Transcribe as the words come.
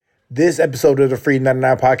This episode of the Free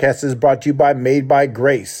 99 Podcast is brought to you by Made by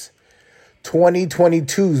Grace,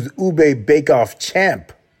 2022's Ube Bake Off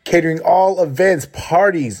champ, catering all events,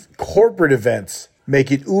 parties, corporate events. Make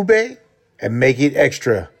it Ube and make it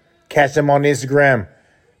extra. Catch them on Instagram,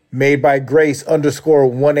 Made by Grace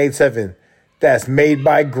 _187. That's Made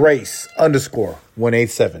by Grace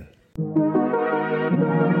 _187.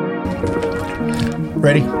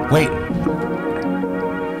 Ready? Wait.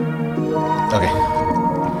 Okay.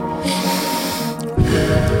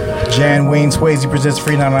 Jan Wayne Swayze presents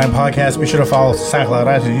Free 99 Podcast. Be sure to follow SoundCloud,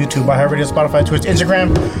 iTunes, YouTube, iHeartRadio, Spotify, Twitch,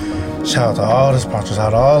 Instagram. Shout out to all the sponsors,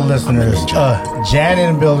 shout out to all the listeners. Jan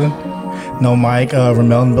in the building. No Mike,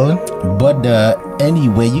 Ramel in the building. But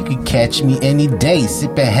anyway, you can catch me any day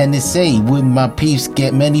sipping Hennessy with my peeps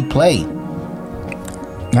get many play.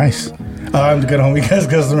 Nice. I'm the good homie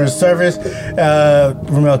customer service.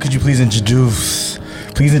 Ramel, could you please introduce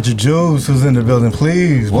who's in the building,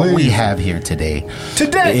 please? What we have here today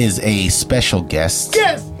is a special guest.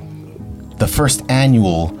 Yes. The first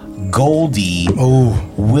annual Goldie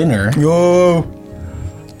winner. Yo.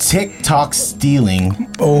 TikTok stealing.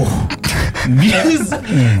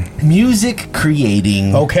 Music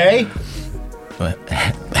creating. Okay.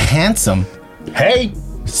 Handsome. Hey.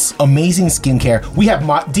 Amazing skincare. We have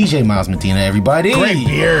DJ Miles Medina, everybody.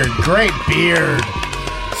 Great beard.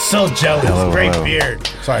 So jealous. Great beard.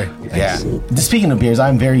 Sorry. Yeah. Speaking of beards,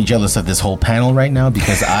 I'm very jealous of this whole panel right now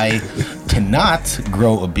because I cannot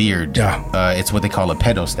grow a beard. Yeah. It's what they call a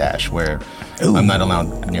pedo stash, where I'm not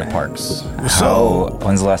allowed near parks. So,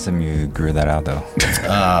 when's the last time you grew that out, though?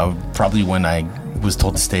 Probably when I was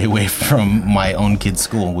told to stay away from my own kid's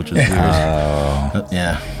school, which was weird.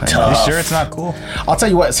 Yeah. Are you sure it's not cool? I'll tell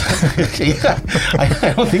you what. I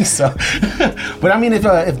don't think so. But I mean, if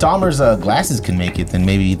Dahmer's glasses can make it, then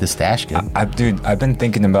maybe the stash can. Dude, I've been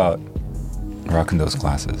thinking about rocking those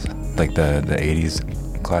glasses, like the 80s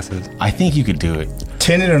glasses. I think you could do it.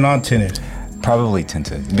 Tinted or non-tinted? Probably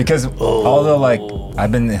tinted, because although like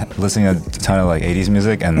I've been listening to a ton of like 80s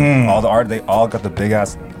music and all the art, they all got the big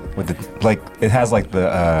ass with the like it has like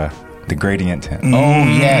the gradient tint. Oh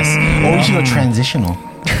yes. Or you should go transitional.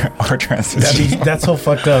 Or transitional. That's so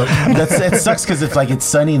fucked up. It sucks because it's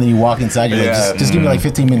sunny and then you walk inside. You're like, just give me like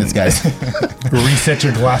 15 minutes, guys. Reset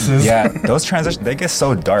your glasses. Yeah, those transitions, they get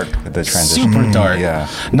so dark with the transition. Super dark. Yeah.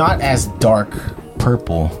 Not as dark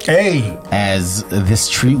purple as this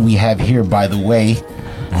treat we have here, by the way.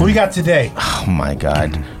 Who we got today? Oh my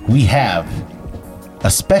God. We have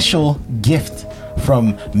a special gift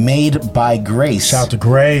from Made by Grace. Shout out to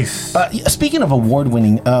Grace. Speaking of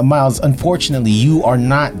award-winning, Miles, unfortunately, you are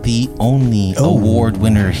not the only award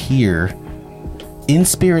winner here. In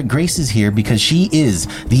spirit, Grace is here because she is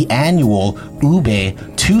the annual Ube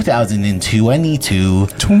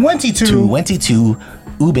 2022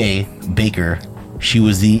 Ube Baker.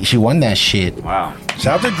 She won that shit. Wow.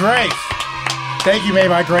 Shout out to Grace. Thank you, Made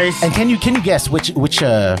by Grace. And can you guess which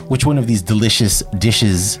one of these delicious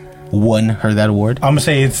dishes won her that award? I'm gonna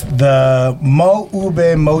say it's the Mo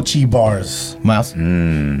Ube Mochi Bars. Miles?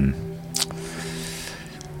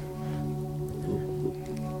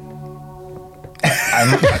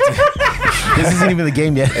 This isn't even the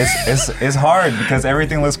game yet. It's hard because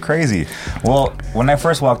everything looks crazy. Well, when I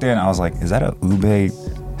first walked in, I was like, is that a ube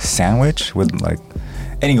sandwich with like...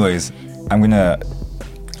 Anyways, I'm gonna...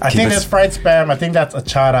 I think that's fried spam. I think that's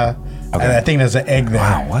achara. Okay. And I think there's an egg there.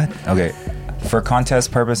 Wow, what? Okay. For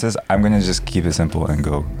contest purposes, I'm gonna just keep it simple and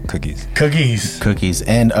go cookies. Cookies.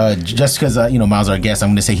 And just because Miles our guest, I'm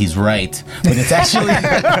gonna say he's right, but it's actually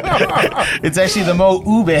the Mo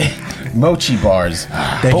Ube Mochi Bars.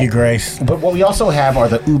 Thank you, Grace. But what we also have are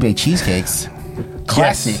the Ube cheesecakes,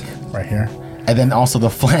 classic, right here, and then also the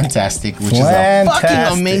Flantastic, which is a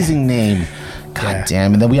fucking amazing name. God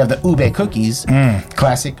damn! And then we have the Ube cookies,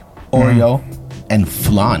 classic, Oreo, and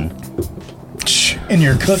flan. In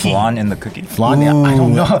your cookie. Flan in the cookie? Flan, yeah, I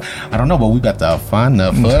don't know, but we got the fun,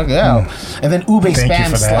 the fuck out. And then Ube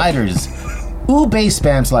Spam Sliders. Ube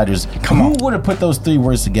Spam Sliders. Who would have put those three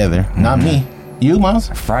words together? Not me. You, Miles?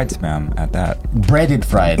 Fried spam at that. Breaded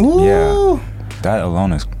fried. Ooh. Yeah. That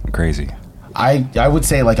alone is crazy. I would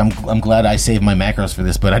say like I'm glad I saved my macros for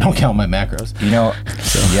this, but I don't count my macros.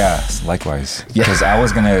 Yeah, likewise. Because I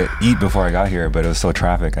was gonna eat before I got here, but it was so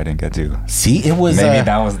traffic I didn't get to. See, it was maybe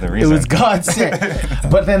that was the reason. It was God's sent.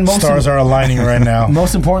 But then stars are aligning right now.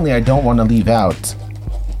 Most importantly, I don't want to leave out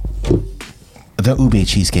the Ube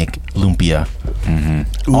cheesecake lumpia.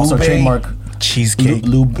 Mm-hmm. Also Ube trademark cheesecake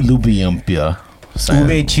lumpia.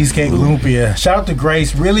 Ube cheesecake lumpia. Shout out to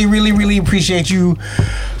Grace. Really, really, really appreciate you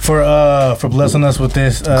for blessing us with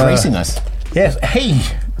this. Gracing us. Yes. Hey,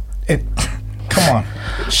 Come on.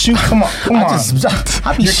 Shoot, come on.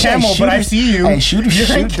 I be You're camo, but I see you. Hey, shoot or You're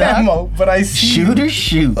shoot, camo, but I see you. Shoot or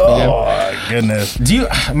shoot. Oh, my goodness. Do you?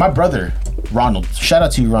 My brother, Ronald. Shout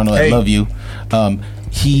out to you, Ronald. Hey. I love you.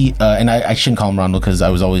 He and I shouldn't call him Ronald because I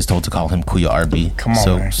was always told to call him Kuya RB. Come on,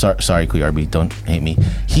 so man. sorry, Kuya RB. Don't hate me.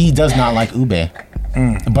 He does not like ube,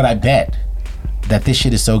 but I bet that this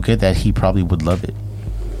shit is so good that he probably would love it.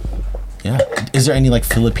 Yeah. Is there any like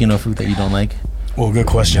Filipino fruit that you don't like? Well, good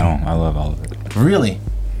question. No, I love all of it. Really?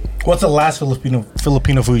 What's the last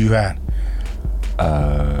Filipino food you had?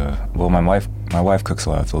 Well, my wife cooks a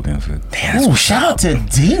lot of Filipino food. Oh, shout out to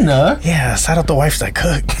Dina. Yeah, shout out the wives that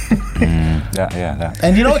cook. That.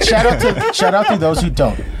 And you know what? Shout out to those who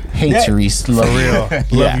don't. Hey, Yeah. Therese. For real. Yeah.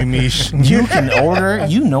 Love you, Mish. You can order.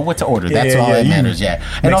 You know what to order. That's all that you matters. Yeah.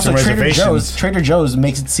 And make also, some Trader reservations. Joe's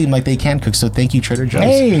makes it seem like they can cook. So thank you, Trader Joe's.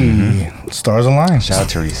 Hey, stars align. Shout out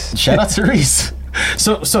to Reese. Shout out to Reese.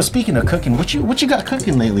 So speaking of cooking, what you got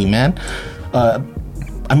cooking lately, man?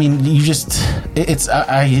 I mean, you just it's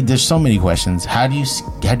there's so many questions. How do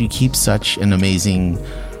you keep such an amazing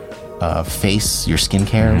face, your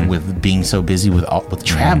skincare, with being so busy with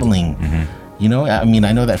traveling? You know, I mean,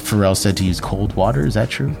 I know that Pharrell said to use cold water. Is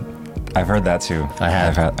that true? I've heard that too. I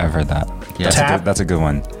have. I've heard that. Yeah. That's a good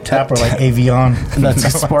one. Tap or like Avion. That's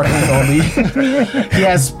sparkling only. He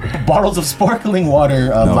has bottles of sparkling water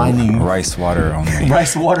No, lining rice water only.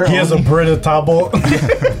 rice water. He has a only. Brita Tabo.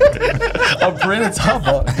 a Brita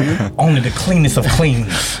Taba, dude. Only the cleanest of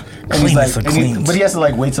cleans. And he's Cleanest like, of and cleans. but he has to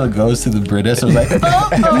like wait till it goes to the Brita. So it's like,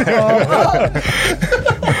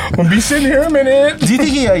 I'm gonna be sitting here a minute. do you think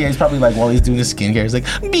he's probably like while he's doing his skincare, he's like,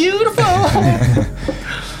 beautiful.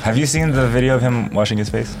 Have you seen the video of him washing his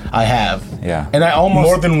face? I have. Yeah. And I almost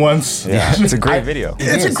More than once. Yeah, it's a great video.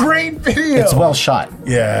 It's a is. great video. It's well shot.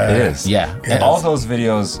 Yeah. It is. Yeah. And all those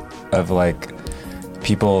videos of like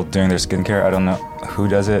people doing their skincare, I don't know who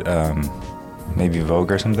does it. Maybe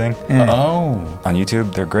Vogue or something Oh. on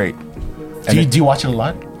YouTube. They're great. Do you watch it a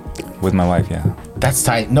lot? With my wife, yeah. That's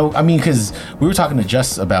tight. No, I mean, because we were talking to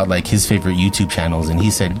Just about like his favorite YouTube channels, and he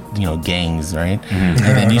said, gangs, right? And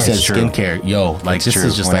then you said It's true. skincare. Yo, like It's this true.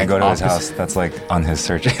 is just when like I go to his opposite. house, that's like on his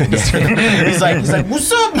search. he's like,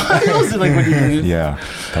 what's up, Miles? Like, what do you do? Yeah,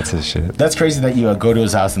 that's his shit. That's crazy that you go to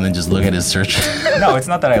his house and then just look at his search. No, it's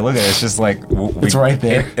not that I look at it. It's just like It's right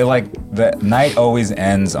there. It like the night always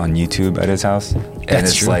ends on YouTube at his house, and That's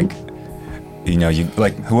it's true. like, you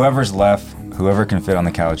like whoever's left, whoever can fit on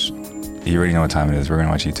the couch. You already know what time it is. We're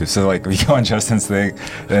gonna watch YouTube. So like we go on Justin's thing,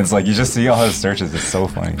 and it's like you just see all his searches. It's so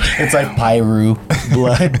funny. It's like Pyru,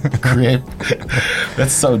 blood, Crip.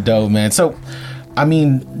 That's so dope, man. So, I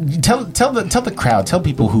mean, tell the crowd, tell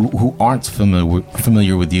people who aren't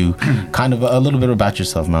familiar with you, kind of a little bit about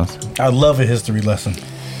yourself, Mouse. I love a history lesson.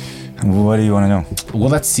 What do you want to know?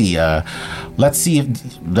 Well, let's see.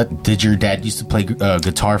 Did your dad used to play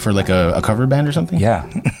guitar for like a cover band or something? Yeah,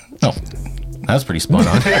 Oh, that was pretty spot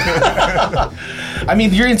on. I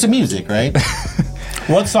mean, you're into music, right?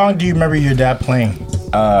 What song do you remember your dad playing?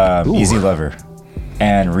 Easy Lover,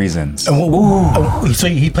 and Reasons. So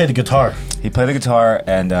he played the guitar. He played the guitar,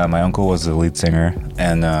 and my uncle was the lead singer,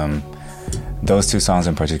 and those two songs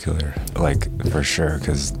in particular, like for sure,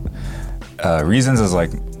 because Reasons is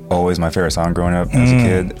like always my favorite song growing up as a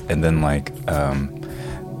kid, and then like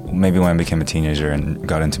maybe when I became a teenager and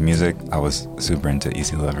got into music, I was super into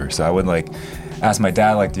Easy Lover. So I would like ask my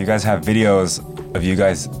dad, like, do you guys have videos of you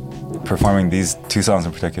guys performing these two songs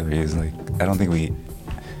in particular? He's like, I don't think we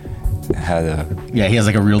had a... Yeah, he has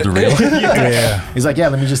like a reel to reel. Yeah. He's like, yeah,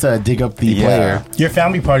 let me just dig up the Yeah. player. Your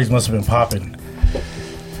family parties must have been popping.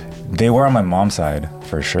 They were on my mom's side,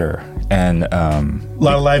 for sure. And A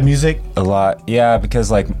lot of live music. a lot, yeah,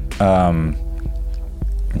 because like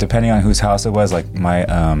depending on whose house it was, like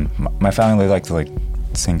my family liked to like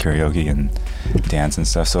sing karaoke and dance and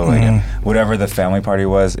stuff. So like whatever the family party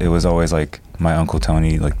was, it was always like my Uncle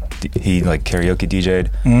Tony, like he like karaoke DJ'd,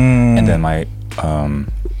 and then my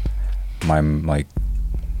like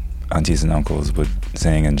aunties and uncles would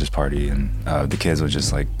sing and just party, and the kids would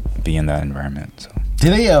just like be in that environment. So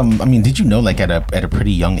Did they? I mean, did you know like at a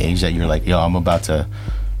pretty young age that you're like, yo, I want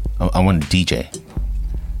to DJ?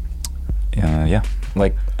 yeah,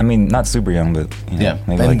 like I mean, not super young, but you know, Yeah.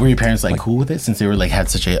 maybe And like, were your parents like cool with it since they were like had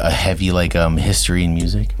such a heavy like history in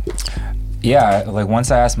music? yeah, like once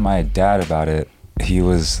I asked my dad about it, he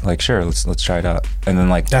was like, sure, let's try it out. And then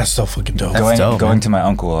like That's so fucking dope. That's dope, going man. to my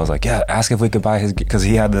uncle, I was like, yeah, ask if we could buy his, because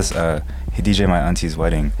he had this he DJ'd my auntie's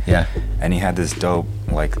wedding, Yeah. and he had this dope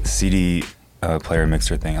like CD player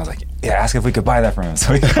mixer thing. I was like, yeah, ask if we could buy that from him.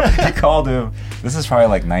 So he called him. This is probably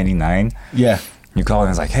like 99, Yeah. you call and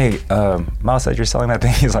it's like, hey, Miles said you're selling that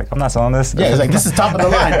thing. He's like, I'm not selling this. Yeah, it's like, this is top of the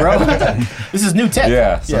line, bro. This is new tech.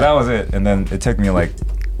 Yeah, so that was it. And then it took me like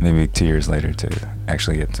maybe 2 years later to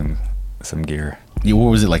actually get some gear. Yeah,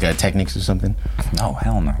 what was it, like a Technics or something? No,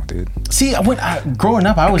 hell no, dude. See, growing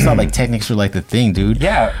up, I always thought like Technics were like the thing, dude.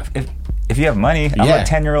 Yeah, if you have money, I'm a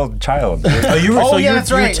 10-year-old child. Oh, you were. Oh, so yeah, you're,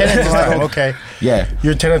 that's right. You're 10 at the time. Okay. Yeah.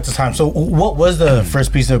 You're 10 at the time. So what was the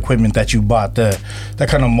first piece of equipment that you bought that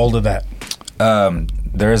kind of molded that?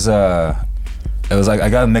 It was like I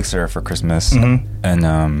got a mixer for Christmas,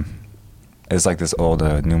 and it's like this old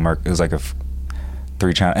Newmark. It was like a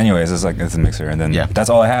 3-channel. Anyways, it's a mixer, and then that's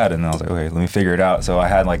all I had. And I was like, okay, let me figure it out. So I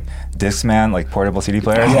had like Discman, like portable CD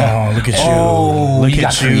players. Oh, look at you! Oh, look you at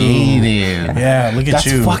got you! creative. Yeah, look at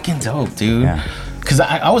you! That's fucking dope, dude. Yeah. Because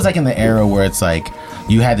I was like in the era where it's like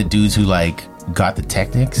you had the dudes who like got the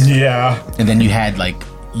Technics, Yeah. and then you had like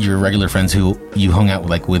your regular friends who you hung out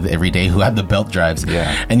with every day who had the belt drives.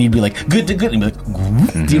 Yeah. And you'd be like, good to good. And you'd be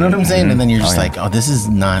like, do you know what I'm saying? And then you're just like, oh, this is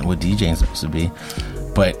not what DJing is supposed to be.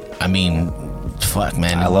 But I mean, fuck,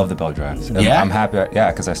 man. I love the belt drives. Yeah? I'm happy.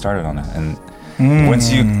 Because I started on it, and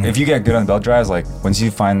if you get good on belt drives, like once you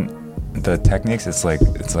find the techniques, it's like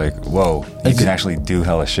whoa, you can actually do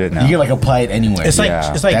hella shit now. You can like apply it anywhere. It's like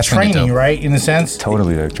Yeah. That's kinda training, dope. right? In a sense.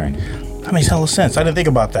 Totally like training. That makes hella sense. I didn't think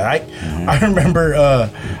about that. I remember.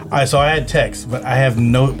 I had techs, but I had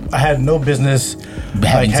no business like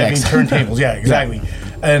having techs. turntables. Yeah, exactly.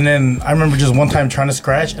 And then I remember just one time trying to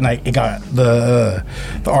scratch, and it got the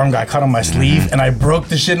arm got caught on my sleeve, and I broke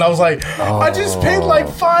the shit. And I was like, I just paid like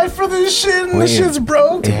 $5 for this shit, and this shit's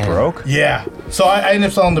broke. It broke? Yeah. So I ended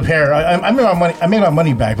up selling the pair. I made my money. I made my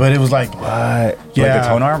money back, but it was like, What? Yeah. Like the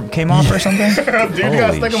tone arm came off or something? dude, it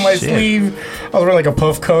got Holy stuck on my shit. sleeve. I was wearing like a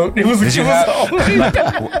puff coat. It was. Did you it was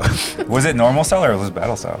have? Was it normal style or was it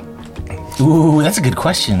battle style? Ooh, that's a good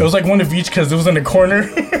question. It was like one of each because it was in the corner.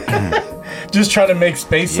 Just trying to make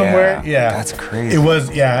space somewhere. Yeah, that's crazy. It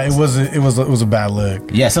was. Yeah, it was a bad look.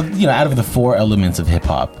 Yeah, so out of the 4 elements of hip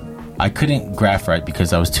hop, I couldn't graph right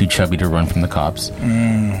because I was too chubby to run from the cops.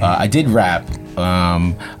 I did rap.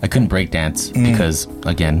 I couldn't break dance because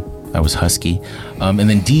again, I was husky. And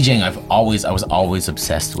then DJing, I was always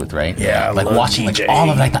obsessed with, right? Yeah, I like love watching DJing. like all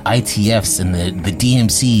of like the ITFs and the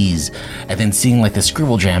DMCs, and then seeing like the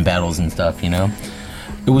Scribble Jam battles and stuff.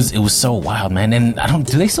 It was so wild, man. And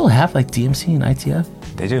do they still have like DMC and ITF?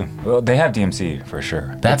 They do. Well, they have DMC for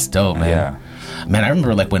sure. That's dope, man. Yeah. Man, I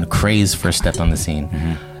remember like when Craze first stepped on the scene,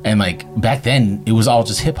 and like back then it was all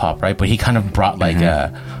just hip hop, right? But he kind of brought like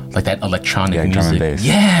that electronic Yeah, music. drum and bass.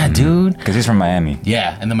 Yeah, dude. Because he's from Miami.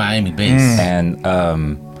 Yeah, and the Miami bass. And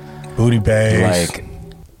Booty bass. like,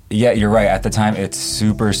 yeah, you're right. At the time, it's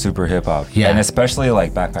super, super hip hop. Yeah. And especially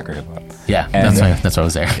like backpacker hip hop. Yeah, And- that's why I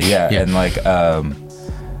was there. Yeah. And like,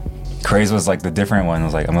 Craze was like the different one. It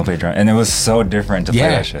was like, I'm gonna play drum. And it was so different to play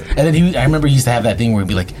that shit. And then I remember he used to have that thing where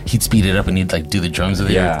he'd speed it up and he'd like do the drums with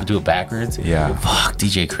it, Yeah. or do it backwards. Yeah. Fuck,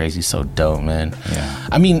 DJ Crazy's so dope, man. Yeah.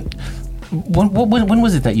 I mean, when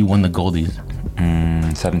was it that you won the Goldies?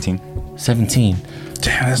 17. 17.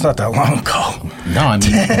 Damn, that's not that long ago. No, I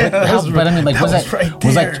mean, but I mean, like, that was was right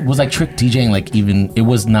there. was like trick DJing like even? It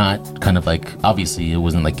was not kind of like, obviously it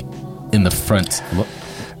wasn't like in the front.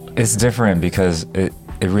 It's different because it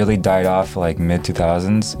really died off like mid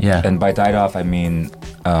 2000s. Yeah. And by died off, I mean,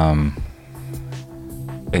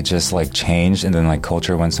 it just like changed and then like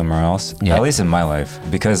culture went somewhere else. Yeah. At least in my life,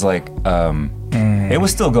 because like it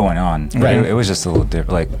was still going on. But Right. It was just a little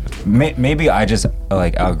different. Like maybe I just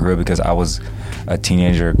like outgrew it because I was a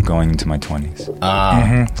teenager going into my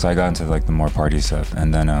 20s. So I got into like the more party stuff,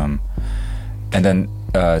 and then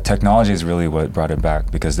technology is really what brought it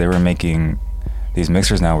back, because they were making these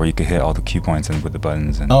mixers now where you could hit all the cue points and with the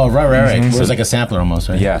buttons. And Oh, right. It was like a sampler almost,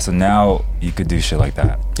 right? yeah, so now you could do shit like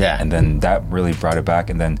that. Yeah. And then that really brought it back.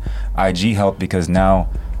 And then IG helped because now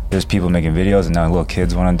there's people making videos and now little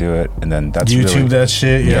kids want to do it. And then that's YouTube really, that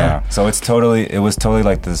shit. Yeah. So it was totally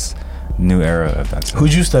like this new era of that stuff.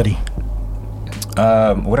 Who'd you study?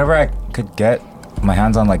 Whatever I could get my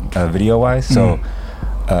hands on, like video wise. So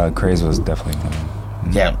Craze was definitely one of them.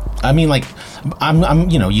 Yeah, I mean, like, I'm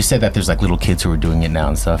you said that there's like little kids who are doing it now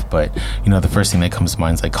and stuff, but the first thing that comes to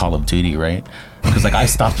mind is like Call of Duty, right? Because like I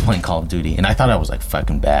stopped playing Call of Duty and I thought I was like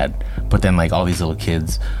fucking bad, but then like all these little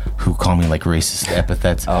kids who call me like racist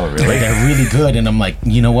epithets, Oh, really? like, they're really good, and I'm like,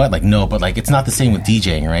 you know what? Like, no, but like it's not the same with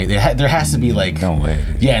DJing, right? There has to be like, No way,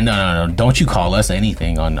 dude. yeah, no, don't you call us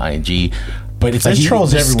anything on IG. But it's like There's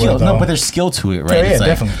trolls there's everywhere, skill, though. no, but there's skill to it, right? Yeah, It's like,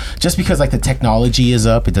 definitely. just because like the technology is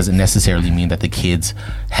up, it doesn't necessarily mean that the kids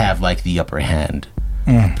have like the upper hand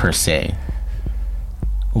per se.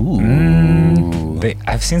 Ooh.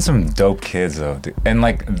 I've seen some dope kids though, dude. And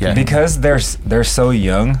like Yeah. because they're so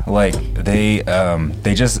young, like they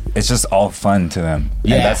just it's just all fun to them.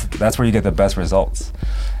 Yeah. And that's where you get the best results,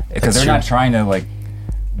 because That's they're not true. trying to like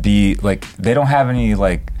be like, they don't have any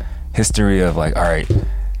like history of like, all right,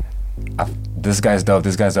 this guy's dope,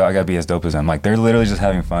 I gotta be as dope as him. Like they're literally just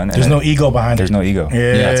having fun. There's no ego behind There's it. no ego.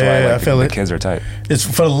 Yeah, That's why like, I feel the it. kids are tight. It's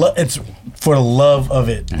for the love of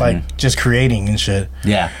it, like just creating and shit.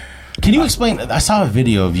 Yeah. Can you explain? I saw a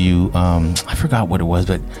video of you. I forgot what it was,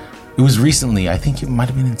 but it was recently. I think it might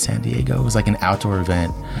have been in San Diego. It was like an outdoor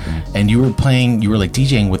event, and you were like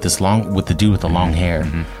DJing with the dude with the long hair.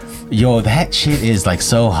 Yo, that shit is like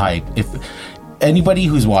so hype. If anybody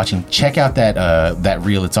who's watching, check out that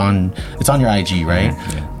reel. It's on your IG, right?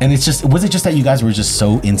 And it's just, was it just that you guys were just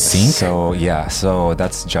so in sync? So yeah, so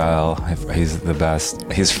that's Jael. He's the best.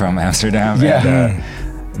 He's from Amsterdam. Yeah. And,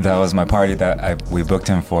 that was my party that we booked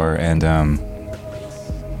him for, and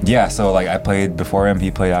yeah. So like I played before him, he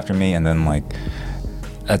played after me, and then like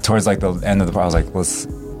towards like the end of the party, I was like,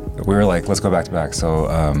 let's go back to back. So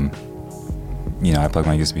you know, I plugged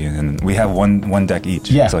my USB in, and we have one deck each.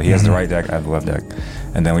 Yeah. So he has the right deck, I have the left deck,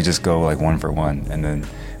 and then we just go like one for one, and then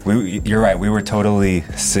you're right, we were totally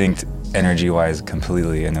synced energy-wise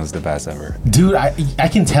completely, and it was the best ever. Dude, I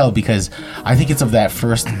can tell, because I think it's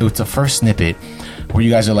a first snippet where you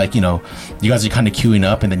guys are like, you know, you guys are kind of queuing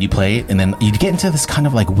up, and then you play it, and then you get into this kind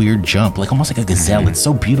of like weird jump, like almost like a gazelle. It's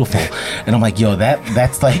so beautiful. And I'm like, yo,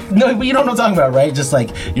 that's like, no, but you know what I'm talking about, right? Just like,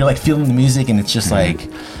 you're like feeling the music, and it's just like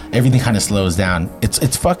everything kind of slows down.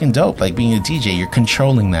 It's fucking dope. Like being a DJ, you're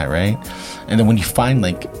controlling that, right? And then when you find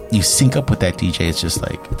like you sync up with that DJ, it's just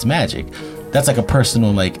like, it's magic. That's like a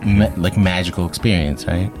personal like magical experience,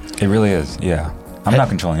 right? It really is. Yeah. I'm not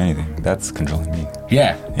controlling anything. That's controlling me.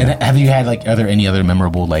 Yeah. And have you had like, are there any other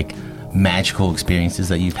memorable like magical experiences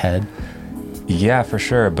that you've had? Yeah, for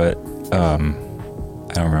sure, but I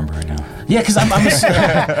don't remember right now. Yeah, because I'm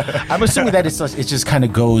assuming that it just kind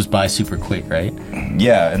of goes by super quick, right?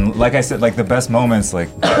 Yeah, and like I said, like the best moments like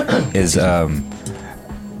is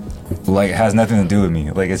like has nothing to do with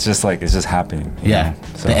me. Like it's just happening. Yeah,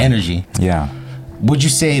 So, the energy. Yeah. Would you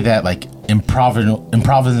say that like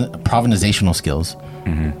improvisational skills,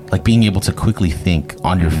 like being able to quickly think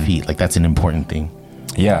on your feet, like that's an important thing?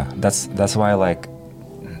 Yeah, that's why we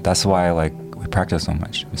practice so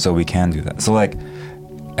much, so we can do that. So like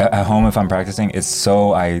at home, if I'm practicing, it's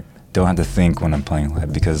so I don't have to think when I'm playing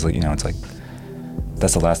live, because like, you know, it's like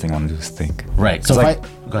that's the last thing I want to do is think. Right. So It's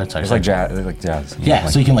go ahead, sorry. It's like jazz. Yeah,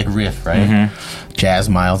 so you can like riff, right? Jazz,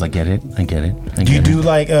 Miles, I get it. Do you do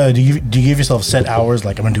like do you give yourself set hours,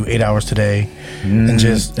 like I'm gonna do 8 hours today, and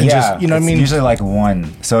just you know what I mean? Usually like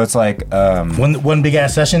one. So it's like One big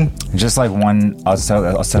ass session. just like one. I'll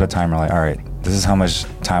set a timer. Like, all right, this is how much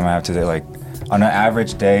time I have today. Like on an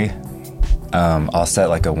average day, I'll set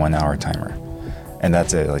like a 1 hour timer, and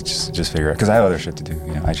that's it. Like just figure it, because I have other shit to do.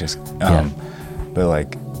 You know, I just but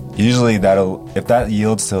like usually if that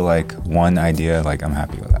yields to like one idea, like I'm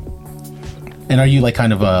happy with that. And are you like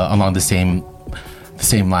kind of along the same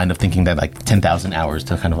line of thinking that like 10,000 hours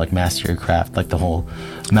to kind of like master your craft, like the whole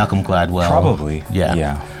Malcolm Gladwell? Probably. Yeah.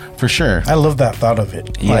 Yeah. For sure. I love that thought of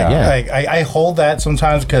it. Yeah. Like I hold that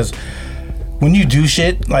sometimes, because when you do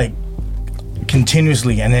shit like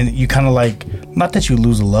continuously, and then you kind of like, not that you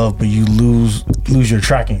lose a love, but you lose your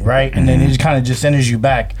tracking, right? And then it kind of just centers you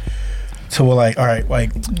back to like, all right,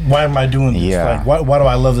 like why am I doing this? Yeah. Like why do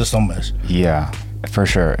I love this so much? Yeah, for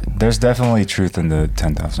sure. There's definitely truth in the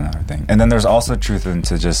 10,000 hour thing, and then there's also truth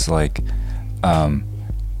into just like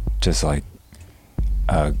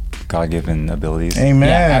God-given abilities. Amen.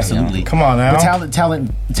 Yeah, absolutely. Come on now. But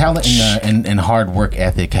talent, and hard work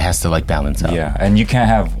ethic has to like balance out. Yeah, and you can't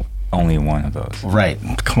have only one of those. Right.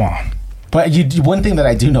 Come on. But one thing that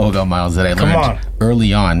I do know about Miles that I learned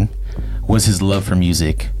early on was his love for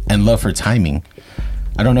music and love for timing.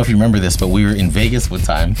 I don't know if you remember this, but we were in Vegas one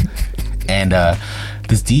time, and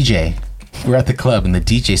this DJ, we're at the club, and the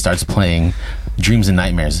DJ starts playing Dreams and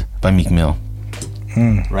Nightmares by Meek Mill.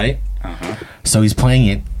 Right? So he's playing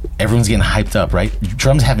it. Everyone's getting hyped up, right?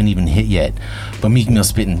 Drums haven't even hit yet, but Meek Mill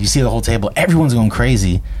spitting. You see the whole table. Everyone's going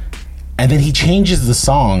crazy. And then he changes the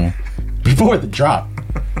song before the drop.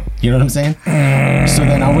 You know what I'm saying? So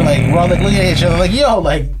then we're all like looking at each other like, yo,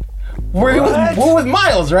 like, we're with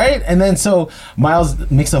Miles, right? And then so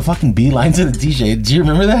Miles makes a fucking beeline to the DJ. Do you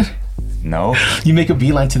remember that? No. You make a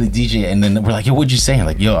beeline to the DJ, and then we're like, yo, what'd you say?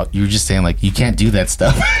 Like, yo, you were just saying like, you can't do that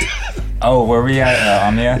stuff. Oh, were we at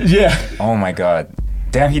Omnia? Yeah. Oh my God.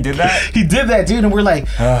 Damn, he did that? He did that, dude, and we're like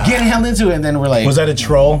getting hell into it, and then we're like, Was that a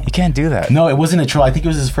troll? You can't do that. no, it wasn't a troll. I think it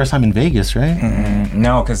was his first time in Vegas, right?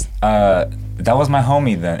 No, because that was my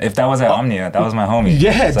homie then. If that was at Omnia, that was my homie.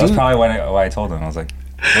 Yeah, so that's dude. probably why I told him. I was like,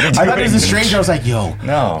 what are you I thought it doing? was a stranger. I was like, yo,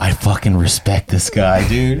 No. I fucking respect this guy,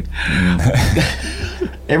 dude.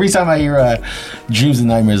 Every time I hear dreams and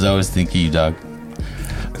nightmares, I always think of you, dog.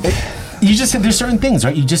 You just said there's certain things,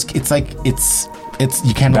 right? You just, it's like, it's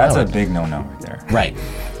you can't That's allow a it. big no-no right there. Right.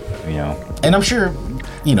 You know? And I'm sure,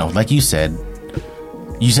 you know, like you said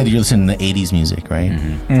you're listening to 80s music, right?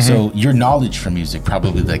 Mm-hmm. So your knowledge from music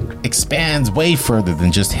probably like expands way further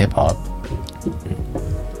than just hip hop.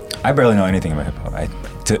 I barely know anything about hip-hop.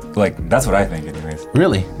 That's what I think anyways.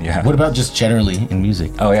 Really? Yeah. What about just generally in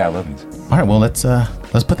music? Oh, yeah, I love music. All right, well, let's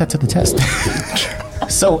put that to the test.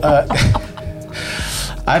 So,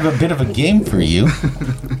 I have a bit of a game for you.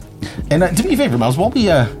 And do me a favor, Miles, while we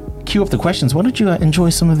queue up the questions, why don't you enjoy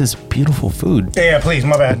some of this beautiful food? Yeah, please,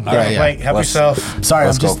 my bad. right, yeah. Like, help Let's- yourself. Sorry,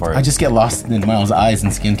 Let's go for it. I just get lost in Miles' eyes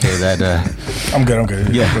and skincare. That I'm good.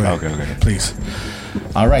 Yeah. Go ahead. Okay. Please.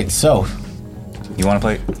 all right. So, You want to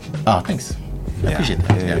play? oh, thanks. I appreciate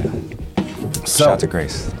that. Yeah. So, Shout out to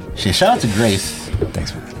Grace. shout out to Grace.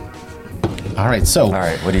 Thanks, man. All right, so All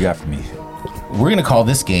right, what do you got for me? we're gonna call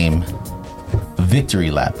this game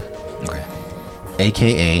Victory Lap, Okay.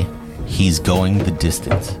 aka He's Going the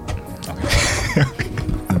Distance. Okay.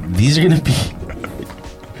 These are gonna be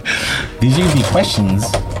questions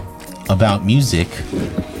about music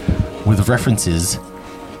with references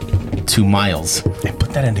to Miles. Hey, put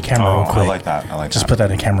that in the camera real quick. I like that. Just put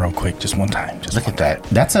that in the camera real quick, just one time. Just Look at that.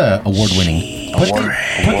 That's a award-winning. Put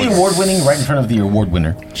the award-winning right in front of the award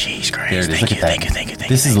winner. Jeez, Grace. There it is. Thank Look you, at that. thank you, thank you, thank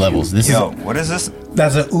This you. is levels. This Yo, is what is this?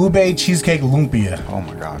 That's a ube cheesecake lumpia. Oh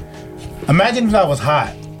my god. Imagine if that was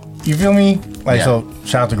hot. You feel me? Like, Yeah. so,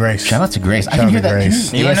 shout out to Grace. shout out to Grace. I Shout can out hear to that.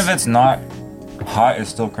 Grace. Even if it's not hot, it's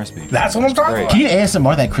still crispy. That's what I'm talking Great. about. Can you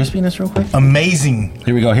ASMR that crispiness real quick? Amazing.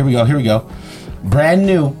 Here we go. Brand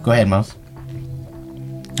new. Go ahead, Miles.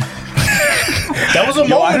 That was a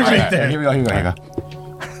moment All right there. Here we go.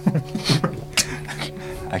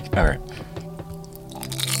 All right.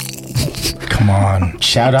 Come on.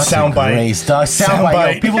 Shout out to Soundbite. Grace, dog.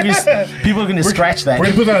 Soundbite. Soundbite. Yo, people are gonna scratch that. We're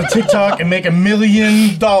gonna put that on TikTok and make $1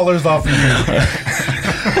 million off of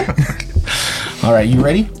you. All right, you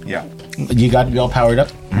ready? Yeah. You all powered up?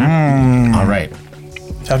 All right,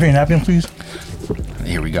 Can I have your napkin, please?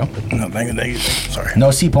 here we go. No, thank you. Sorry. No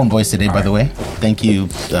Seapoon voice today, by the way. Thank you,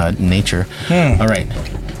 nature. All right,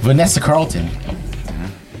 Vanessa Carlton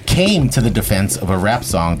came to the defense of a rap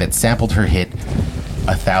song that sampled her hit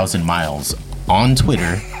 1,000 Miles on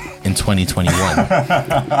Twitter in 2021.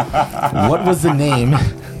 What was the name?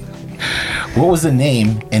 What was the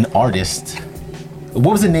name and artist?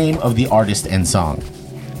 What was the name of the artist and song?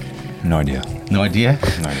 No idea. No idea.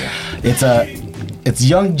 No idea. It's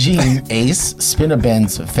Young Gene, Ace, Spinna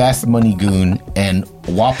Benz, Fast Money Goon, and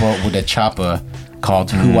Wappa with a chopper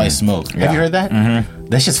called Who I Smoke. Have Yeah. you heard that? Mm-hmm.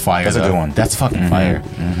 That's just fire. That's a good one. That's fucking fire.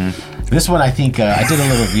 This one, I think I did a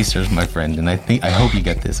little research, my friend, and I hope you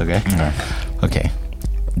get this. Okay. Okay.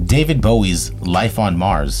 David Bowie's "Life on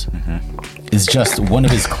Mars" is just one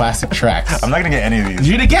of his classic tracks. I'm not gonna get any of these.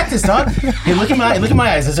 You're gonna get this, dog. Hey, look at my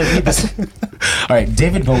eyes as I read this. All right,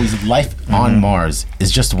 David Bowie's "Life on Mars"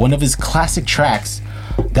 is just one of his classic tracks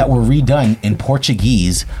that were redone in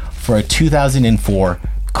Portuguese for a 2004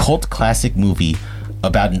 cult classic movie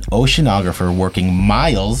about an oceanographer working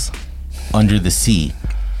miles under the sea.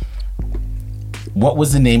 What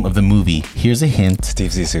was the name of the movie? Here's a hint.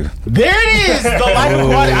 Steve Zissou. There it is! The Life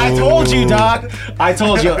Aquatic. I told you, dog. I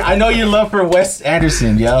told you. I know your love for Wes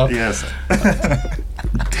Anderson, yo. Yes.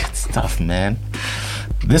 It's tough, man.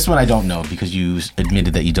 This one I don't know because you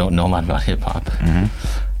admitted that you don't know a lot about hip hop.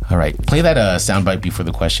 All right, play that soundbite before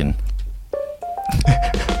the question.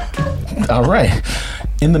 All right.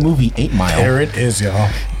 In the movie 8 Mile. There it is, y'all.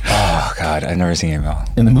 Oh god, I've never seen it well.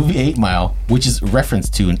 In the movie 8 Mile, which is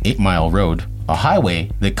referenced to an 8 Mile road, a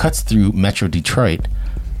highway that cuts through Metro Detroit,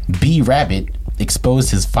 B. Rabbit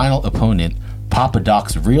exposed his final opponent, Papa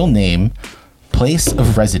Doc's real name, place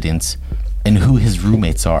of residence, and who his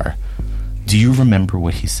roommates are. Do you remember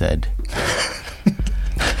what he said?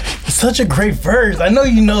 Such a great verse. I know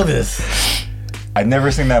you know this. I've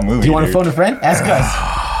never seen that movie. Do you want to dude. phone a friend? Ask us.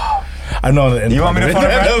 I know that. Do you want me to phone a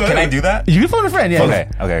friend? Can I do that? You can phone a friend, yeah.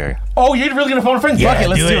 Okay. Oh, you're really gonna phone a friend? Yeah, Fuck it,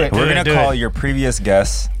 let's do do it. it. We're Do gonna do call it. your previous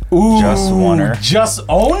guest Ooh, Just Warner Just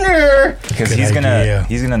Owner. because Good he's idea.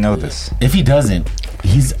 gonna know this. If he doesn't,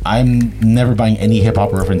 I'm never buying any hip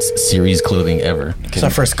hop reference series clothing ever. It's our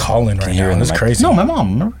first call in right hear now. in the That's mic? crazy. No, my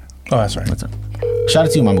mom. Remember? Oh, that's right. Shout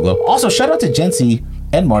out to you, Mama Glow. Also, shout out to Jency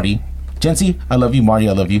and Marty. Jency, I love you. Marty,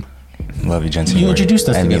 I love you. Love you, Jensen. You introduced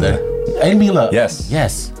us and together. Mila. And Mila. Yes.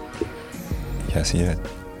 Yes. Yes, he did.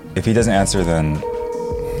 If he doesn't answer, then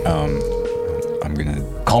I'm gonna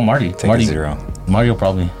Call Marty. take Marty. a 0. Marty will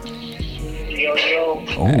probably. Yo, yo.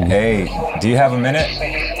 Oh. Hey, do you have a minute?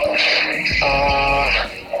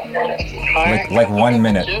 Like 1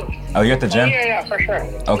 minute. Oh, you're at the gym? Yeah, for sure.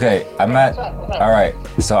 Okay, I'm at. All right.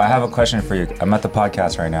 So I have a question for you. I'm at the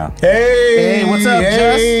podcast right now. Hey, what's up,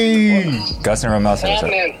 Gus and Romel said what's up.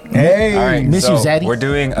 Happening. Hey, All right, Miss so you, Zaddy. we're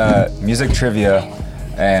doing music trivia,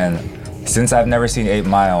 and since I've never seen 8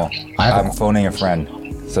 Mile, I'm phoning a friend.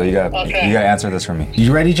 So you gotta answer this for me.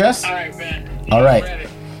 You ready, Jess? All right, man. All right. Ready.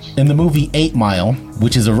 In the movie 8 Mile,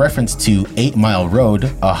 which is a reference to 8 Mile Road,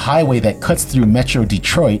 a highway that cuts through Metro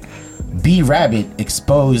Detroit, B. Rabbit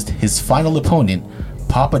exposed his final opponent,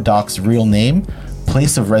 Papa Doc's real name,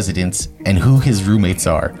 place of residence, and who his roommates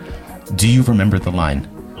are. Do you remember the line?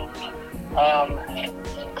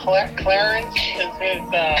 Clarence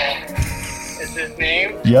is his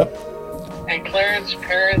name, Yep. and Clarence's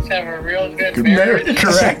parents have a real good marriage.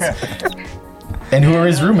 Correct. And who are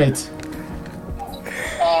his roommates?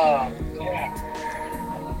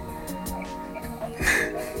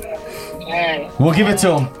 Dang. We'll give it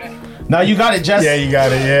to him. Now you got it, Jess. Yeah, you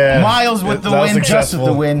got it. Yeah. Miles with the That was win, Jess with the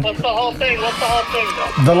successful. win. What's the whole thing?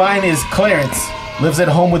 Though? The line is Clarence lives at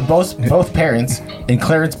home with both parents, and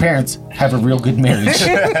Clarence's parents have a real good marriage.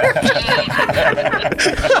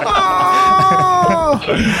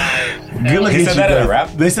 Good looking He at said you, that in guys. a rap?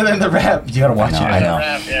 They said that in the rap. You gotta watch it. I know.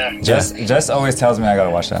 Yeah. Jess always tells me I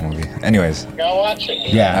gotta watch that movie. Anyways, Go watch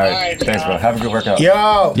it. Yeah. all right. Thanks, bro. Have a good workout.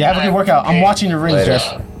 Yo. Yeah, have a good workout. I'm watching your rings, Later.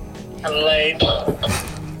 Jess. I'm late.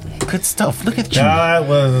 Good stuff. Look at you. That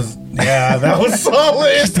was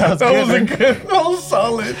solid. That was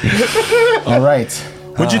solid. All right.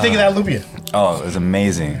 What'd you think of that lubia? Oh, it was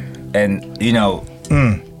amazing. And you know,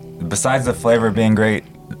 besides the flavor being great,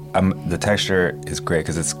 the texture is great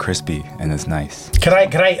because it's crispy and it's nice. Can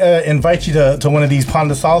I invite you to one of these Pan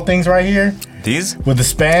de Sal things right here These? with the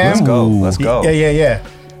spam? Let's go. Let's go. Yeah.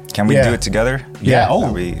 Can we Yeah. do it together? Yeah. Oh,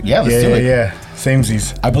 Are we- yeah. Let's do it. Yeah.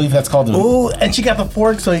 Samesies. I believe that's called. Ooh, and she got the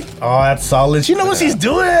fork, so that's solid. She knows what she's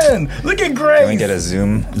doing. Look at Grace. Can we get a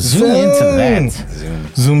zoom? Zoom into that.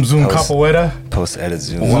 Zoom. Zoom, capoeira. Post edit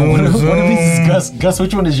zoom. One of these is Gus. Gus,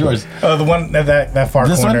 which one is yours? The one that far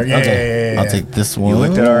This corner. one? Yeah, Okay. yeah. I'll take this one. You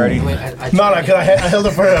licked it already? No, because I held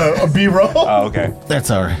it for a B-roll. Oh, okay. That's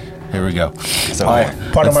all right. Here we go. So, All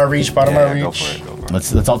right. Part of my reach. Go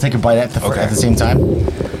Let's all take a bite at the Okay. at the same time.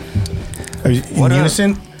 In What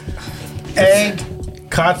unison. Egg.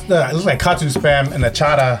 It looks like katsu spam and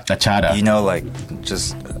achara. Achada. You know, like,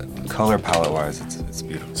 just color palette wise, it's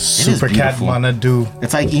beautiful. Super cat beautiful. Manadu.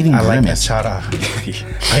 It's like eating I like grimace. achara.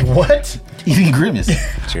 Like what? Eating grimace.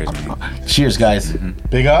 Cheers, man. Cheers, guys.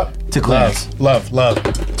 Big up. To Clarence. Love.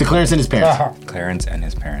 To Clarence and his parents. Clarence and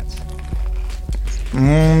his parents.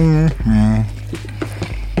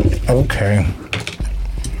 Okay.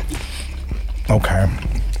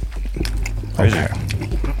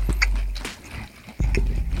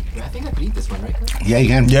 I think I could eat this one, right? Chris? Yeah, you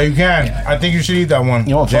can. Yeah, you can. I think you should eat that one.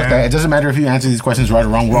 You know what? Fuck Jan. that. It doesn't matter if you answer these questions right or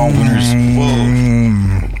wrong. We're all winners.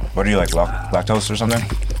 What are you, like, lactose or something?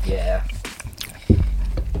 Yeah.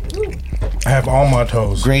 I have all my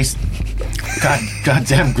toes. Grace. God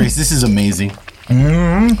damn, Grace, this is amazing.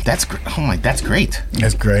 That's great. Oh my, that's great.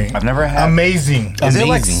 It's great. I've never had. Amazing. Is it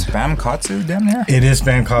like Amazing. spam katsu down there? It is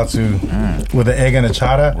spam katsu with an egg and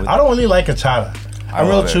achara. I don't really like achara. I'm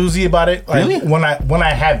real love it. choosy about it. Like, Really? When I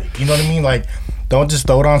have it, you know what I mean. Like, don't just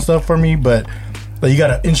throw it on stuff for me, but you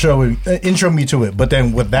gotta intro me to it. But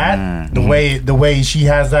then with that, the way she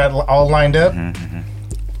has that all lined up,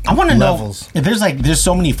 I want to know Levels. if there's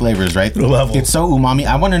so many flavors, right? Levels. It's so umami.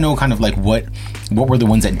 I want to know kind of like what were the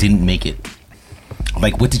ones that didn't make it?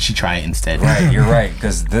 Like what did she try instead? Right, you're right.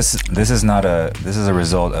 Because this is a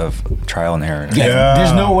result of trial and error. Yeah, Yeah.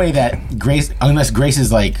 there's no way that Grace, unless Grace is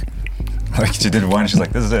like, Like she did one, she's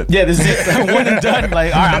like, this is it. yeah, this is it, one and done.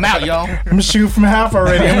 Like, all right, I'm out, y'all. I'm shooting from half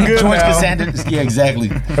already. I'm good George now. Cassandra, yeah, exactly.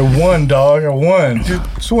 I won, dog. I won.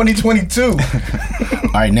 2022. All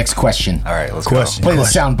right, next question. All right, let's Question. Play the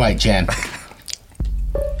sound bite, Jan.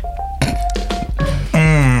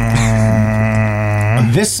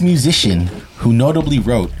 This musician, who notably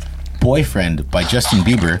wrote Boyfriend by Justin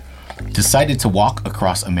Bieber, decided to walk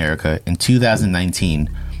across America in 2019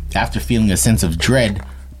 after feeling a sense of dread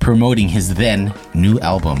promoting his then new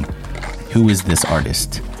album. Who is this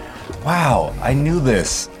artist? go. Wow, I knew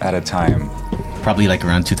this at a time. Probably like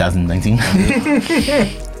around 2019.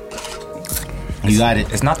 You got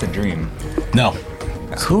it. It's not The Dream. No.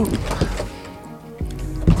 Who?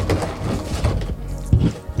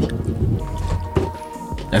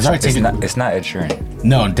 It's already taken. It's not Ed Sheeran.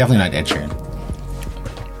 No, definitely not Ed Sheeran.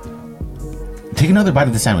 Take another bite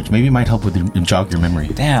of the sandwich. Maybe it might help with jog your memory.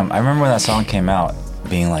 Damn, I remember when that song came out,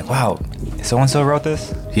 being like, "Wow, so and so wrote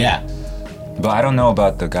this." Yeah. But I don't know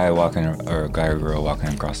about the guy walking or guy or girl walking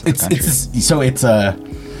across the country.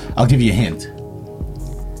 I'll give you a hint.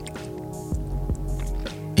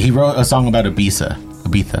 He wrote a song about Ibiza.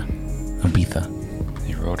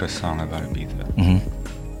 He wrote a song about Ibiza.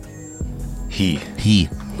 Mm-hmm. He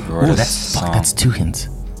Ooh, wrote that's 2 hints.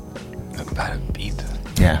 about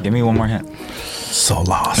Ibiza. Yeah. Give me one more hint. So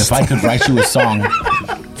lost. If I could write you a song,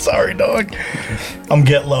 Sorry, dog. I'm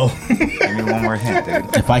get low. Give me one more hint,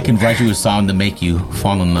 dude. if I can write you a song to make you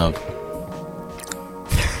fall in love.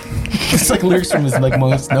 It's like lyrics from his like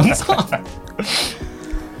most known song.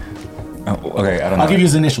 Oh, okay, I don't know. I'll give you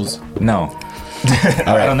his initials. No.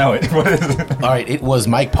 I don't know it. What is it? All right, it was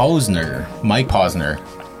Mike Posner.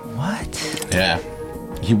 What? Yeah.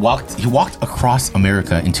 He walked across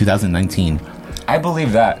America in 2019. I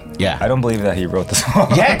believe that. Yeah. I don't believe that he wrote the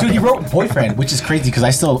song. Yeah, dude, he wrote Boyfriend, which is crazy because I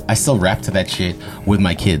still rap to that shit with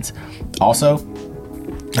my kids. Also,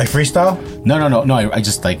 Like freestyle? no, I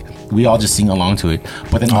just like we all just sing along to it.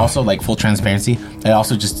 But then also like full transparency, I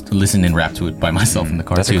also just listen and rap to it by myself in the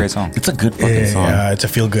car. That's a too. great song. It's a good fucking song. Yeah, it's a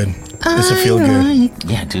feel good. It's a feel good.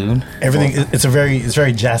 Yeah, dude. Everything. It's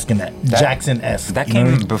very Jackson-esque. That you know what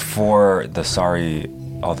I came mean? before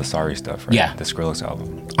all the Sorry stuff, right? Yeah. The Skrillex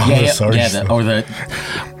album. Sorry.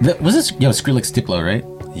 Was this Skrillex Diplo, right?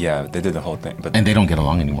 Yeah, they did the whole thing. But And they don't get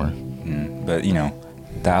along anymore. but you know,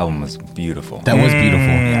 that album was beautiful. That was beautiful.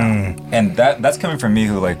 Yeah. And that's coming from me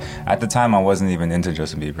who like at the time I wasn't even into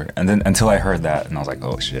Justin Bieber. And then until I heard that and I was like,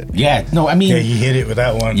 oh shit. Yeah, no, I mean, Yeah, he hit it with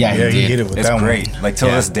that one. Yeah, he did. hit it with It's that great. one. Like till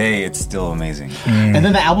Yeah. this day it's still amazing. and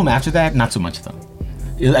then the album after that, not so much though.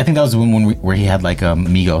 I think that was the one where he had like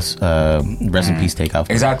Migos, Rest in Peace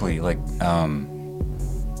takeoff. Exactly. Like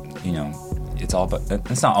you know,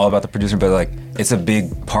 it's not all about the producer, but like it's a big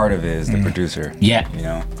part of it is the producer. Yeah. You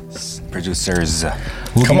know, producers.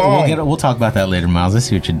 We'll talk about that later, Miles. I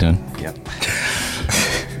see what you're doing. Yep.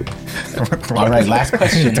 All right, last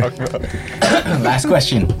question. Last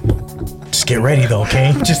question. Just get ready though,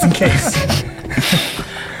 okay? Just in case.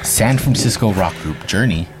 San Francisco rock group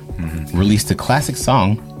Journey released a classic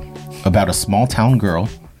song about a small town girl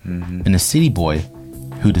and a city boy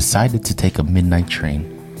who decided to take a midnight train.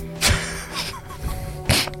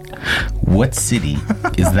 What city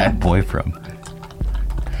is that boy from?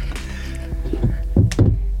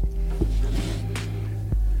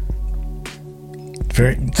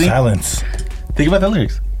 Silence. Think about the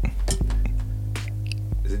lyrics.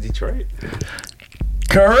 Is it Detroit?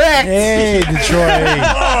 Correct. Hey,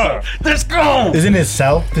 Detroit. Let's go. Isn't it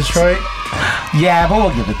South Detroit? Yeah, but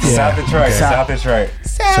we'll give it to South Detroit. okay. South Detroit.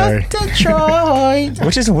 Sorry. Detroit.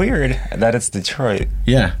 Which is weird that it's Detroit.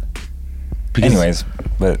 Yeah. Because Anyways,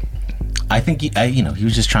 but I think he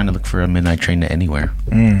was just trying to look for a midnight train to anywhere.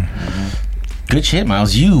 Good shit,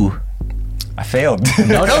 Miles. I failed.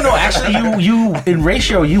 No. Actually, you in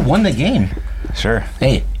ratio, you won the game. Sure.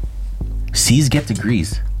 Hey, C's get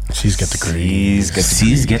degrees. She's got the green.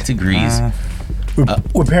 C's get degrees.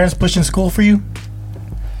 Were parents pushing school for you?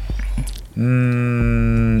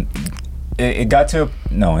 It got to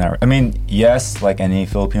no. Not, I mean, yes, like any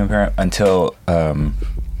Filipino parent, until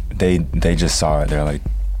they just saw it. They're like,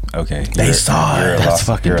 okay, They saw it. That's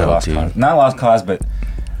fucking you're a dope, lost dude. cause. Not a lost cause, but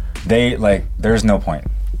they like. There's no point.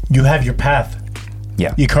 You have your path.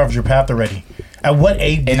 Yeah. You carved your path already. At what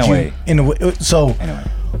age did In a you? way. In a way. So, In a way.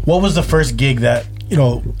 what was the first gig that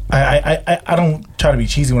I don't try to be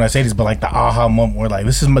cheesy when I say this, but like the aha moment where like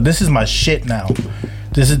this is my shit now.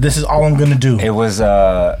 This is all I'm gonna do. It was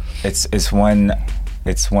it's when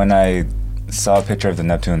I saw a picture of the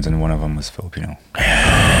Neptunes and one of them was Filipino.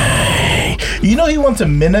 You know, he went to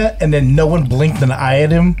Minna and then no one blinked an eye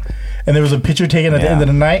at him, and there was a picture taken at the Yeah. end of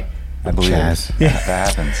the night. I believe Chaz. it.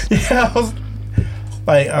 That happens. Yeah, I was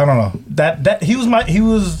like, I don't know. That he was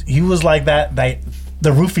like that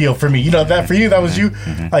the Rufio for me. You know, that for you, that was you.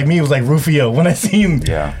 Like me, it was like Rufio when I seen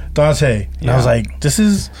Yeah. Dante. And I was like, this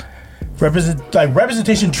is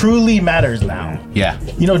representation truly matters now. Yeah.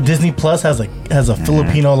 You know, Disney Plus has a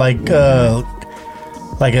Filipino like a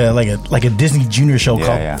Disney Junior show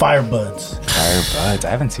called yeah. Firebuds. Firebuds. I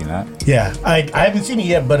haven't seen that. Yeah, I haven't seen it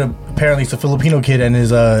yet, but apparently it's a Filipino kid and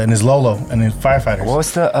his Lolo and his firefighters. What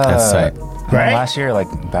was the That's tight. Right? last year, like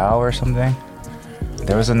Bao or something?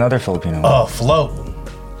 There was another Filipino. Float.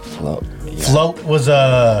 Float. Yeah. Float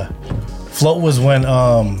was when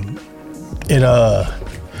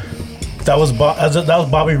that was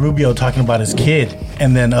Bobby Rubio talking about his kid,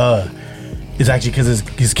 and then it's actually because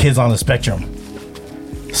his kid's on the spectrum.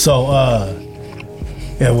 So,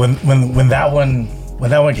 yeah, when that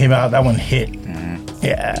one came out, that one hit.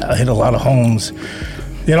 Yeah, hit a lot of homes.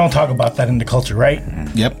 They don't talk about that in the culture, right?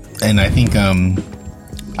 Yep. And I think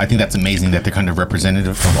that's amazing that they're kind of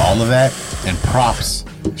representative of all of that. And props.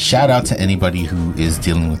 Shout out to anybody who is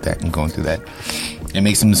dealing with that and going through that. It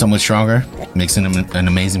makes them so much stronger. Makes them an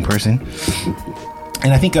amazing person.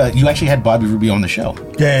 And I think you actually had Bobby Rubio on the show.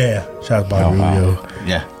 Yeah. Shout out to Bobby Rubio. Wow.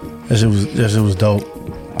 Yeah. That shit was dope.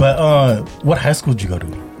 But what high school did you go to?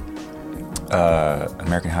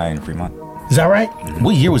 American High in Fremont. Is that right?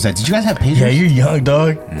 What year was that? Did you guys have pagers? Yeah, you're young,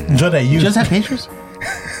 dog. Enjoy that youth. Did you guys have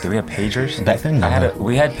pagers? Did we have pagers? Back then? No.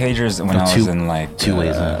 We had pagers when I was in like... Two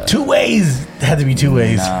ways. 2 ways. It had to be 2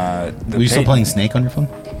 ways. Were you still playing Snake on your phone?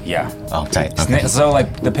 Yeah. Oh, tight. Okay. So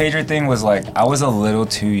like the pager thing was like I was a little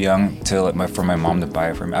too young to like for my mom to buy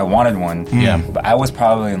it for me. I wanted one. Yeah. But I was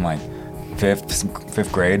probably in like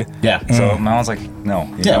fifth grade. Yeah. So my mom's like,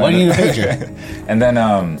 no. Yeah, why do you need a pager? And then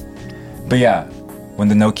but yeah, when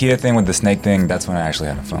the Nokia thing with the Snake thing, that's when I actually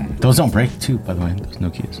had a phone. Those don't break too, by the way. Those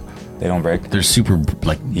Nokias. They don't break. They're super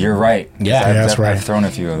like. You're right. Yeah, that's right. I've thrown a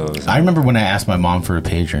few of those. I remember when I asked my mom for a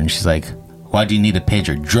pager, and she's like, "Why do you need a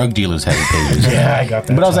pager? Drug dealers have pagers." Yeah, I got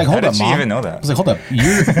that. But I was like, "Hold How up, did she mom." even know that? I was like, "Hold up,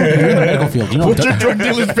 you're in the medical field. You know, What's your drug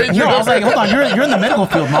dealer's pager? No, I was like, hold on, you're in the medical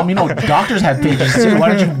field, mom. You know, doctors have pagers too.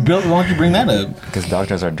 Why don't you bring that up?" Because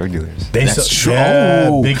doctors are drug dealers. That's true. Yeah,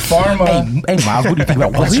 Oh. big pharma. Hey, Miles, what do you think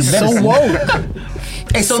about Western He's so medicine? woke.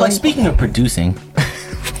 Hey, so like speaking of producing,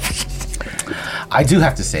 I do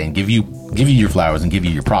have to say and give you your flowers and give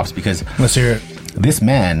you your props because Let's hear it. this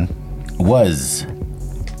man was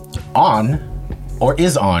on or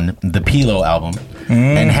is on the Pilo album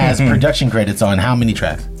and has production credits on how many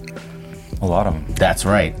tracks? A lot of them. That's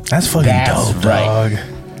right. That's fucking dope, dog.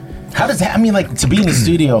 How does that? I mean, like to be in the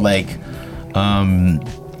studio, like,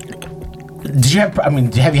 did you have? I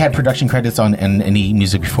mean, have you had production credits on any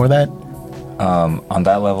music before that? On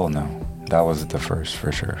that level, no. That was the first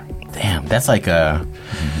for sure. Damn, that's like a.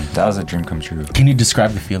 That was a dream come true. Can you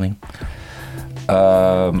describe the feeling?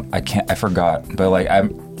 I forgot, but like I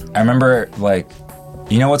remember like,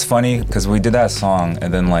 you know what's funny? Because we did that song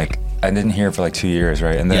and then like I didn't hear it for like 2 years,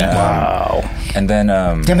 right? And then Yeah. and then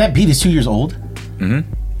Damn, that beat is 2 years old.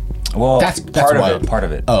 well, That's part of wild. it. Part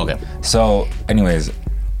of it. Oh, okay. So, anyways,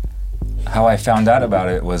 how I found out about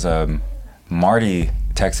it was Marty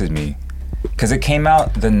texted me because it came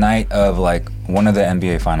out the night of like one of the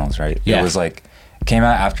NBA finals, right? Yeah. It was like came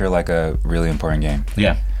out after like a really important game.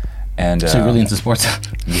 Yeah. And So you're really into sports?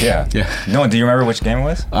 yeah. Yeah. No, do you remember which game it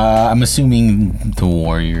was? I'm assuming the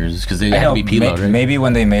Warriors because they I had know, to be Pilo, right? maybe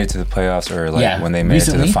when they made it to the playoffs or like Yeah. when they made it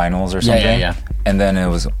to Recently? the finals or Yeah, something. yeah. And then it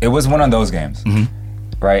was one of those games,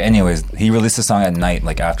 right? Anyways, he released the song at night,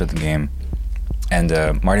 like after the game, and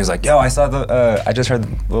Marty was like, "Yo, I saw I just heard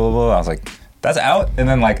blah blah blah." I was like, "That's out." And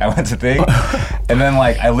then like I went to think, and then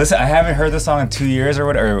like I haven't heard the song in 2 years or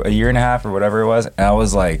whatever, or a year and a half or whatever it was, and I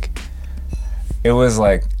was like, it was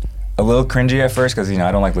like a little cringy at first because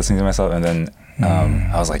I don't like listening to myself, and then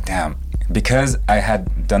I was like, damn, because I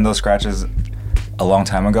had done those scratches a long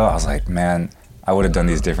time ago. I was like, man, I would have done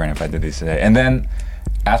these different if I did these today. And then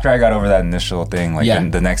after I got over that initial thing, like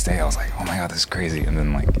the next day, I was like, oh my god, this is crazy. And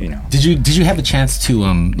then like Did you have a chance to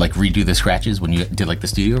like redo the scratches when you did like the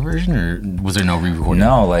studio version, or was there no re-recording?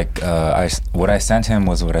 no, like what I sent him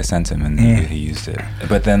was what I sent him, and he used it.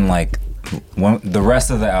 But then like the rest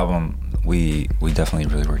of the album, we definitely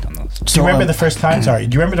really worked on those. Do you remember the first time? Sorry,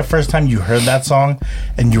 do you remember the first time you heard that song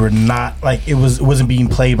and you were not like it wasn't being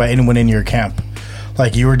played by anyone in your camp?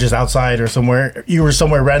 Like you were just outside or somewhere. You were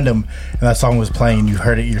somewhere random, and that song was playing, and you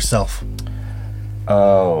heard it yourself.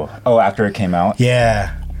 Oh, after it came out?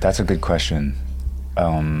 Yeah. That's a good question.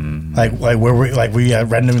 Like were you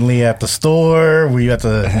randomly at the store? Were you at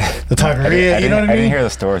the taqueria? You know what I I didn't mean? hear the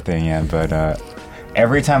store thing yet, but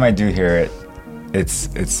every time I do hear it,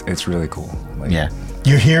 it's really cool. Like, Yeah.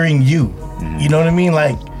 You're hearing you. You know what I mean?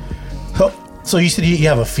 Like, so you said you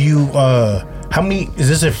have a few. How many is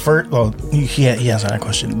this? A first? Well, he answered that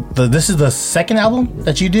question. This is the second album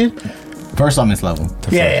that you did. First on this level.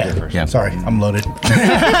 Yeah. Sorry, I'm loaded.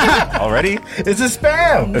 Already? It's a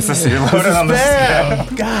spam. You're loaded on the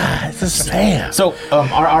Spam. God, it's a spam. So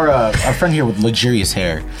our friend here with luxurious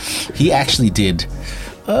hair, he actually did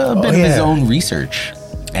a bit of his own research,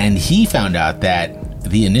 and he found out that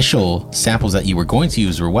the initial samples that you were going to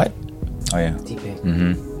use were what? Oh yeah.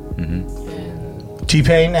 T-Pain.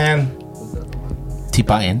 T-Pain and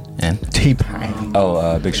T-Pain and T-Pain.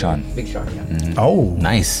 Oh, Big Sean. Big Sean, yeah. Oh,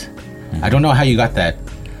 nice. I don't know how you got that,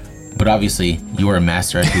 But obviously, you are a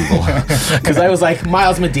master at Google. Because I was like,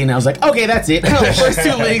 Miles Medina. I was like, okay, that's it. The first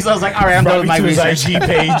 2 links, I was like, all right, I'm done with my research. His IG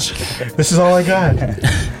page. This is all I got.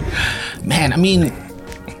 Man, I mean,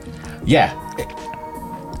 yeah.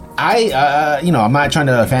 I'm not trying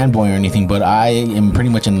to fanboy or anything, but I am pretty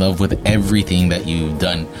much in love with everything that you've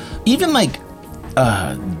done. Even like,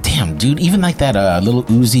 damn, dude, even like that Little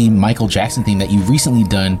Uzi Michael Jackson thing that you recently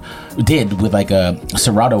did with like a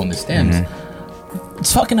Serato in the stems. Mm-hmm.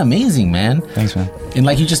 It's fucking amazing, man. Thanks, man. And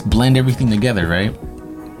like you just blend everything together, right?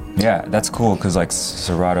 Yeah, that's cool because like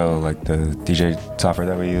Serato, like the DJ software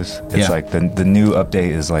that we use, it's like the new update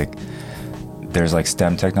is like there's like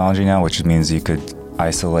stem technology now, which means you could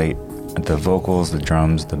isolate the vocals, the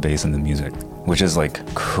drums, the bass, and the music, which is like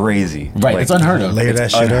crazy. Right, like, it's unheard of. Layer that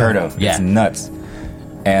it's shit unheard up. of. Yeah. It's nuts.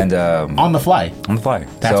 And on the fly. On the fly.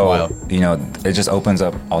 That's wild. You know, it just opens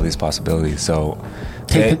up all these possibilities. So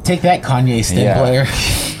take that Kanye stem player.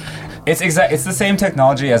 It's the same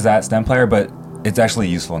technology as that stem player, but it's actually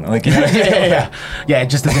useful. Like yeah, it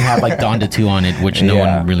just doesn't have like Donda 2 on it, which no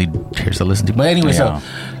one really cares to listen to. But anyway, so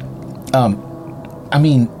I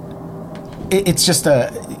mean, it's just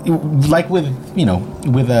like with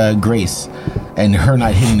Grace and her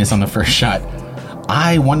not hitting this on the first shot.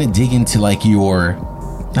 I want to dig into like your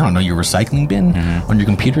recycling bin on your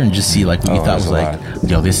computer and just see like what you thought was like,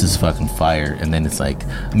 yo, this is fucking fire, and then it's like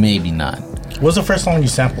maybe not. What was the first song you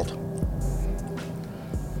sampled?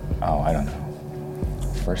 Oh, I don't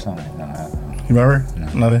know. First song? No, I don't know. You remember?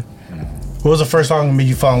 No. Nothing. No. What was the first song that made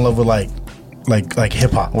you fall in love with like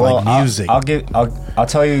hip hop, like music? I'll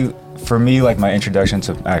tell you. For me, like my introduction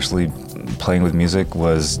to actually playing with music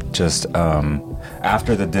was just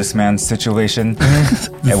after the Discman situation,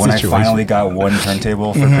 and when I finally got one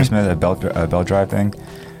turntable for Christmas, a belt drive thing,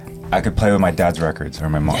 I could play with my dad's records or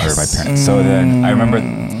my mom or my parents. So then I remember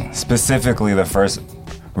specifically the first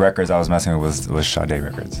records I was messing with was Sade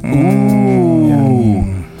records. Ooh,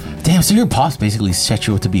 yeah. Damn! So your pops basically set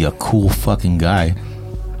you up to be a cool fucking guy.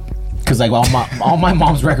 Because like all my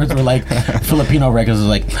mom's records were like Filipino records. Was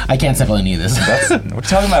like, I can't sample any of this. What you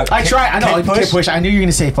talking about? I know Kick Push. I knew you were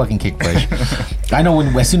gonna say fucking Kick Push. I know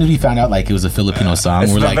as soon as we found out like it was a Filipino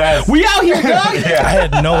song, we're like, best. We out here, dog. Yeah. I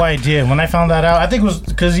had no idea when I found that out. I think it was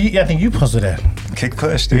because I think you posted that. Kick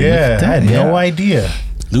Push, dude. Yeah, I had no idea.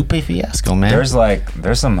 Lupe Fiasco, man.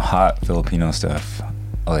 There's some hot Filipino stuff.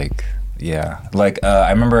 Like I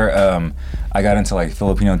remember I got into like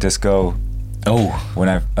Filipino disco. Oh,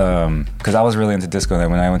 when because I was really into disco.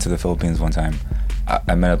 Then when I went to the Philippines one time,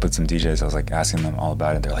 I met up with some DJs. I was like asking them all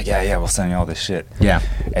about it. They're like, yeah, we'll send you all this shit. Yeah,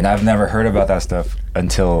 and I've never heard about that stuff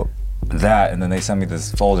until that. And then they sent me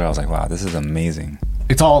this folder. I was like, wow, this is amazing.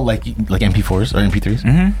 It's all like MP4s or MP3s.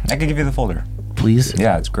 I can give you the folder, please.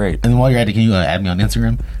 Yeah, it's great. And then while you're at it, can you add me on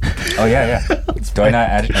Instagram? Oh yeah. Do I not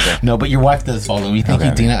add it? Okay. No, but your wife does follow me. Thank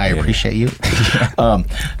you, Dina. I appreciate you.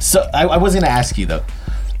 So I was gonna ask you though,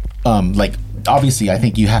 like. Obviously, I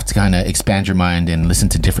think you have to kind of expand your mind and listen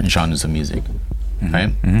to different genres of music,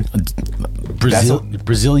 right?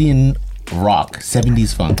 Brazilian rock,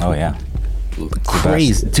 70s funk. Oh yeah,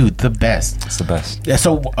 crazy, dude, the best. It's the best. Yeah.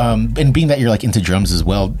 So, and being that you're like into drums as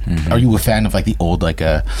well, are you a fan of like the old like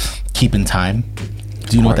Keep in Time?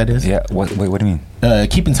 Do you know what that is? Yeah. Wait, what do you mean?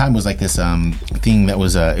 Keep in Time was like this thing that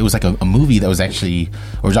was it was like a movie that was actually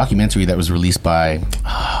or a documentary that was released by.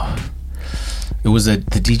 It was the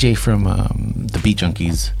DJ from the Beat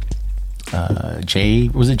Junkies.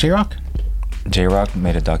 Was it J-Rock? J-Rock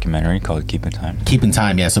made a documentary called Keep in Time. Keep in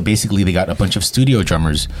Time, yeah. So basically they got a bunch of studio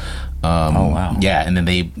drummers. Oh, wow. Yeah, and then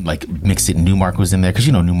they like mixed it. Newmark was in there because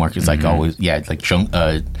Newmark is like always, like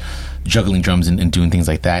juggling drums and doing things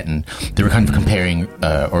like that. And they were kind of comparing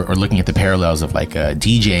or looking at the parallels of like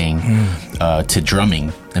DJing to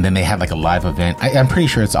drumming. And then they had like a live event. I'm pretty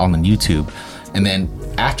sure it's all on YouTube. And then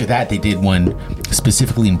after that, they did one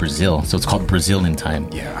specifically in Brazil. So it's called Brazil in Time.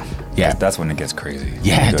 Yeah. That's when it gets crazy.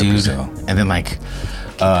 Yeah, dude. And then like,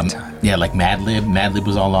 like Madlib. Madlib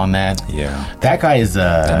was all on that. Yeah. That guy is.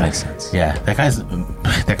 That makes sense. Yeah, that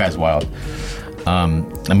guy's wild.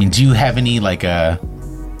 I mean, do you have any like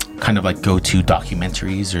kind of like go-to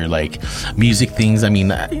documentaries or like music things? I mean,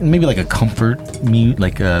 maybe like a comfort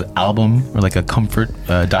like a album or like a comfort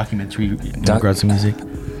documentary in regards to music.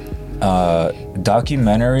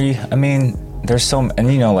 Documentary. I mean, there's so,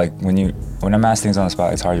 and like when I'm asked things on the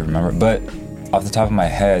spot, it's hard to remember. But off the top of my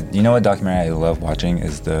head, what documentary I love watching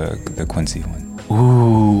is the Quincy one.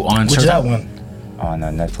 Ooh, on which is that one? On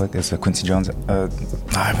Netflix. It's the Quincy Jones. I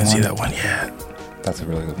haven't seen that one yet. That's a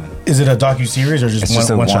really good one. Is it a docu-series or just it's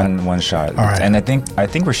one, just one shot? All right. And I think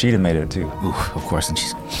Rashida made it too. Ooh, of course, and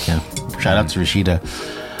she's shout out to Rashida.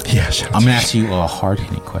 Yeah, shout out I'm to gonna ask you a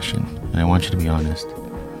hard-hitting question, and I want you to be honest.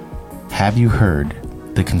 Have you heard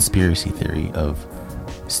the conspiracy theory of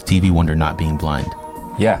Stevie Wonder not being blind?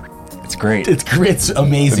 Yeah, it's great. It's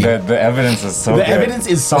amazing. The evidence is so The good. evidence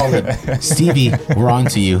is solid. Stevie, we're on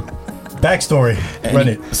to you. backstory.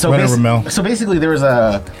 Reddit. Reddit Ramel. So basically, there was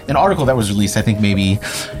an article that was released, I think maybe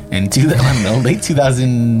in late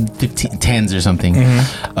 2010s or something,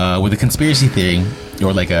 with a conspiracy theory,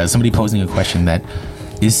 or like somebody posing a question that,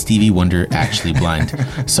 is Stevie Wonder actually blind?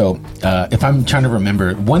 So if I'm trying to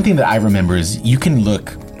remember, one thing that I remember is you can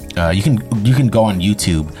look, you can go on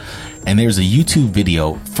YouTube, and there's a YouTube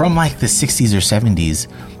video from like the 60s or 70s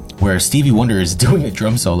where Stevie Wonder is doing a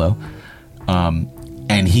drum solo,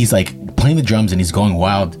 and he's like playing the drums and he's going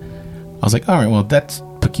wild. I was like, all right, well, that's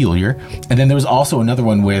peculiar. And then there was also another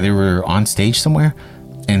one where they were on stage somewhere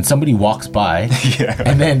and somebody walks by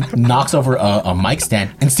and then knocks over a mic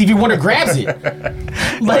stand and Stevie Wonder grabs it.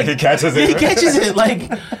 Like he catches it. He catches it.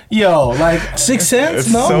 Like, yo, like Sixth Sense?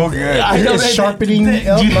 It's No. so good. I know It's that- sharpening.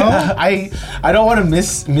 no, I don't want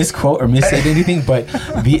to misquote or missaid anything, but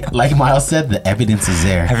like Miles said, the evidence is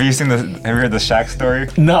there. Have you heard the Shaq story?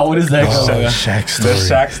 No, what is that? Shaq The story.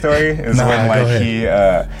 Shaq story is Nah, when go like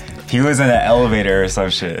ahead. he was in an elevator or some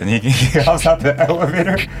shit, and he hops out the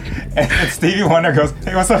elevator, and Stevie Wonder goes,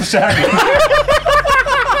 "Hey, what's up, Shaq?"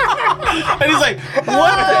 And he's like,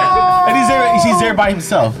 what? And he's there by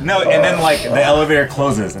himself. No, and then like the elevator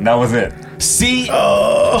closes, and that was it. See?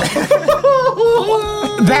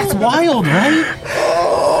 That's wild, right?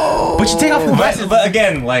 But you take off the glasses. But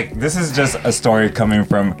again, like this is just a story coming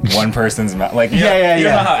from one person's mouth. Like you Yeah, don't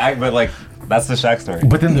yeah. know how I, but like that's the Shaq story.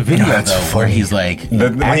 But then the video, That's though, where funny. he's like...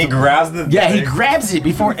 When he grabs the Yeah, he grabs it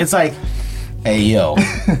before... It's like, hey, yo.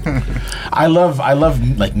 I love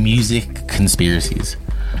like music conspiracies.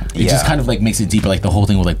 It just Yeah. kind of like makes it deeper, like the whole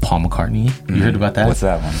thing with like Paul McCartney. You heard about that? What's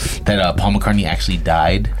that one? That Paul McCartney actually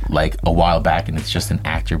died like a while back, and it's just an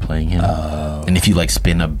actor playing him. And if you like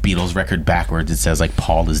spin a Beatles record backwards, it says like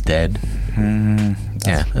Paul is dead. Yeah,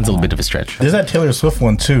 it's a little bit of a stretch. There's that Taylor Swift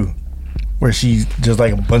one too, where she just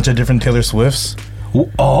like a bunch of different Taylor Swifts.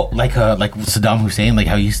 Oh, like Saddam Hussein, like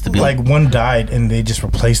how he used to be Like one died and they just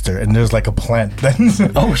replaced her, and there's like a plant.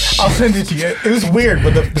 Oh, shit. I'll send it to you. It was weird,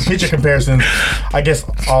 but the picture comparison, I guess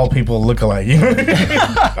all people look alike. You know what I mean?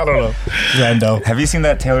 I don't know. Rando. Have you seen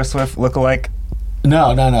that Taylor Swift lookalike?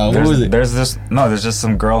 No. What was it? There's just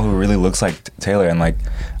some girl who really looks like Taylor, and like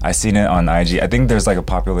I seen it on IG. I think there's like a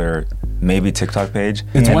popular maybe TikTok page.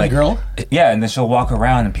 It's And, one like, girl? Yeah, and then she'll walk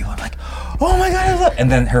around and people are like, "Oh my god, look!"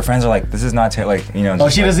 And then her friends are like, "This is not Taylor." Like Oh,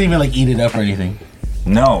 just she like, doesn't even like eat it up or anything.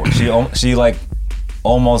 No, she like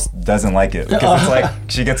almost doesn't like it because it's like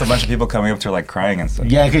she gets a bunch of people coming up to her like crying and stuff.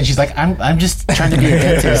 Yeah, because she's like, I'm just trying to be a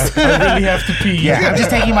dentist. I really have to pee. Yeah, I'm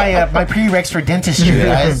just taking my my prereqs for dentistry,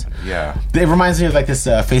 guys. Yeah. It reminds me of like this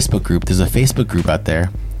Facebook group. There's a Facebook group out there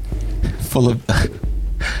full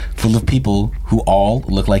of people who all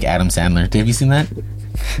look like Adam Sandler. Have you seen that?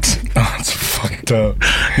 Oh, it's fucked up.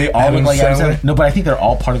 They all Adam look like Adam Sandler? Sandler. No, but I think they're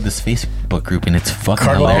all part of this Facebook group, and it's fucking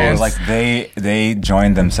Cargo hilarious. pants. Like they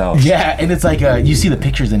joined themselves. Yeah, and it's like you see the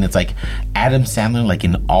pictures, and it's like Adam Sandler, like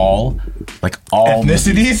in all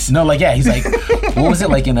Ethnicities? No, like yeah, he's like, what was it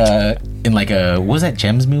like in what was that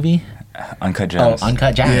Gems movie? Uncut Gems. Oh,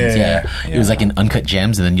 Uncut Gems. Yeah. Yeah. It was like in Uncut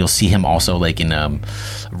Gems, and then you'll see him also like in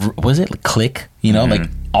was it like Click? You know, like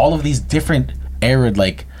all of these different era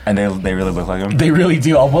like And they really look like him. they really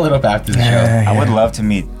do. I'll pull it up after the show. I would love to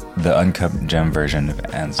meet the Uncut Gem version of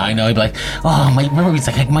Ansel. I know. He'd be like, oh my, remember he's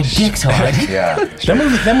like my dick's hard. Yeah.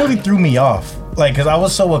 That movie threw me off. Like, because I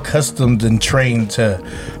was so accustomed and trained to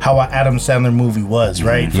how an Adam Sandler movie was,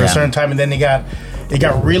 right? For Yeah. a certain time, and then it got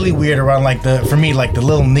really weird around like the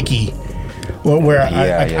Little Nicky, where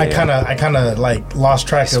I kind of like lost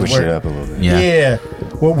track Switch of where it up a little bit. Yeah.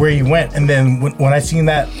 where he went. And then when I seen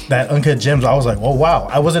that Uncut Gems, I was like, oh wow,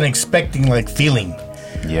 I wasn't expecting like feeling.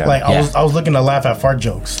 Yeah. Like Yeah. I was looking to laugh at fart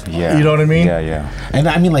jokes. Yeah. You know what I mean? Yeah, yeah. And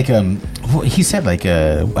I mean, like, he said, like,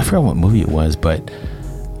 I forgot what movie it was, but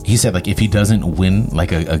he said, like, if he doesn't win,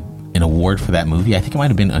 like, an award for that movie, I think it might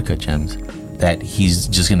have been Uncut Gems, that he's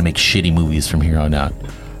just going to make shitty movies from here on out.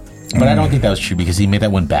 But I don't think that was true because he made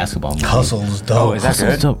that one basketball movie. Hustle's dope. Oh, is that Hustle's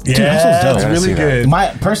good? dope. Dude, Yeah, Hustle's dope. it's gotta really see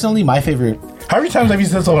that. good. Personally, my favorite. How many times have you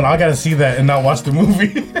said something? I gotta see that and not watch the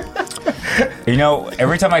movie. You know,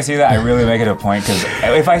 every time I see that, I really make it a point because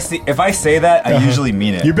if I say that, I usually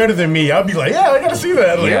mean it. You're better than me. I'll be like, yeah, I gotta see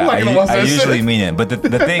that. Like, I'm not gonna watch I that usually shit. mean it, but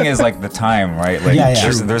the thing is like the time, right? Like, Yeah,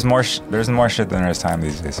 yeah. there's more shit than there's time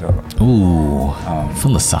these days. So, Ooh,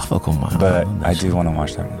 philosophical mind. but I do want to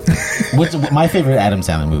watch that movie. What's my favorite Adam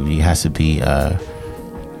Sandler movie has to be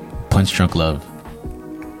Punch Drunk Love.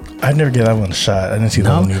 I'd never get that one a shot. I didn't see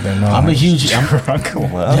that one either. No, I'm a huge. Drunk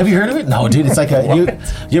Love. Have you heard of it? No, dude. It's like a.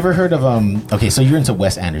 You ever heard of Okay, so you're into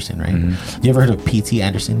Wes Anderson, right? Mm-hmm. You ever heard of P.T.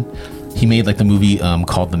 Anderson? He made like the movie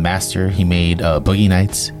called The Master. He made Boogie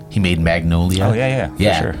Nights. He made Magnolia. Oh yeah,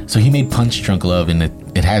 for sure. So he made Punch Drunk Love, and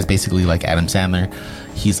it has basically like Adam Sandler.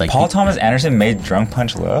 He's like Paul Thomas Anderson made Drunk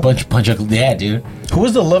Punch Love. Punch Drunk. Yeah, dude. Who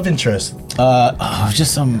was the love interest?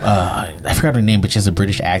 Just some I forgot her name, but she has a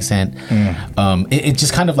British accent. It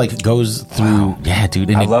just kind of like goes through. Yeah,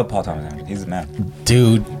 dude. I love Paul Thomas Anderson. He's the man.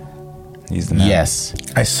 Dude. He's the man. Yes.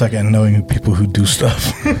 I suck at knowing people who do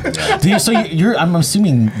stuff. Dude, so I'm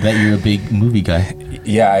assuming that you're a big movie guy.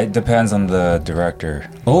 Yeah, it depends on the director.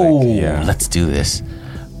 Oh, yeah. Let's do this.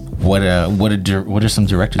 What are some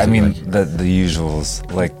directors? I mean, like? the usuals,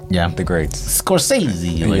 like the greats.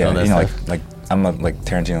 Scorsese, like yeah, all that you know, stuff. like I'm like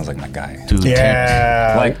Tarantino's like my guy. Dude,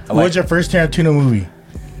 Yeah. Like- What's your first Tarantino movie?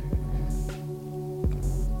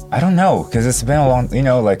 I don't know because it's been a long. You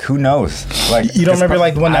know, like who knows? Like You don't remember,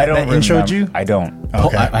 like, the one I that don't introed you? I don't.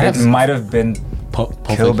 Okay. I have It might have been Pulp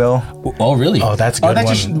Kill Bill, Oh, really? Oh, that's a good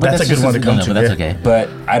one. but That's a good one to come to, But that's yeah. okay. but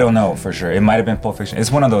I don't know for sure. It might have been Pulp Fiction.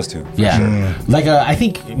 It's one of those two. Yeah, Mm. like I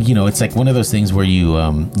think it's like one of those things where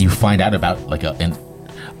you find out about like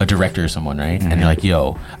a director or someone, right? And you're like,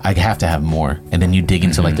 yo, I have to have more. And then you dig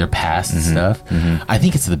into like their past and stuff. I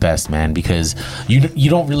think it's the best, man, because you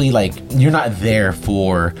don't really like, you're not there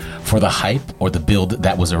for the hype or the build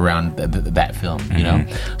that was around that film, you know?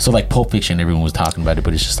 So like Pulp Fiction, everyone was talking about it,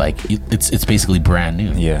 but it's just like, it's basically brand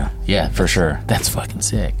new. Yeah, for sure. That's fucking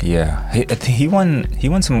sick. Yeah, he won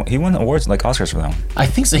awards like Oscars for that one. I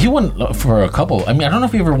think so. He won for a couple. I mean, I don't know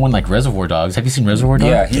if he ever won like Reservoir Dogs. Have you seen Reservoir Dogs?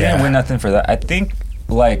 Yeah, he didn't win nothing for that. I think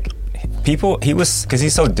like he was because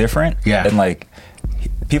he's so different. Yeah, and like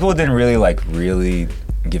people didn't really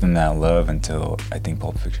give him that love until I think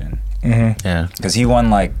Pulp Fiction. Yeah, because he won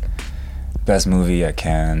like best movie at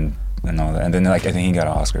Cannes and all that, and then like I think he got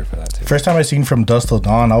an Oscar for that too. First time I seen From Dusk Till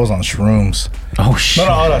Dawn, I was on shrooms. Oh shit!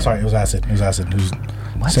 No, sorry, it was acid. It was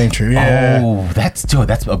same true. Yeah. Oh, that's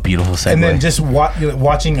a beautiful segue. And then just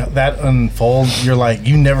watching that unfold, you're like,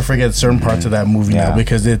 you never forget certain parts of that movie now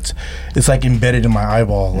because it's like embedded in my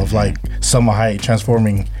eyeball of like Selma Hayek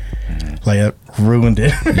transforming, like it ruined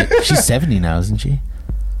it. She's 70 now, isn't she?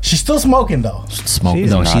 She's still smoking though. She's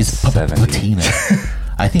Patina.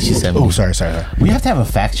 I think she's 70. Oh, sorry. We have to have a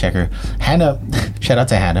fact checker. Hannah, shout out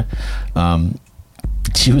to Hannah.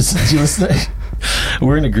 She was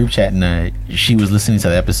we're in a group chat and she was listening to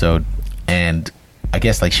the episode and I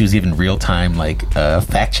guess like she was giving real time like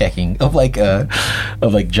fact checking of like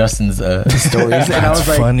Justin's stories and I was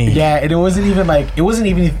like funny. Yeah, and it wasn't even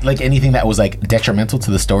like anything that was like detrimental to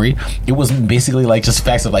the story. It was basically like just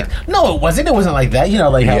facts of like no it wasn't like that, you know,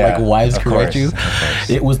 like how like wives correct you.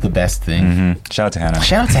 It was the best thing. Shout out to Hannah.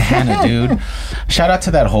 Shout out to Hannah, dude. Shout out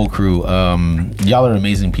to that whole crew. Y'all are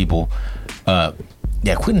amazing people.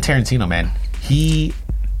 Yeah, Quentin Tarantino, man. He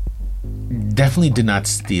definitely did not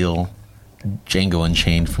steal Django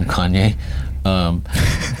Unchained from Kanye.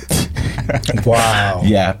 Wow.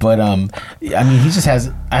 Yeah, but I mean, he just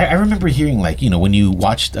has. I remember hearing like, you know, when you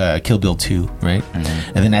watched Kill Bill 2, right?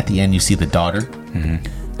 And then at the end you see the daughter, and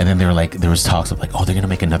then there was talks of like, oh, they're gonna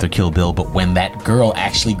make another Kill Bill, but when that girl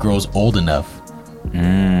actually grows old enough,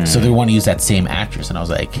 so they want to use that same actress, and I was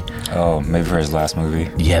like, oh, maybe for his last movie.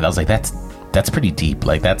 Yeah, that was like that's pretty deep.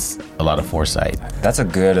 Like that's a lot of foresight. That's a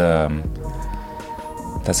good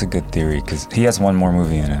theory because he has one more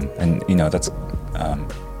movie in him, and you know that's.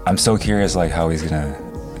 I'm so curious, like how he's gonna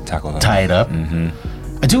tackle that. Tie it up.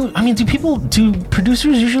 Do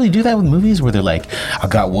producers usually do that with movies where they're like, I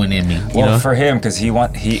got one in me? You know? For him, because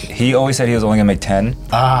he always said he was only gonna make 10.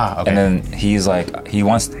 Okay. And then he's like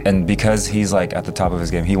and because he's like at the top of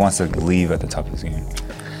his game, he wants to leave at the top of his game,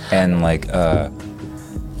 and like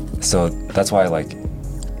so that's why like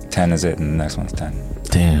 10 is it, and the next one's 10.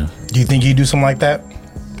 Damn. Do you think you do something like that?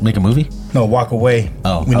 Make a movie? No, walk away.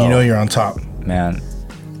 When you know you're on top. Man,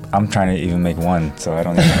 I'm trying to even make one, so I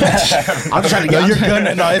don't even I'm trying to No, you're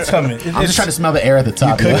gonna. No, it's coming. I'm just trying to smell the air at the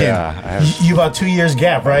top. You cooking. Yeah, You about 2 years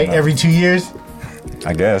gap, right? Every 2 years.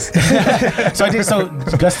 I guess. So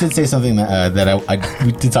Gus did say something that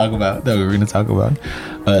we did talk about, that we were going to talk about.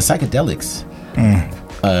 Psychedelics.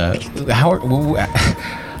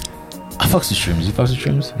 I fucks with shrooms. You fucks with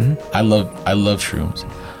shrooms? Mm-hmm. I love shrooms.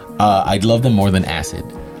 I love them more than acid.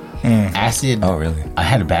 Acid. Oh, really? I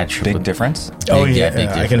had a bad trip. Big difference? Big I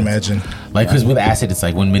difference. can imagine. Like, because with acid, it's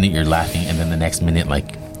like 1 minute you're laughing, and then the next minute,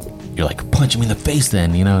 like, you're like, punch me in the face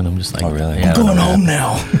then, you know? And I'm just like, oh, really? Yeah, I'm going home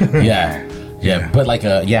now. Yeah. But like,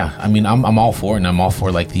 I mean, I'm all for it, and I'm all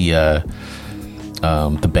for like the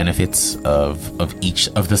the benefits of each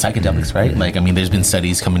of the psychedelics, right? Like, I mean, there's been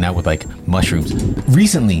studies coming out with like mushrooms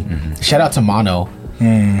recently. Shout out to Mono.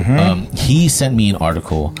 He sent me an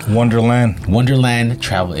article. Wonderland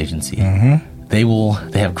Travel Agency. They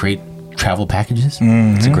have great travel packages.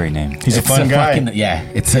 It's a great name. He's a fun guy.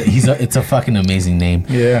 It's a fucking amazing name.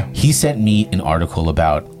 Yeah. He sent me an article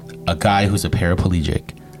about a guy who's a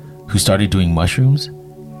paraplegic who started doing mushrooms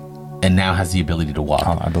and now has the ability to walk.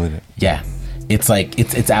 Oh, I believe it. Yeah. It's like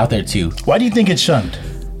it's out there too. Why do you think it's shunned?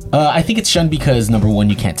 I think it's shunned because number one,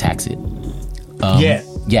 you can't tax it.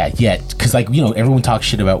 Yeah, because like, you know, everyone talks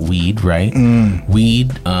shit about weed, right?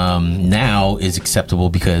 Weed now is acceptable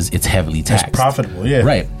because it's heavily taxed. It's profitable, yeah.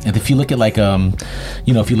 Right. And if you look at like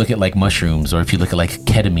if you look at like mushrooms, or if you look at like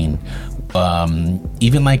ketamine,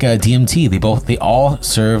 even like DMT, they all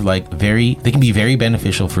serve like they can be very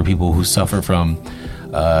beneficial for people who suffer from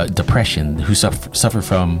depression, who suffer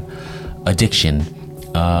from addiction,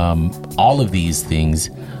 all of these things,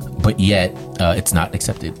 but yet it's not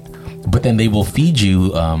accepted. But then they will feed you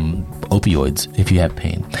opioids if you have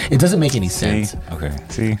pain. It doesn't make any sense. Okay.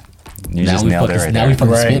 See, you just nailed it right now there. we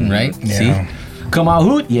fucking spitting, right? Yeah. See, come on,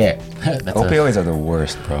 hoot, yeah. Opioids are the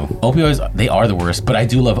worst, bro. Opioids, they are the worst. But I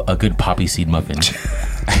do love a good poppy seed muffin.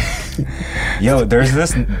 Yo, there's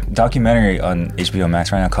this documentary on HBO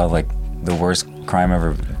Max right now called like The Worst Crime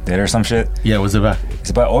Ever Did or some shit. Yeah, what's it about? It's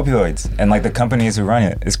about opioids and like the companies who run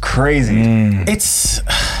it. It's crazy. It's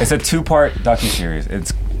a 2-part docuseries.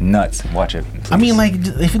 It's nuts. Watch it. I mean, like,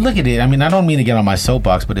 if you look at it, I mean, I don't mean to get on my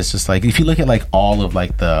soapbox, but it's just like, if you look at like all of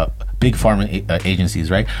like the big pharma agencies,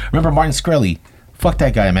 right? Remember Martin Shkreli? Fuck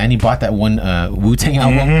that guy, man. He bought that one Wu-Tang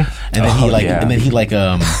album, and then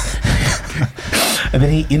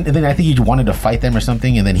I think he wanted to fight them or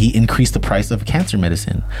something, and then he increased the price of cancer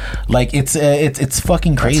medicine. Like, it's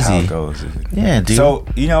fucking crazy. That's how it goes. Yeah, dude. So,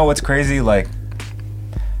 you know what's crazy? Like,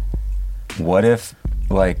 what if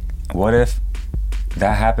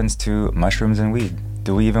that happens to mushrooms and weed?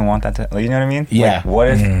 Do we even want that to, you know what I mean? Yeah. Like, what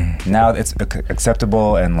if now it's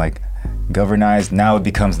acceptable and like governized, now it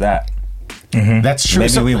becomes that? That's true.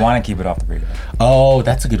 Maybe we want to keep it off the radar. Oh,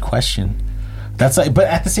 that's a good question. That's like, but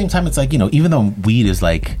at the same time, it's like, you know, even though weed is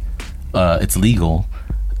like, it's legal,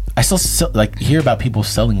 I still like hear about people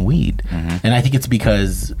selling weed, and I think it's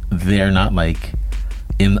because they're not like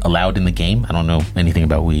allowed in the game. I don't know anything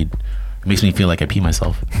about weed. It makes me feel like I pee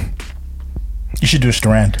myself. You should do a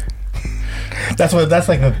strand. That's like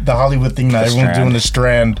the Hollywood thing that everyone's doing, the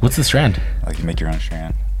strand. What's the strand? Like you make your own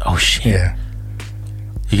strand. Oh shit. Yeah.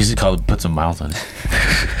 You can just put some miles on it.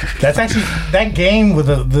 That's actually that game with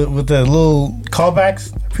the little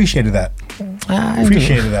callbacks. Appreciated that. I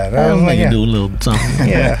appreciated that. I was like, do a little something.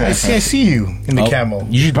 Yeah, I see you in the camel.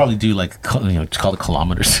 You should probably do like, just call it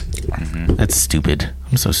kilometers. That's stupid.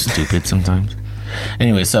 I'm so stupid sometimes.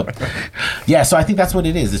 Anyway, so yeah, so I think that's what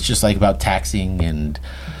it is. It's just like about taxing, and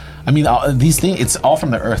I mean these things. It's all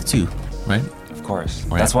from the earth too, right? Of course.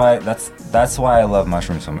 Right. That's why I love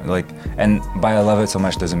mushrooms so much. Like, and by I love it so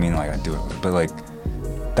much doesn't mean like I do it, but like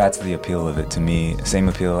that's the appeal of it to me. Same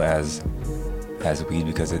appeal as weed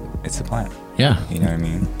because it's a plant. Yeah. You know what I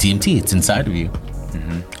mean? DMT, it's inside of you.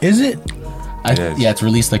 Is it? It is. Yeah, it's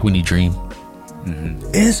released like when you dream. I didn't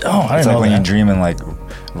It's know like when that. you dream and like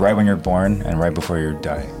right when you're born and right before you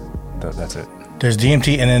die. That's it. There's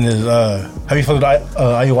DMT, and then there's have you followed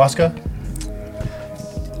ayahuasca?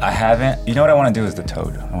 I haven't. You know what I want to do is the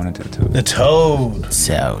toad. I want to do the toad. The toad.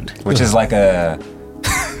 Sound. Which is like a...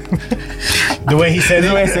 The way he said it.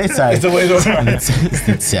 The way I say it, sorry. It's the way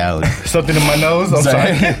It's sound. Something in my nose. I'm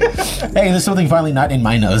sorry. Hey, there's something finally not in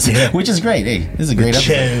my nose, which is great. Hey, this is a great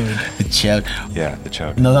episode. The chode. Yeah, the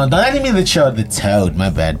chode. No, I didn't mean the chode. The toad. My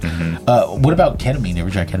bad. What about ketamine? You ever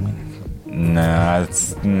tried ketamine? Nah,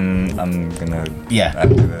 I'm gonna. Yeah,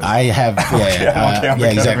 after this. I have. Yeah, I'm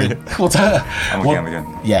okay exactly. I'm good.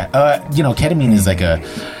 Yeah, ketamine is like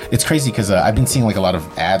it's crazy because I've been seeing like a lot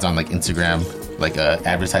of ads on like Instagram, like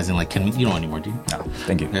advertising like ketamine. You don't anymore, do you? No,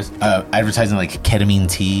 thank you. There's advertising like ketamine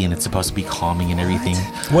tea, and it's supposed to be calming and everything.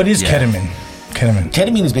 What is ketamine?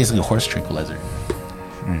 Ketamine is basically a horse tranquilizer.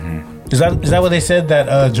 Is that what they said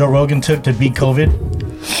that Joe Rogan took to beat COVID?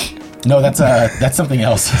 No, that's something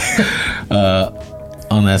else.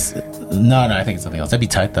 On this, no, I think it's something else. That'd be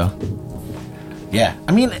tight though. Yeah,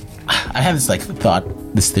 I mean, I have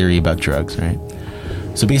this theory about drugs, right?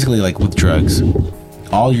 So basically, like with drugs,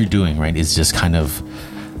 all you're doing, right, is just kind of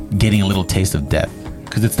getting a little taste of death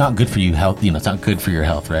because it's not good for you health. You know, it's not good for your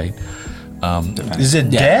health, right? Is it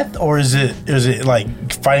death or is it like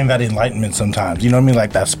finding that enlightenment sometimes? You know what I mean?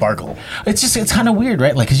 Like that sparkle. It's kind of weird,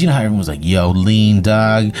 right? Like, because you know how everyone's like, yo, lean,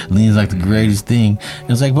 dog. Lean's like the greatest thing. And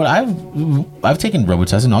it's like, but I've taken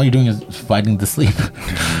Robitussin and all you're doing is fighting to sleep.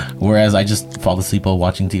 Whereas I just fall asleep while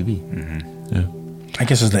watching TV. Yeah. I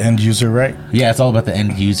guess it's the end user, right? Yeah, it's all about the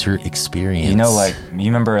end user experience. You know, like, you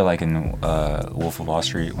remember like in Wolf of Wall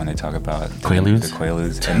Street when they talk about Quaaludes? the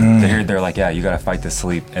Quaaludes, and they're like, yeah, you gotta fight to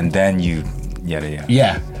sleep, and then you,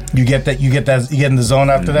 Yeah. You get in the zone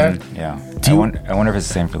after that. Yeah. I wonder if it's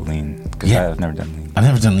the same for lean, because I've never done lean. I've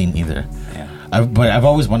never done lean either. Yeah. But I've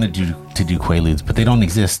always wanted to do Quaaludes, but they don't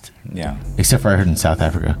exist. Yeah. Except for I heard in South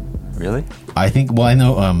Africa. Really? I think, well, I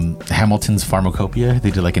know Hamilton's Pharmacopoeia, they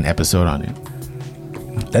did like an episode on it.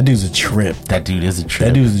 That dude's a trip. That dude is a trip.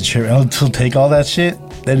 That dude's a trip. He'll take all that shit.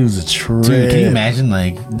 That dude's a trip. Dude, can you imagine,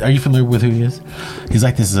 like, are you familiar with who he is? He's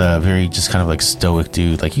like this very just kind of like stoic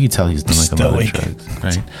dude. Like, you can tell he's done like a lot of drugs,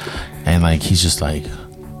 right? And like, he's just like,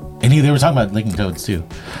 and they were talking about licking toads too.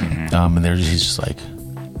 And he's just like,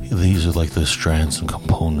 these are like the strands and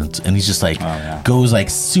components. And he's just like, goes like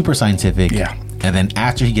super scientific. Yeah. And then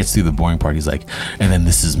after he gets through the boring part, he's like, and then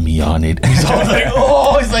this is me on it. And he's all like,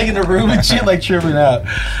 oh, he's like in the room and shit, like tripping out.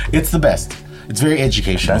 It's the best. It's very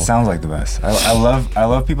educational. That sounds like the best. I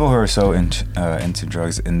love people who are so into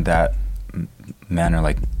drugs in that manner,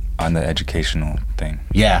 like on the educational thing.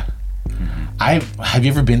 Yeah. Have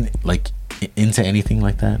you ever been like into anything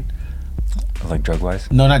like that? Like drug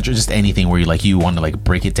wise? No, not just anything where you want to like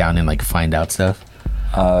break it down and like find out stuff.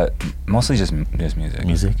 Mostly just music.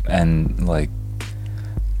 Music, and like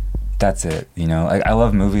that's it. You know, like I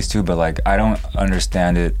love movies too, but like I don't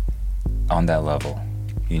understand it on that level.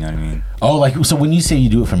 You know what I mean? Oh, like, so when you say you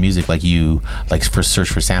do it for music, like you like for search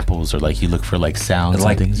for samples or like you look for like sounds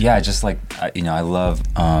like, and things? Yeah, just like I love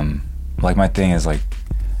like my thing is like,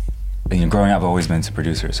 you know, growing up I've always been into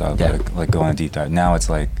producers, so I've like go on a deep dive. Now it's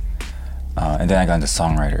like and then I got into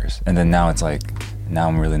songwriters, and then now it's like now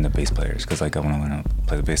I'm really into bass players because like I want to learn how to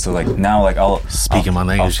play the bass. So like now like I'll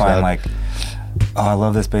find like, oh, I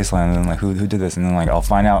love this bass line, and then like who did this, and then like I'll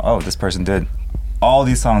find out, oh, this person did all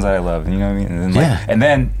these songs that I love, you know what I mean? And then, and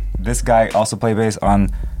then this guy also played bass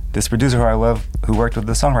on this producer who I love, who worked with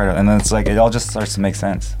the songwriter, and then it's like it all just starts to make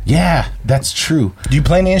sense. Yeah, that's true. Do you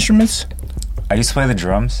play any instruments? I used to play the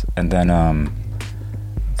drums, and then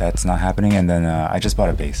that's not happening, and then I just bought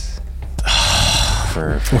a bass.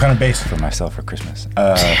 For what kind of bass? For myself for Christmas.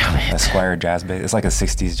 A Squire jazz bass. It's like a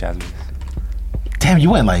 60s jazz bass. Damn,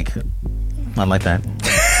 you went like not like that.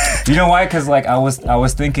 You know why? Because like I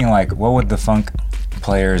was thinking like, what would the funk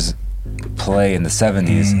players play in the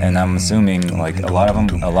 70s? And I'm assuming like a lot of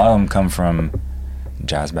them come from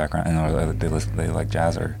jazz background, and they like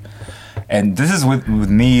jazz and this is with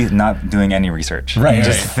me not doing any research, right?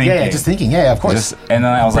 Just thinking. Yeah, just thinking. Yeah, of course. And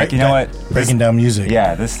then I was like, you know what? Breaking down music.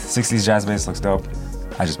 Yeah, this 60s jazz bass looks dope.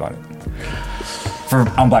 I just bought it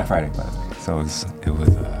on Black Friday, by the way. So it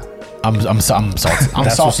was. I'm salty. I'm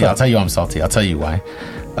salty. I'll tell you, I'm salty. I'll tell you why.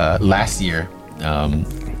 Last year,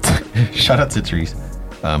 shout out to Therese.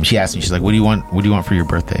 She asked me, she's like, "What do you want? What do you want for your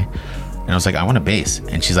birthday?" And I was like, "I want a bass."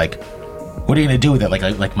 And she's like, "What are you gonna do with it?"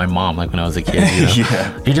 Like my mom, like when I was a kid. You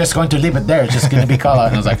know? You're just going to leave it there. It's just gonna be call out.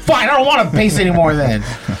 And I was like, "Fine, I don't want a bass anymore then."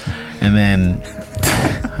 And then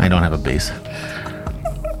I don't have a bass.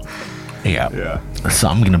 Yeah. So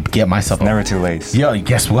I'm gonna get myself. It's never too late. Yo,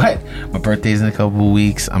 guess what? My birthday's in a couple of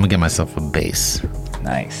weeks. I'm gonna get myself a bass.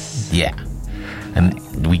 Nice. Yeah.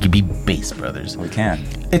 And we could be bass brothers. We can.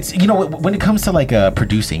 It's, you know, when it comes to like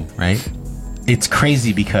producing, right? It's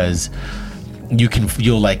crazy because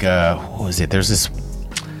you'll like what was it? There's this,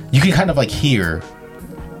 you can kind of like hear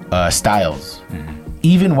styles,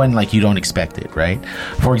 even when like you don't expect it, right?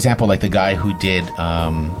 For example, like the guy who did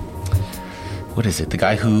what is it? The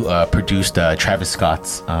guy who produced Travis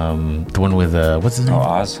Scott's the one with what's his name? Oh,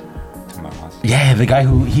 Oz. Yeah, the guy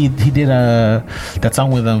who he did that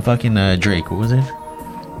song with fucking Drake. What was it?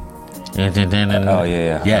 Oh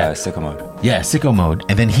yeah. Sicko Mode. Yeah, Sicko Mode.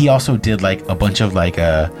 And then he also did like a bunch of like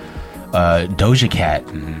Doja Cat,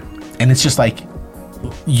 and it's just like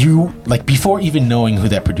you like before even knowing who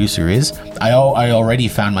that producer is, I already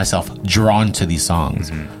found myself drawn to these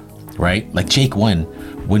songs, right? Like Jake One,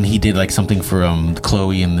 when he did like something for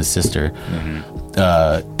Chloe and the sister.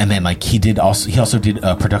 And then like he also did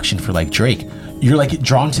a production for like Drake. You're like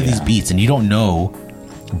drawn to these beats and you don't know,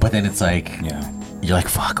 but then it's like you're like,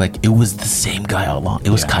 fuck, like it was the same guy all along. It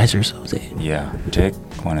was Kaiser Soze. Yeah, Jake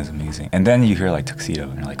One is amazing. And then you hear like Tuxedo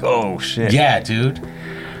and you're like, oh shit. Yeah, dude.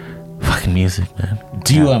 Fucking music, man.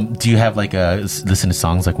 Do you have like listen to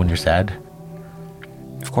songs like when you're sad?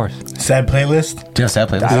 Of course. Sad playlist. Do you have a sad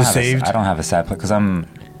playlist? I don't, saved? I don't have a sad play because I'm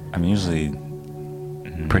usually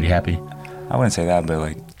Pretty happy. I wouldn't say that, but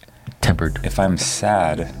like Tempered. if I'm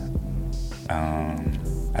sad,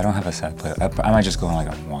 I don't have a sad play. I might just go on like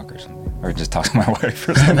a walk or something, or just talk to my wife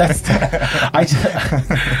or something.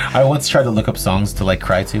 I once tried to look up songs to like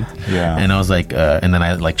cry to. Yeah. And I was like, and then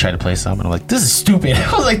I like tried to play some, and I'm like, this is stupid.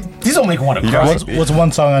 I was like, these don't make me want to cry. What's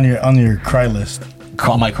one song on your cry list?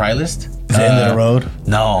 Call my cry list. Is it End of the Road?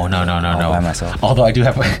 No. By myself. Although I do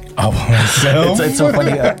have. All by myself. It's so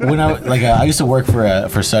funny. When I used to work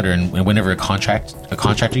for Sutter, and whenever a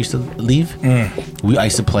contractor used to leave, I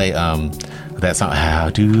used to play that song. How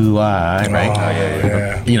do I? Right? Oh,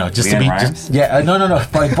 yeah. You know, just Leanne to be. Rimes? No.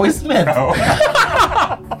 By Boyz II Men.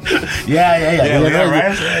 Yeah. Leanne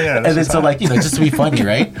Rimes? Yeah, And then so like just to be funny,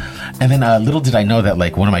 right? And then little did I know that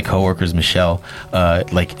like one of my coworkers, Michelle,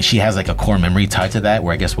 like she has like a core memory tied to that,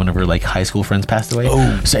 where I guess one of her like high school friends passed away.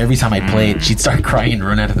 Oh. So every time I play it, she'd start crying and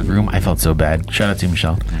run out of the room. I felt so bad. Shout out to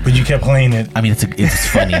Michelle. But you kept playing it. I mean, it's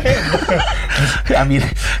funny. I mean,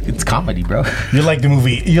 it's comedy, bro. You like the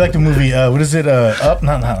movie? What is it? Up?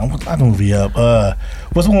 Not the movie Up.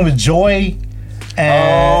 What's the one with Joy?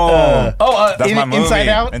 And, that's my movie. Inside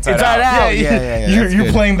Out. Inside Out. Yeah.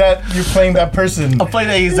 You're playing that. You're playing that person. I'm playing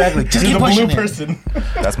that exactly. Just You're keep the blue pushing it. person.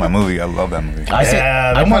 That's my movie. I love that movie.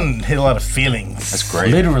 That one hit a lot of feelings. That's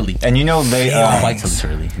great. Literally. And you know Quite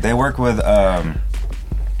literally. they work with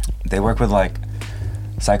like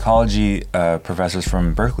psychology professors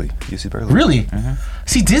from Berkeley, UC Berkeley. Really?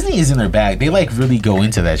 See, Disney is in their bag. They like really go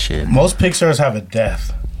into that shit. Most Pixars have a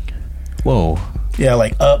death. Whoa. Yeah,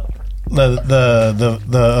 like Up.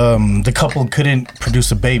 The couple couldn't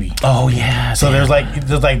produce a baby. Oh yeah. So there's like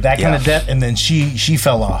that kind of death, and then she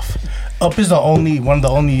fell off. Up is one of the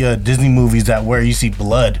only Disney movies where you see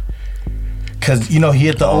blood, because he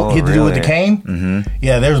hit the dude with the cane. Mm-hmm.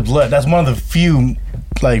 Yeah, there's blood. That's one of the few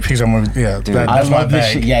like Pixar movies. Yeah, dude, that's I love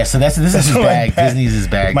this shit. Yeah, so this is his bag. Disney's his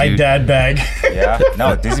bag. My dude. dad bag. Yeah,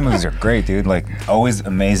 no, Disney movies are great, dude. Like always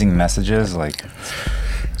amazing messages. Like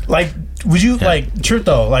would you truth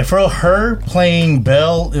though? Like for her playing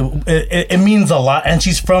Belle, it means a lot, and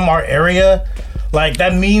she's from our area. Like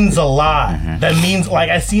that means a lot. That means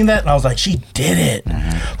I seen that and I was like, she did it.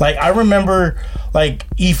 Like I remember like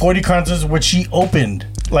E40 concerts which she opened.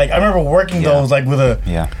 Like I remember working those like with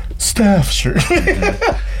a staff shirt,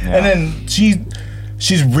 and then she's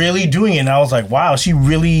really doing it. And I was like, wow, she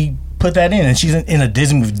really put that in, and she's in a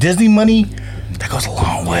Disney movie. Disney money. That goes a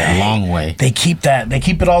long way. Long way. They keep that. They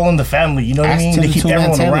keep it all in the family. You know what I mean? They keep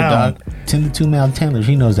everyone around. Tim the Two Man Taylor.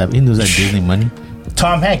 He knows that. He knows that Disney money.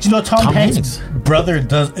 Tom Hanks. You know Tom Hanks' brother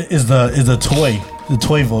is the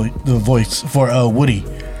voice for Woody.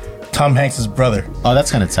 Tom Hanks' brother. Oh, that's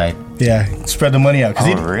kind of tight. Yeah, spread the money out.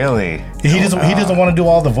 Really? He doesn't want to do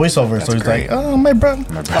all the voiceovers, so he's great. like, oh, my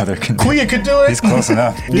brother can. Kuya could do it. He's close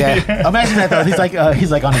enough. Yeah. Imagine that though. He's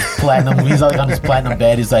like on his platinum. He's like on his platinum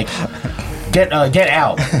bed. He's like, get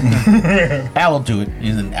Al. Al will do it.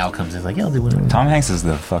 And then Al comes in. He's like, yeah, I'll do it. Tom Hanks is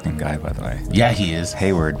the fucking guy, by the way. Yeah, he is.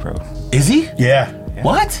 Hayward, bro. Is he? Yeah.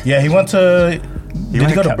 What? Yeah, he went to. Did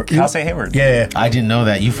he go to Cal State Hayward? Yeah. I didn't know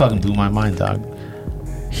that. You fucking blew my mind, dog.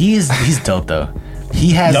 He's dope though.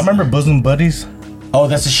 He has. Y'all remember Bosom Buddies? Oh,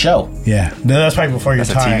 that's a show. Yeah, that's probably before your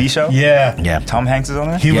That's time. a TV show? Yeah. Tom Hanks is on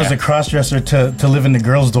there? He was a cross-dresser to live in the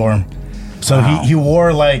girls' dorm. So he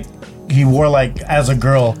wore like as a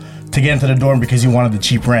girl to get into the dorm because he wanted the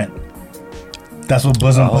cheap rent. That's what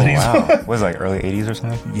Bosom Buddies Wow. Was it like early 80s or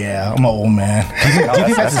something? Yeah, I'm an old man. Do you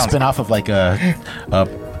think that's a spin-off of like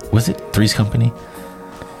was it Three's Company?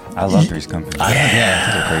 I love Three's Company. Yeah.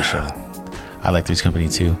 It's a great show. I like Three's Company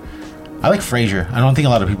too. I like Frasier. I don't think a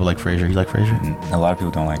lot of people like Frasier. You like Frasier? A lot of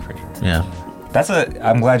people don't like Frasier. Yeah.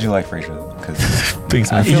 I'm glad you like Frasier because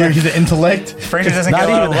Thanks, I man. feel like He's an intellect. Frasier doesn't Not get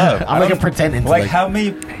a lot of even- love. I'm like a pretend intellect. Like how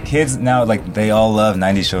many kids now like they all love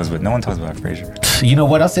 90s shows, but no one talks about Frasier. You know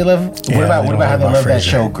what else they love? Yeah, what about they how don't they about love that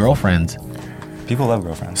Frasier. show, Girlfriends? People love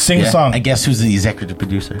Girlfriends. Sing a Yeah. song. And guess who's the executive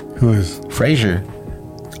producer? Who is? Frasier.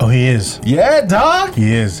 Oh, he is. Yeah, dog.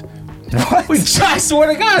 He is. What? I swear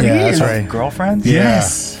to God, Yeah, he that's is. right. Girlfriends? Yeah.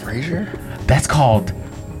 Yes. Frasier? That's called.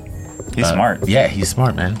 He's smart. Yeah, he's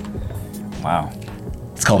smart, man. Wow.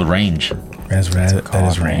 It's called Range. That is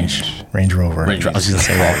Range. Range Rover. Range. I was just gonna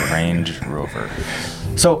say that. Range Rover.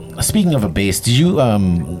 So speaking of a bass, did you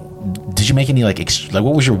make any like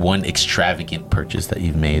what was your one extravagant purchase that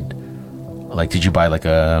you've made? Like, did you buy like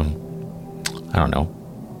a, I don't know,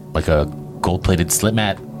 like a gold-plated slip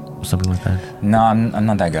mat or something like that? No, I'm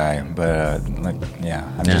not that guy. But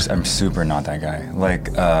I'm super not that guy.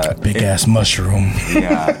 Like Big ass mushroom.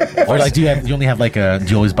 yeah. Or like, do you only have like do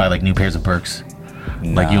you always buy like new pairs of Birks?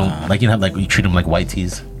 Like you don't like like you treat them like white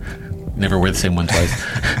tees. Never wear the same one twice.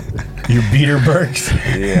 Your Beaterbergs.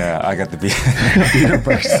 Yeah, I got the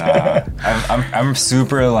Beaterbergs. I'm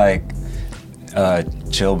super like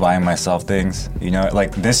chill buying myself things. You know,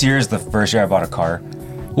 like this year is the first year I bought a car.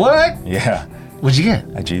 What? Yeah, What'd you get?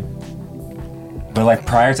 a Jeep. But like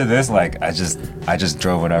prior to this, like I just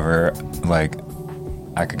drove whatever like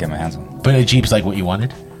I could get my hands on. But a Jeep's like what you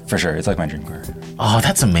wanted? For sure, it's like my dream car. Oh,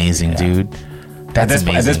 that's amazing, dude. That's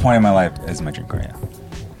amazing. At this point in my life, it's my dream car.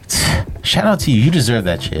 Yeah. Shout out to you. You deserve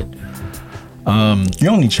that shit.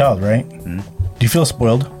 You're only child, right? Do you feel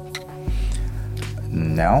spoiled?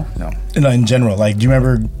 No. In general, like, do you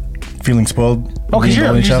remember feeling spoiled? Oh, because Being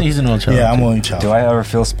only child? he's an old child. Yeah, I'm too. only child. Do I ever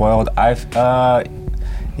feel spoiled?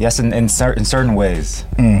 Yes, in certain ways.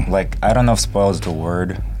 Like I don't know if spoiled is the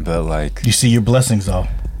word, but like You see your blessings though.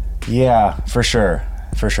 yeah, for sure.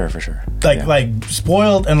 Like Yeah. like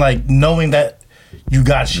spoiled and like knowing that you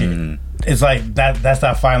got shit. It's like that's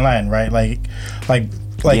that fine line, right? Like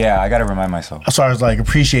yeah, I gotta remind myself. as far as like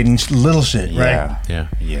appreciating little shit, right? Yeah.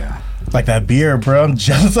 Yeah. Like that beard, bro. I'm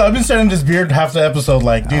jealous. I've been sending this beard half the episode.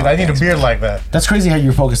 Like, dude, I need a beard like that. That's crazy how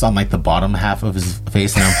you're focused on like the bottom half of his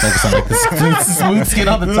face and I'm focused on like the smooth skin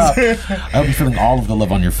on the top. I hope you're feeling all of the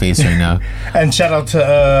love on your face right now. And shout out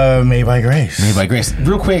to Made by Grace. Made by Grace.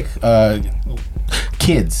 Real quick,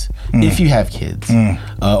 kids. If you have kids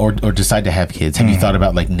or decide to have kids, have you thought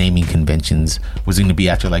about like naming conventions? Was it going to be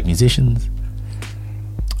after like musicians?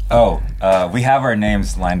 Oh, we have our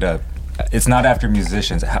names lined up. It's not after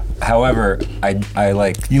musicians. However, I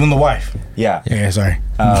like You and the wife. yeah. Yeah, sorry.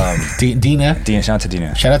 Dina. Dina, shout out to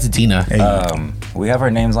Dina. Shout out to Dina. We have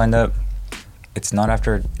our names lined up. It's not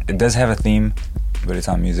after. It does have a theme, but it's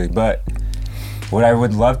on music. But what I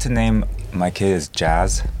would love to name my kid is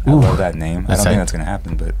Jazz. I love that name. I don't think that's gonna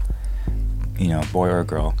happen, but you know, boy or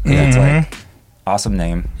girl. It's like awesome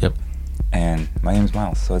name. Yep. And my name's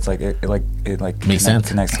Miles, so it's like it Makes sense.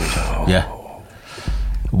 Connects to each other. Yeah.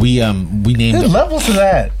 We named There's levels to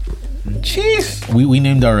that. Jeez. we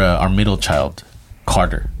named our middle child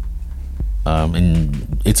Carter.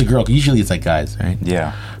 And it's a girl. Usually it's like guys, right?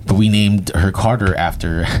 Yeah. But we named her Carter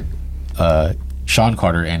after Sean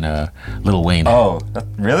Carter and Lil Wayne. Oh,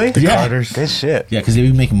 really? Yeah. Carters. Good shit. Yeah, because they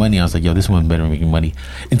be making money. I was like, yo, this one better making money.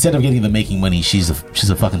 Instead of getting the making money, she's a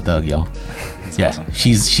fucking thug, yo. Yeah, awesome.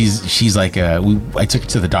 she's like I took her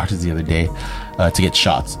to the doctors the other day to get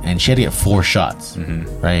shots, and she had to get 4 shots,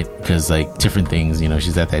 right? Because like different things, you know,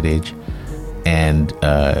 she's at that age, and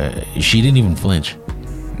she didn't even flinch.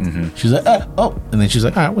 She was like, oh, and then she's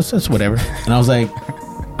like, all right, that's whatever. And I was like,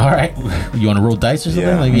 all right, you want to roll dice or something?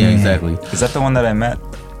 Yeah. Like, yeah, exactly. Is that the one that I met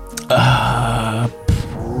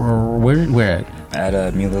Where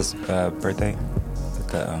at Mila's birthday?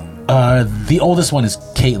 At the oldest one is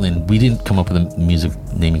Caitlin. We didn't come up with a music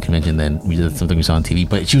naming convention then. We did something we saw on TV,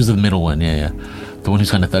 but she was the middle one. Yeah. The one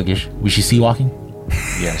who's kind of thuggish. Was she sea walking?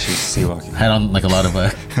 yeah, she's sea walking. Had on like a lot of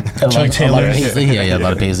a lot of Taylor. paisley. Yeah, a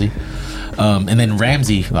lot of paisley. And then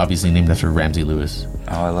Ramsey, obviously named after Ramsey Lewis.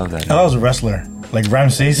 Oh, I love that. I thought I was a wrestler. Like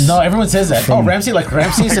Ramses. No, everyone says that. Ramsey, like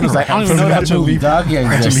Ramses, and it was like, I don't even know that movie, dog. Yeah,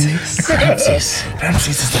 Ramses.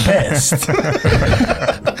 Ramses is the best.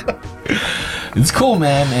 It's cool,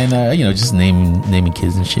 man, and you know, just naming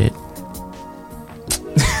kids and shit.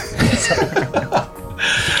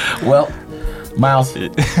 Well, Miles,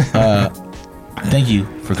 thank you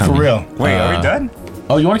for coming. For real. Wait, are we done?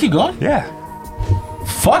 Oh, you want to keep going? Yeah.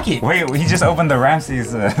 Fuck it. Wait, he just opened the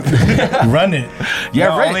Ramses. Run it. Yeah,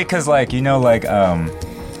 no, right. only because, like, you know, like,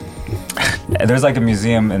 there's like a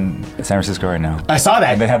museum in San Francisco right now. I saw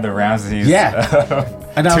that. And they have the Ramses. Yeah.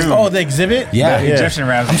 And I was, Tomb. Oh, the exhibit? Yeah. The Egyptian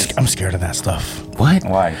Ramses. I'm scared of that stuff. what?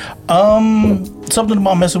 Why? Something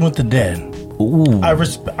about messing with the dead. Ooh.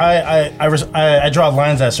 I draw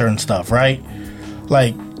lines at certain stuff, right?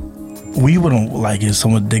 Like, we wouldn't like if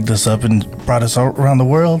someone digged us up and brought us around the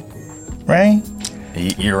world, right?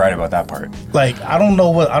 You're right about that part. Like, I don't know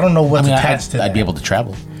what's attached to that. I'd be able to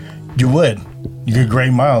travel. You would. You get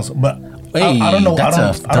great miles, but Hey, I don't know. that's I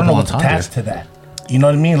a don't know double what's entendre. attached to that. You know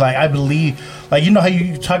what I mean? Like, I believe, like, you know how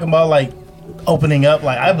you talking about like opening up.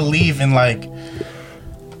 Like, I believe in like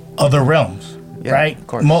other realms, Yeah, right? of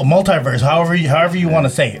course. Multiverse, however you want to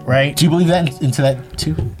say it, right? Do you believe that into that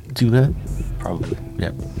too? Do that? Probably.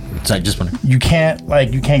 Yeah. So I just want to. You can't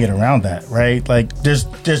get around that, right? Like, there's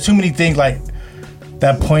too many things like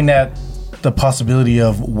that point at the possibility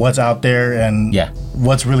of what's out there and Yeah.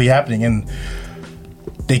 what's really happening, and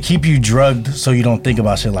they keep you drugged so you don't think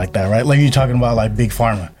about shit like that, right? Like you're talking about like big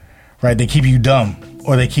pharma, right? They keep you dumb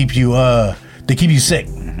or they keep you sick.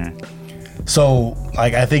 So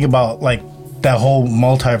like I think about like that whole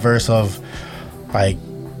multiverse of like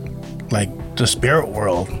the spirit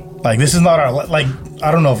world. Like this is not our like.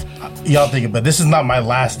 I don't know if y'all think it, but this is not my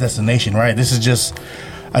last destination, right? This is just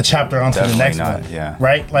a chapter onto Definitely the next not, one, yeah.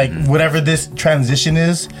 right? Like whatever this transition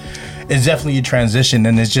is definitely a transition,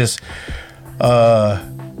 and it's just.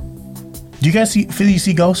 Do you guys feel you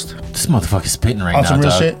see Ghost This motherfucker's spitting right on now, some real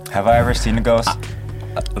dog. shit? Have I ever seen a ghost?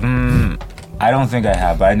 I don't think I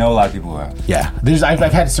have, but I know a lot of people who have. Yeah, I've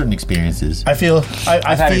had certain experices. I feel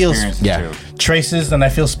I've had feel experiences yeah. too. traces and I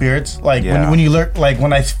feel spirits. Like Yeah. when you look, like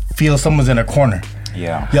when I feel someone's in a corner.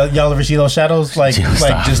 Yeah. Y'all ever see those shadows? Like Dude, like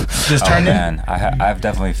stop. just Oh turn in. man, I've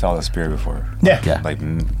definitely felt a spirit before. Yeah. Yeah. Like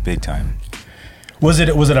big time. Was it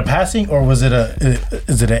a passing or was it an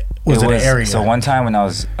area? So one time when I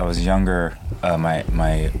was younger,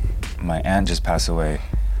 my aunt just passed away,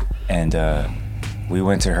 and we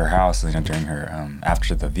went to her house, during her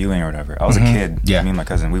after the viewing or whatever. I was a kid. Yeah. Me and my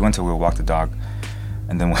cousin. We went to walk the dog,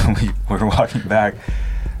 and then when we were walking back,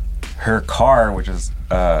 her car, which was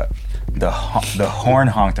the horn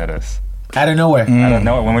honked at us. Out of nowhere. I don't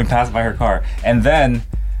know when we passed by her car, and then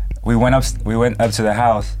we went up to the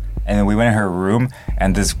house. And then we went in her room,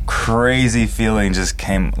 and this crazy feeling just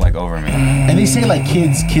came like over me. And they say like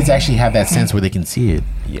kids actually have that sense where they can see it.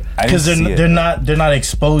 Yeah, I didn't because see it. they're not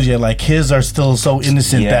exposed yet. Like kids are still so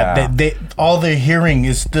innocent Yeah. that they all they're hearing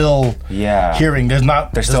is still Yeah. hearing. There's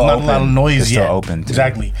not still not a lot of open. noise They're yet. still open, too.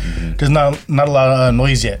 Exactly. There's not a lot of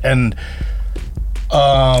noise yet. And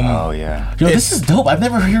Oh yeah. Yo, this is dope. I've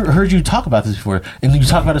never heard you talk about this before, and you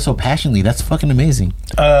talk about it so passionately. That's fucking amazing.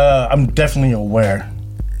 I'm definitely aware.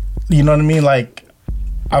 You know what I mean? Like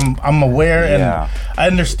I'm aware and Yeah. I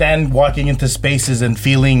understand walking into spaces and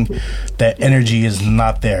feeling that energy is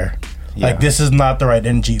not there. Yeah. Like this is not the right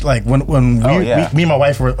energy. Like when me and my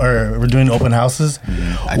wife were doing open houses,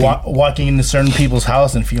 walking into certain people's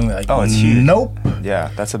house and feeling like, Oh, it's huge. nope, Yeah,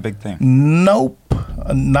 that's a big thing. nope,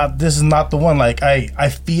 not this is not the one. Like I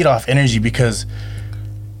feed off energy because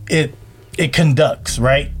it conducts,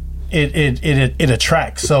 right? It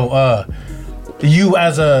attracts. So you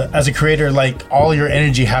as a creator, like all your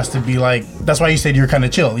energy has to be like. That's why you said you're kind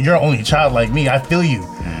of chill. You're an only child like me. I feel you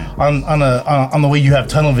on the way you have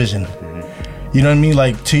tunnel vision. You know what I mean?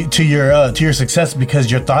 Like to your success because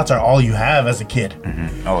your thoughts are all you have as a kid.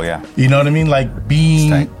 Oh yeah. You know what I mean? Like being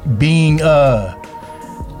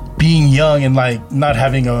young and like not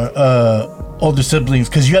having older siblings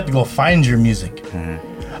because you have to go find your music.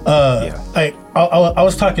 I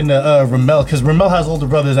was talking to Ramel because Ramel has older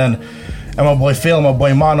brothers and my boy Phil, my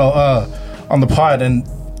boy Mono on the pod, and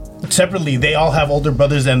separately they all have older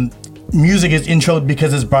brothers and music is introed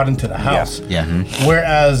because it's brought into the house. Yeah.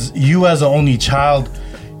 Whereas you as an only child,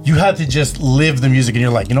 you had to just live the music and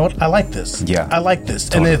you're like, you know what, I like this. Yeah. I like this.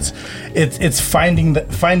 Totally. And it's finding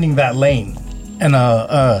that lane. And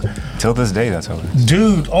Till this day, that's how it is.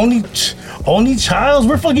 dude, only childs,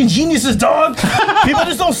 we're fucking geniuses, dog. People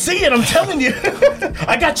just don't see it. I'm telling you.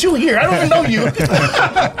 I got you here. I don't even know you.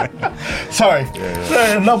 Sorry.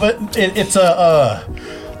 No, but it's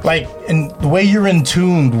like in the way you're in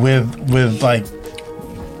tune with like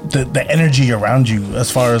the energy around you as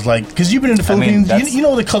far as like because you've been in the Philippines, you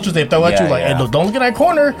know the cultures they throw at you like, hey, don't look at that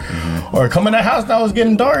corner or come in that house now it's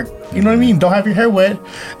getting dark. You know what I mean? Don't have your hair wet.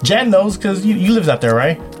 Jan knows because you lives out there,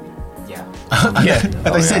 right? Yeah. Yeah. I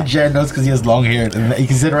thought you said Jared knows because he has long hair. And you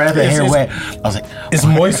can sit around the hair wet. I was like, It's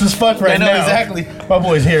moist as fuck right I know, now. exactly. My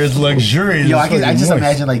boy's hair is luxurious. yo, It's I fucking just moist.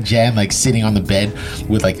 imagine like Jan like sitting on the bed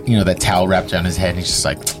with like that towel wrapped around his head, and he's just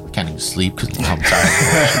like can't even sleep because I'm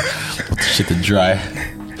tired. Put the shit to dry.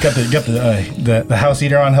 Got the house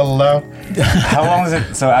heater on hella loud. How long is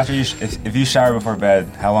it? So after if you shower before bed,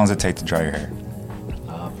 how long does it take to dry your hair?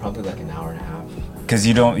 Probably like an hour and a half. Because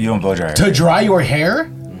you don't blow dry your hair. To dry your hair?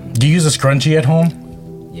 Do you use a scrunchie at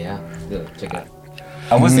home? Yeah. Good. Check it out.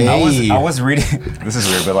 I Hey. was reading. This is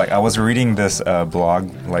weird, but like I was reading this blog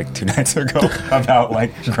like 2 nights ago about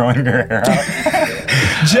like growing your hair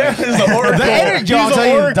out. Jeff is an oracle. The energy, I'll He's tell an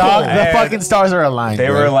you, oracle. dog. The And fucking stars are aligned. They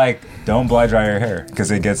bro. were like, "Don't blow dry your hair because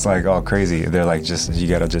it gets like all crazy." They're like, "You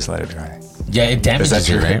gotta just let it dry." yeah, it Is damages that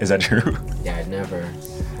true? it, right? Is that true? Yeah, I never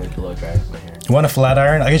went below dry with my hair. You want a flat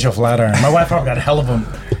iron? I'll get you a flat iron. My wife probably got a hell of them.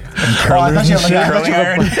 Oh, I thought you were Curling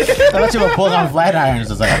iron. pulling on flat irons.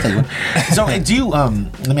 I was like, I'll tell you what. So, do you?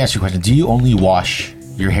 Let me ask you a question. Do you only wash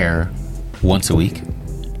your hair once a week?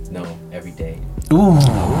 No, every day. Ooh,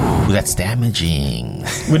 that's damaging.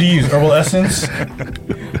 What do you use? Herbal essence?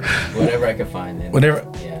 Whatever I could find. And, Whatever.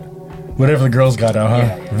 Yeah. Whatever the girls got out, huh?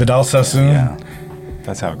 Yeah. Vidal Sassoon? Yeah,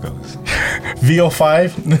 that's how it goes.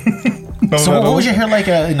 VO5? No, So, no, what was your hair like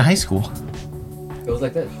in high school? It was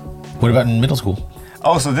like this. What about in middle school?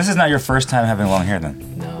 Oh, so this is not your first time having long hair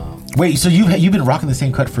then? No. Wait, so you've been rocking the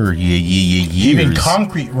same cut for years? You've been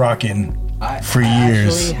concrete rocking for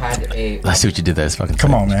years. I actually had a. Let's see what you did. That's fucking.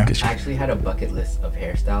 Come on, man. Good shit. I actually had a bucket list of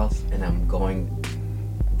hairstyles, and I'm going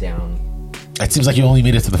down. It seems like you only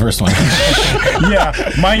made it to the first one. Yeah,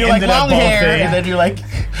 mine You're like ended up long bald hair, fade. and then you're like,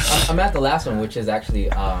 I'm at the last one, which is actually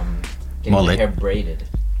getting Mullet. my hair braided.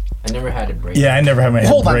 I never had it braided. Yeah, I never had my hair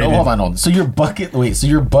hold braided. on. So your bucket list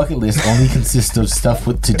only consists of stuff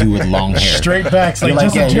to do with long hair. Straight backs, like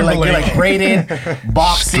Justin you're Timberlake. like braided,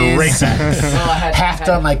 boxes, Straight backs. No, I had, half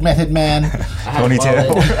done like Method Man, I had Ponytail.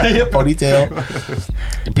 mullet.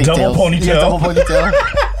 ponytail, pigtails. Double ponytail. Yeah, double ponytail,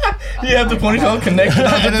 You have the ponytail connected to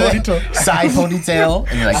the ponytail. side ponytail,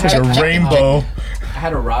 and you're like, Such a rainbow. I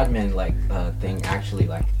had a Rodman thing actually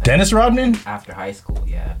Dennis Rodman? after high school.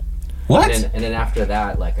 Yeah. what? And then after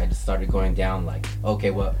that, like I just started going down. Like, okay,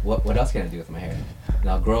 what else can I do with my hair? And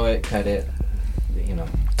I'll grow it, cut it. You know,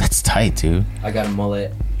 That's tight, dude. I got a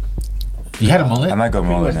mullet. You had a mullet? I might go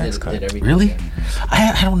Pretty mullet much next did cut. everything. Really?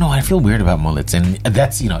 Yeah. I don't know. I feel weird about mullets, and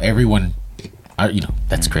that's everyone.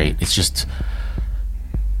 That's great. It's just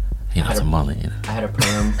it's a mullet. I had a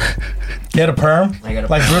perm. You had a perm? I got a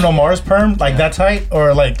Like perm. Bruno Mars perm? Like that tight?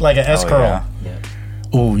 Or like an S Oh, curl? yeah. Yeah.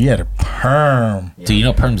 Oh, you had a perm. So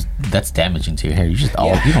perms that's damaging to your hair. You just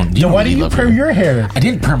you don't. Then don't why really do you love perm your hair? I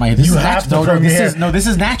didn't perm my hair. This You is have to no, perm this your is hair. no. This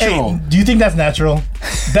is natural. Hey, do you think that's natural?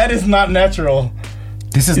 That is not natural.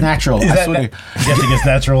 This is natural. Is I that swear you think it's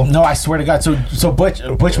natural? no, I swear to God. So Butch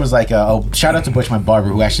was like, shout out to Butch, my barber,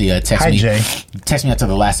 who actually texted Hi, me. Jay. Texted me after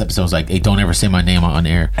the last episode. Was like, hey, don't ever say my name on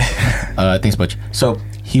air. Thanks, Butch. So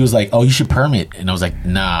he was like, oh, you should perm it, and I was like,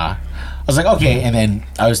 nah. I was like, okay, and then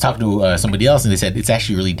I was talking to somebody else, and they said it's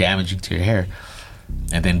actually really damaging to your hair.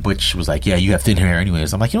 And then Butch was like, yeah, you have thin hair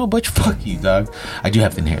anyways. I'm like, Butch, fuck you, dog. I do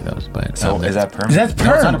have thin hair, though. But So is that perm? That's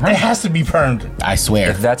No, it's not a perm. perm. It has to be permed. I swear.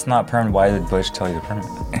 If that's not perm, why did Butch tell you to perm it?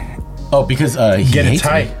 Oh, because he Get it hates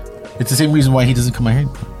tight. me. It's the same reason why he doesn't cut my hair.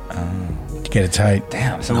 Get it tight.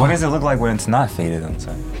 Damn. So what does it look like when it's not faded on the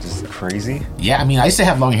side? Just crazy? Yeah, I mean, I used to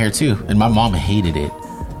have long hair too, and my mom hated it.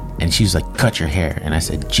 And she was like, cut your hair. And I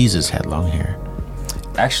said, Jesus had long hair.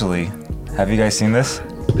 Actually, have you guys seen this?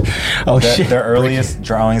 Oh, shit. The earliest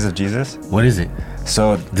drawings of Jesus? What is it?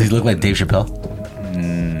 So, Does he look like Dave Chappelle?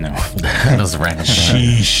 no. That was random.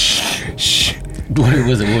 Sheesh. What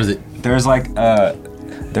was it? What was it? There's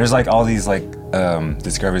like all these like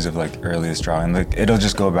discoveries of like earliest drawing. Like it'll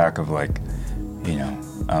just go back of like,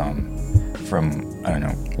 from I don't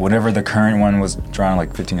know, whatever the current one was drawn like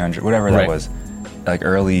 1500, whatever Right. that was, like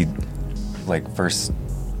early, like first,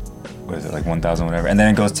 what is it, like 1000, whatever, and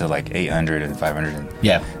then it goes to like 800 and 500 and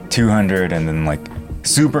Yeah. 200, and then like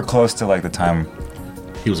super close to like the time.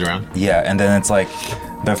 He was around? Yeah, and then it's like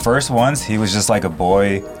the first ones, he was just like a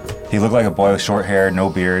boy. He looked like a boy with short hair, no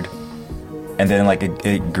beard. And then like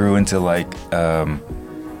it grew into like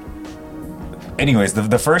anyways,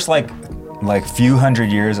 the first like few hundred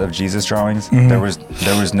years of Jesus drawings, there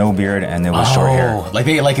was no beard and it was short hair. Like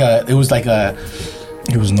they it was like a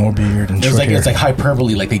It was no beard and it was short like hair. it's like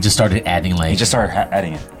hyperbole. Like they just started adding like He just started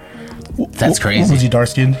adding it. that's crazy. Was he dark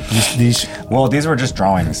skinned? These. Well, these were just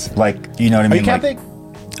drawings. Like, you know what I Are mean? you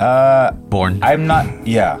Catholic? Born. I'm not.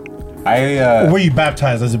 Yeah. Were you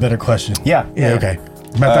baptized? That's a better question. Yeah. Yeah. Okay.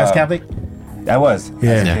 Baptized Catholic. I was as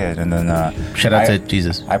Yeah. a kid, and then Shout out I- to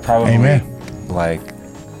Jesus. I probably Amen.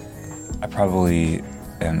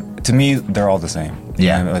 am. To me, they're all the same.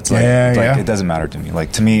 Yeah. You know, it's like, Yeah, it's like yeah. it doesn't matter to me.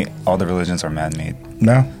 Like to me, all the religions are man-made.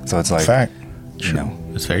 No. So it's like, Fact. you know,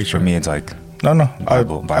 It's very for true. me, it's like No.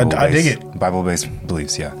 Bible. I dig it. Bible-based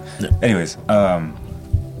beliefs. Yeah. Yeah. Anyways,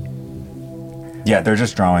 yeah, they're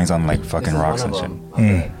just drawings on like fucking rocks and shit.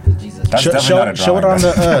 Jesus. That's definitely not a drawing. Show it on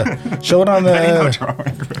the. Show it on the.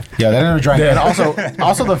 Yeah, that ain't drawing. Yeah. And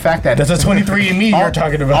also the fact that That's a 23andMe you're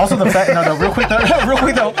talking about. Also the fact real quick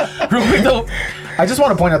though. I just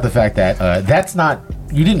want to point out the fact that that's not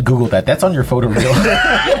you didn't Google that. That's on your photo reel.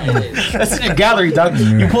 That's in your gallery, dog.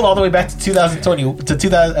 You pulled all the way back to 2020 to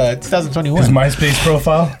 2021. His MySpace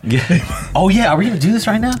profile. Oh yeah, are we gonna do this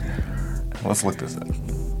right now? Let's look this up.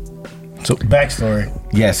 So backstory.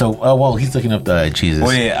 Yeah. So well, he's looking up the Jesus.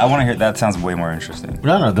 Wait, I want to hear. That sounds way more interesting.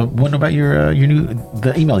 No, the one about your new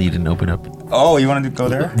the email you didn't open up. Oh, you want to go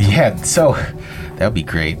there? Yeah. So that would be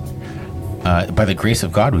great. By the grace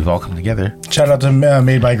of God, we've all come together. Shout out to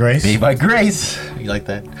Made by Grace. Made by grace. You like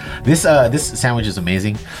that? This sandwich is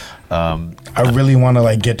amazing. I really want to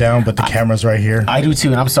like get down, but the camera's right here. I do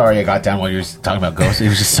too, and I'm sorry I got down while you were talking about ghosts. It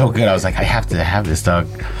was just so good. I was like, I have to have this, dog.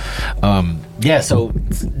 Yeah. So,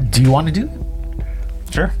 do you want to do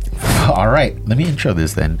it? Sure. All right. Let me intro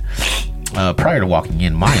this then. Prior to walking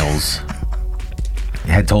in, Miles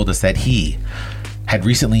had told us that he had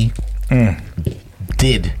recently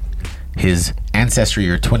did his Ancestry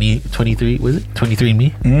or 2023, was it?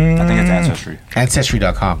 23andMe? I think it's Ancestry.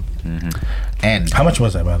 Ancestry.com. And How much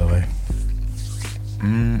was that, by the way? I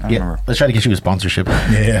don't yeah, remember. let's try to get you a sponsorship.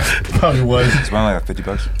 Yeah, probably was. It's around like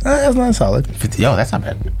 $50. That's not solid. 50, oh, that's not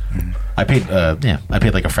bad. I paid I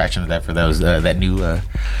paid like a fraction of that for those that new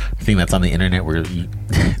thing that's on the internet where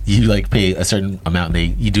you like pay a certain amount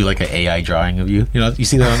and you do like an AI drawing of you. You know, you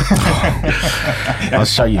see that on? I'll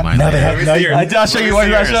show you mine. Now they later. have. Now you're, I'll show you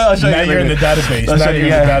one. I'll show now you you're in the later. database. I'll Now show you're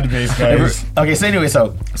you, in the database, guys. Okay, so anyway,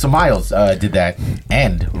 so Miles did that,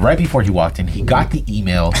 and right before he walked in, he got the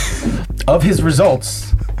email of his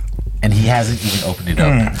results, and he hasn't even opened it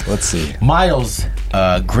up. Let's see. Miles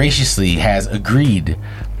graciously has agreed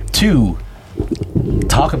to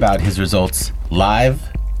talk about his results live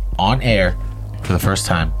on air for the first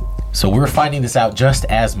time. So we're finding this out just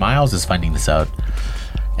as Miles is finding this out.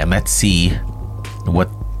 And let's see what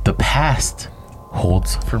the past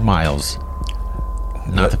holds for Miles,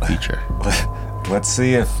 not the future. Let's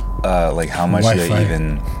see if like how much they Wi-Fi.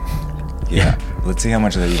 even. Yeah. Let's see how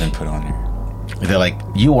much they even put on here. They're like,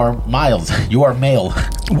 you are Miles, you are male.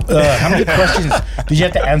 How many questions did you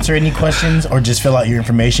have to answer? Any questions, or just fill out your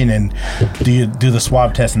information and do the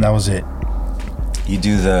swab test, and that was it? You do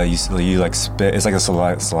you like spit. It's like a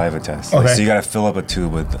saliva test. Like, Okay. so you got to fill up a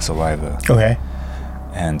tube with saliva, Okay.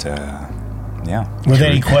 and yeah. Were there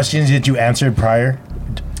any questions that you answered prior?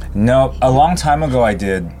 No, a long time ago I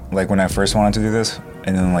did. Like when I first wanted to do this,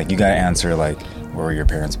 and then like you got to answer like where were your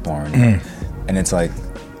parents born, and it's like.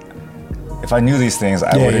 If I knew these things,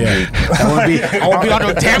 I wouldn't yeah. be. I won't be on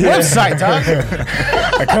a damn website, dog.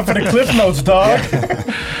 I come for the cliff notes, dog.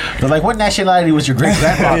 They're like, what nationality was your great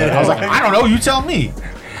grandfather? I was like, I don't know, you tell me.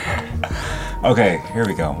 Okay, here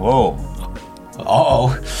we go. Whoa.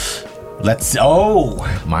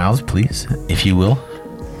 Miles, please, if you will.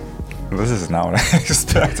 This is not what I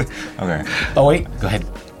expected. Okay. Oh, wait, go ahead.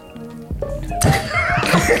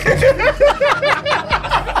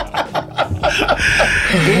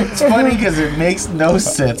 It's funny because it makes no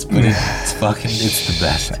sense, but it's the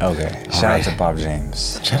best. Okay. Shout out to Bob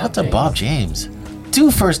James, Shout out to Bob James.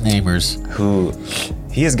 Two first namers. who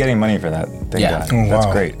he is getting money for that. Thank Yeah. God. Oh, That's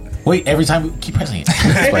wow. great. Wait, every time we keep pressing it.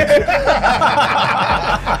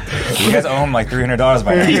 You guys owe him like $300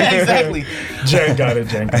 by now. Yeah, exactly. Jen got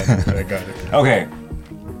it. Okay.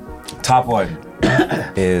 Top one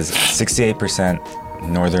is 68%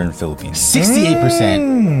 Northern Philippines.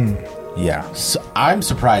 68%. Yeah. So I'm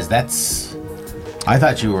surprised. I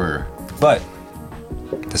thought you were. But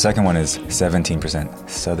the second one is 17%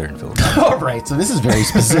 Southern Philippines. All right, so this is very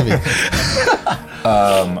specific.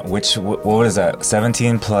 What is that?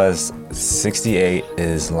 17 plus 68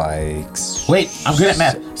 is like. Wait, I'm good at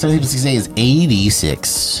math. 17 plus 68 is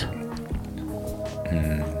 86.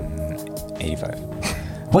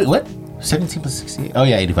 85. Wait, what? 17 plus 68? Oh,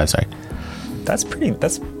 yeah, 85, sorry. That's pretty.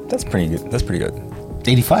 That's pretty good. That's pretty good.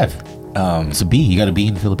 85. It's a B. You got a B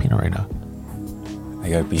in Filipino right now. I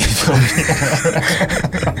gotta be.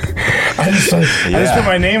 I just put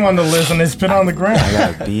my name on the list and they spit on the ground. I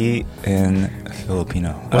gotta be in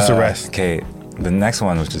Filipino. What's the rest? Okay, the next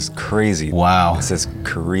one, which is crazy. Wow. It says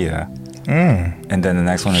Korea, and then the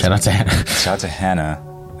next one is Shout out to Hannah. Shout out to Hannah.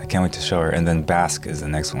 I can't wait to show her. And then Basque is the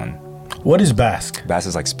next one. What is Basque? Basque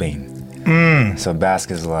is like Spain. So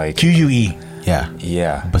Basque is like QUE. Yeah.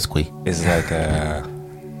 yeah, Basque. is like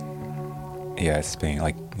yeah, it's Spain.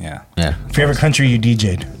 Like yeah, Yeah. Favorite country you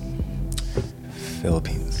DJ'd?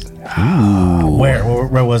 Philippines.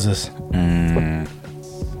 Where was this?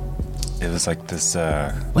 It was like this.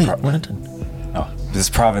 Wait, we're not done. This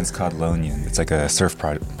province called Lonian. It's like a surf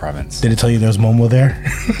province. Did it tell you there was Momo there?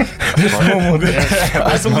 There's Momo there.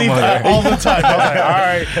 I believe that all the time. I was like, all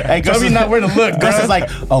right. Hey, Tell me not where to look. Gus bruh. is like,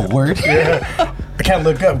 oh, word? I can't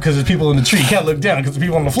look up because there's people in the tree. You can't look down because there's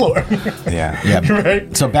people on the floor. Yeah. Yeah.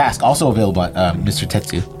 Right? So Basque, also available at Mr.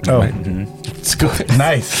 Tetsu. Oh, So go ahead.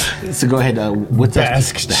 nice. So go ahead. What's that?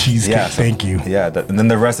 Basque cheesecake. Yeah, so- Thank you. Yeah, and then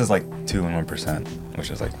the rest is like 2 and 1%, which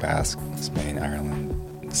is like Basque, Spain,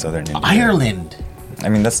 Ireland, Southern India. Ireland. I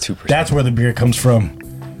mean, that's 2%. That's where the beer comes from.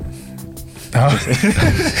 That's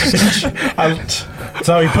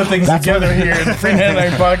how we put things together here in the Free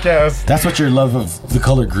Handline Podcast. That's what your love of the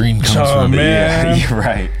color green comes Oh, from. man. Yeah, you're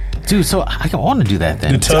right. Dude, so I want to do that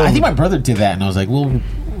then. The So I tone. think my brother did that, and I was like, well, I'm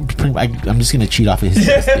just going to cheat off of his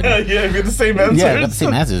list. Yeah, we get the same answers. Yeah, I got the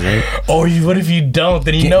same answers, right? Or what if you don't?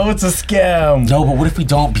 Then you know it's a scam. No, but what if we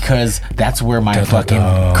don't? Because that's where my fucking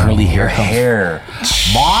curly hair comes. Hair.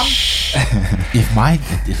 Mom,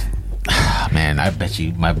 Man, I bet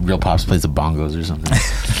you my real pops plays the bongos or something.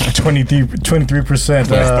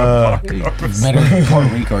 23%. Met her in Puerto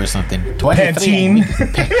Rico or something. Pantene.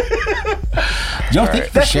 Yo, thank you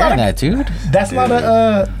for sharing that, dude. That's not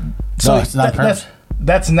a. No, it's not perm.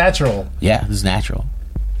 That's natural. Yeah, this is natural.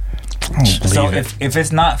 So if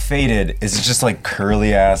it's not faded, is it just like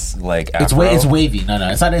curly ass like afro? It's wavy. No,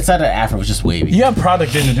 it's not an afro. It's just wavy. You have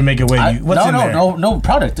product in it to make it wavy. What's in there? No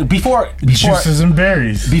product. Before Juices and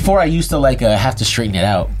berries. Before I used to like have to straighten it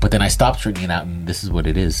out, but then I stopped straightening it out, and this is what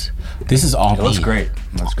it is. This is all It me. looks great.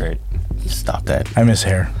 It looks great. Stop that. I miss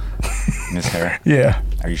hair. Miss hair. Yeah.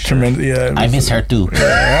 Are you sure? Tremendous. Yeah. I miss her too.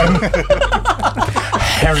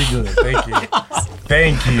 Very good. Thank you.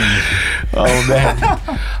 Thank you. Oh man.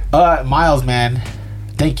 Miles, man.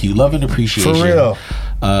 Thank you. Love and appreciation. For real.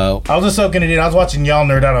 Uh, I was just soaking it in. I was watching y'all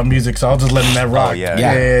nerd out on music, so I was just letting that rock. Oh, yeah.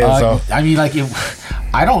 yeah. So I mean, like,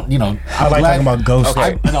 I don't, I'm I like talking about ghosts.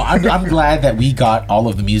 Okay. I'm glad that we got all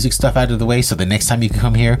of the music stuff out of the way. So the next time you can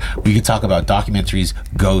come here, we can talk about documentaries,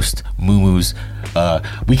 Ghost, Moo-Moos.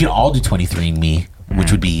 We can all do 23andMe,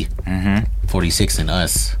 which would be 46 and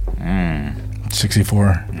us.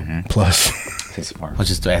 64 plus. 64. I'll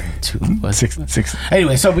just add 2 plus. 6.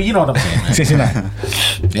 Anyway, so but you know what I'm saying, man.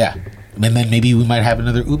 69. Yeah. And then maybe we might have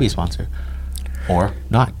another Ube sponsor. Or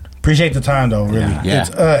not. Appreciate the time though, really. Yeah.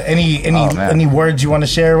 It's, any Oh, man. any words you want to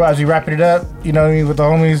share as we wrap it up? You know what I mean, with the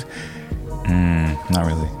homies. Not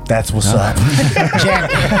really. That's what's up. Jan,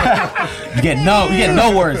 you get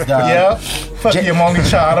no words, dog. Yeah. Fuck you, I'm only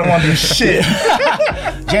child. I don't want to do shit.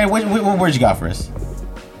 Jan, what words you got for us?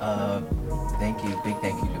 Thank you, big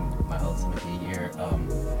thank you to Miles. You're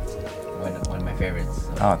one of my favorites.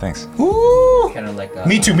 Oh, thanks. Ooh. Kind of like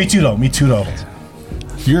Me too though.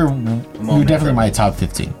 You're definitely my top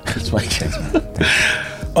 15. That's why.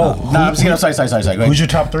 No, I'm sorry. Go ahead. Who's your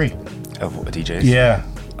top 3? Of DJs? Yeah.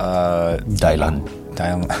 Dylan.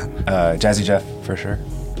 Jazzy Jeff, for sure.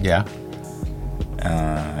 Yeah.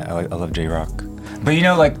 I love J-Rock. But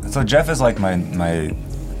so Jeff is like my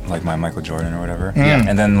Michael Jordan or whatever. Yeah.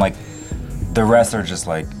 And then like the rest are just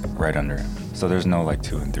like right under him. So there's no like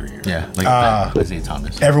 2 and 3 here. Yeah. Like Isaiah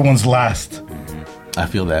Thomas. Everyone's last. I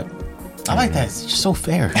feel that. I like that. It's just so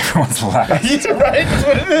fair. Everyone's last. You're right. That's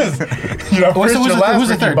what it is. First you're last, who's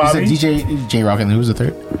the Ricky third? Bobby. You said DJ J-Rock, and who's the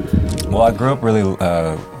third? Well, I grew up really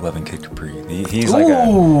loving Kid Capri. He's like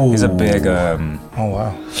he's a big Oh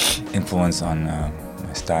wow. influence on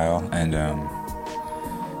my style, and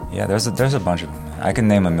yeah, there's a bunch of them. Man. I can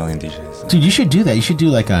name a million DJs. Dude, you should do that. You should do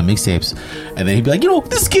like mixtapes, and then he'd be like,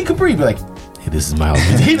 this is Kid Capri. Be like, hey, this is Miles.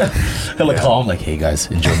 He'll like call him like, hey guys,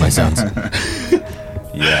 enjoy my sounds.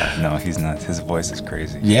 Yeah, no, he's not. His voice is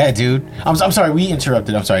crazy. Yeah, dude. I'm sorry, we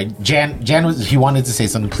interrupted. I'm sorry. Jan he wanted to say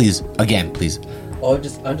something. Please, again, please. Oh, I'm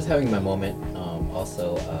just having my moment.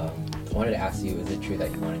 Also, I wanted to ask you: is it true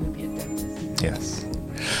that you wanted to be a dentist? Yes.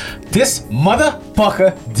 This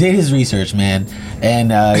motherfucker did his research, man,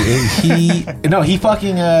 and he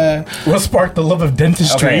fucking What sparked the love of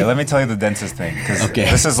dentistry? Okay, let me tell you the dentist thing, because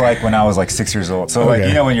Okay. this is like when I was like 6 years old. So like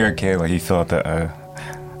Okay. when you're a kid, like you fill out the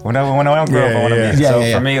when I grow up, I want to be. Yeah, So yeah,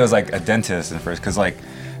 yeah. for me, it was like a dentist at first, because like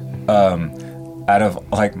out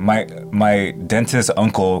of like my dentist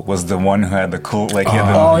uncle was the one who had the cool he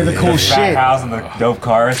had the cool fat shit. house and the dope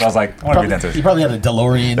cars. So I was like, I want to be a dentist. He probably had a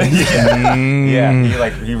DeLorean. Yeah,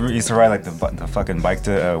 he used to ride like the fucking bike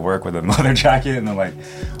to work with a leather jacket, and then like we go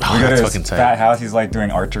that's to fucking his tight. fat house. He's like doing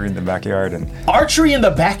archery in the backyard, and Archery in the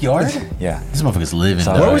backyard. yeah, This motherfucker's living.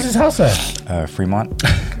 So- dog. Where was his house at? Fremont.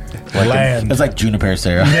 Land. It's like Juniper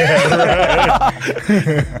Sarah.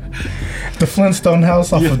 The Flintstone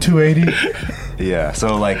house off of 280. Yeah,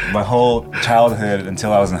 so like my whole childhood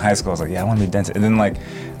until I was in high school, I was like, yeah, I want to be a dentist. And then like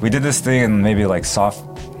we did this thing in maybe like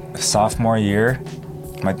sophomore year.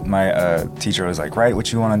 My teacher was like, write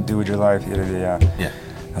what you want to do with your life. Yeah. Yeah.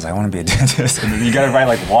 I was like, I want to be a dentist. And then you got to write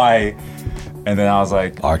like why. And then I was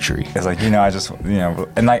like, Archery. it's like, I just,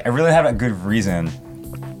 and like I really have a good reason.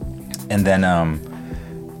 And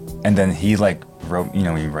then he like wrote,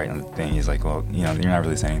 when you write on the thing, he's like, well, you're not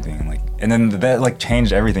really saying anything. And then that like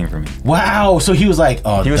changed everything for me. Wow. So he was like,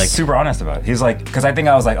 oh, He was like, super honest about it. He's like, because I think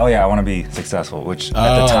I was like, oh yeah, I want to be successful, which at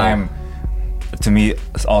Oh. the time, to me,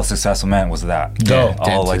 all successful meant was that. Dope.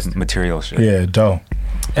 All Dentist. like material shit. Yeah, dope.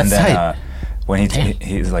 And That's then tight. when Damn.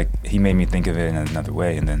 he's like, he made me think of it in another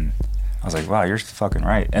way, and then I was like, wow, you're fucking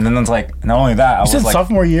right. And then it's like, not only that, I You was said like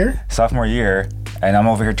sophomore year? sophomore year, and I'm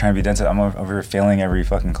over here trying to be dentist. I'm over here failing every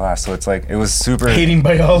fucking class. So it's like, it was super. Hating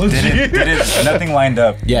biology. Didn't nothing lined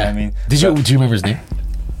up. You know yeah. what I mean, Do you remember his name?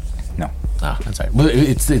 No. Oh, that's right. Well,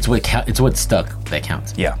 it's what stuck that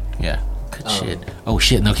counts. Yeah. Yeah. Good shit. Oh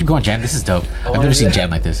shit! No, keep going, Jan. This is dope. I've never seen Jan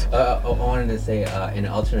like this. I wanted to say, in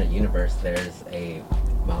an alternate universe, there's a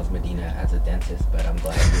Miles Medina as a dentist, but I'm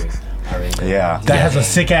glad you already know. Yeah. That has a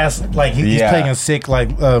sick ass, like, he's Yeah. playing a sick,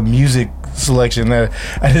 like, music selection.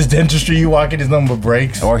 At his dentistry, you walk in, his number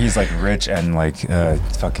breaks. Or he's like rich and like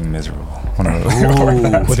fucking miserable. One of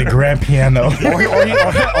those. With a grand piano.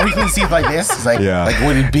 Or he can see it like this. It's like Yeah. like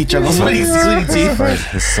when he beat Juggle sweaty teeth. Or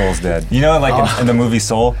his soul's dead. You know, like in the movie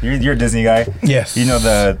Soul. You're a Disney guy. Yes. You know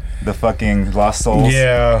the fucking Lost Souls.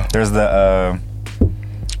 Yeah. There's the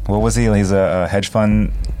what was he? He's a hedge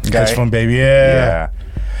fund guy. Hedge fund baby, Yeah.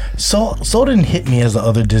 Soul didn't hit me as the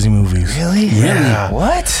other Disney movies. Really? Yeah.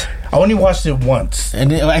 What? I only watched it once.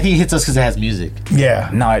 And I think it hits us because it has music. Yeah.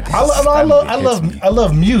 No, I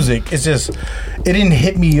love music. It's just it didn't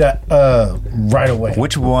hit me right away.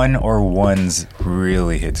 Which one or ones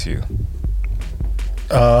really hits you?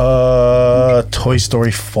 Toy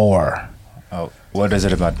Story 4. Oh, what is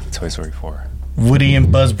it about Toy Story 4? Woody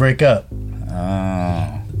and Buzz break up.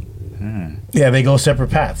 Oh. Yeah, they go separate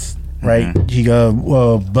paths. Right? He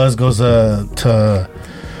Buzz goes to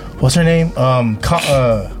what's her name?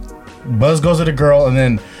 Buzz goes with a girl, and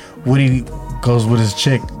then Woody goes with his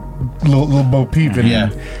chick, little Bo Peep,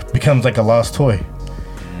 and becomes like a lost toy.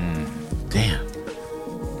 Damn.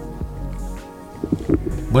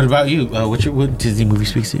 What about you? What Disney movie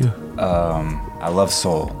speaks to you? I love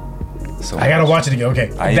Soul. So I gotta watch it again.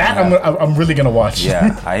 Okay, I that I'm really gonna watch.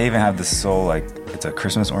 Yeah, I even have this Soul, like, it's a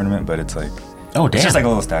Christmas ornament, but it's like, Oh damn. it's just like a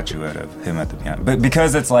little statuette of him at the piano. But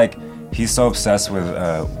because it's like he's so obsessed with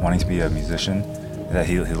wanting to be a musician that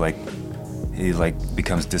he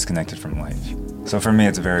becomes disconnected from life. So for me,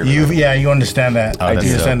 it's very You understand that. Oh, that's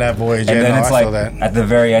You understand dope. that voyage. And Yeah, then no, it's I like feel that. at the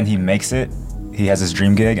very end, he makes it. He has his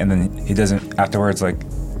dream gig, and then he doesn't afterwards. Like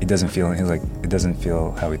he doesn't feel. He's like it doesn't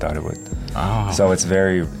feel how he thought it would. Oh. So it's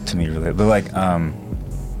very to me related. But like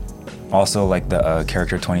also like the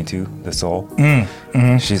character 22, the soul.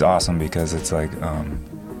 She's awesome because it's like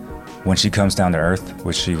when she comes down to Earth,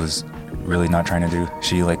 which she was really not trying to do,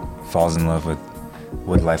 she like falls in love with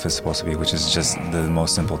what life is supposed to be, which is just the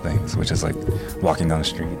most simple things, which is like walking down the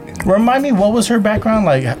street. Remind me, what was her background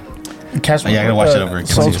like? Catch I gotta watch it over again.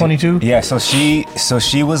 Soul 22. Yeah, so she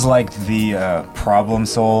was like the problem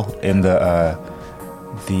soul in the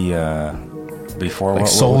before Like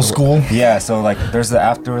Soul School? Yeah, so like there's the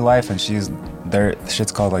afterlife, and she's there.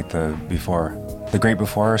 Shit's called like the before, the great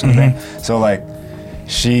before or something. So like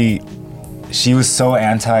she was so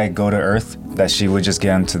anti go to Earth that she would just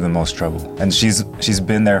get into the most trouble, and she's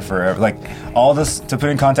been there forever. Like all this, to put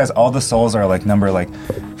in context, all the souls are like number like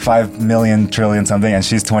 5 million trillion something, and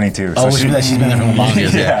she's 22. Oh, she's been there for the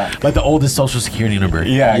longest. Yeah. Like the oldest social security number.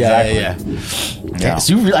 Yeah, exactly. Yeah.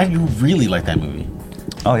 So you really like that movie.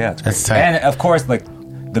 Oh yeah, it's great. That's tight. And of course, like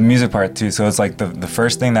the music part too. So it's like the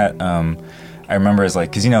first thing that I remember is like,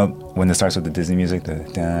 because you know when it starts with the Disney music, the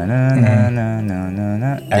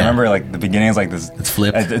I remember like the beginning is like this. It's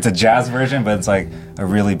flipped. It's a jazz version, but it's like a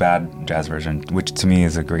really bad jazz version, which to me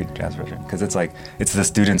is a great jazz version because it's like it's the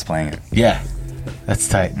students playing it. Yeah. That's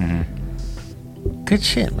tight. Good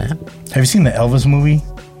shit, man. Have you seen the Elvis movie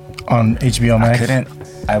on HBO Max?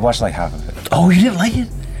 I watched like half of it. Oh, you didn't like it?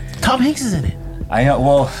 Tom Hanks is in it. I know.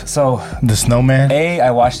 Well, so The Snowman.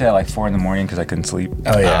 I watched it at like 4 a.m. because I couldn't sleep.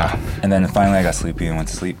 Oh yeah. And then finally I got sleepy and went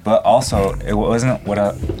to sleep. But also, it wasn't what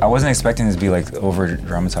I wasn't expecting it to be like over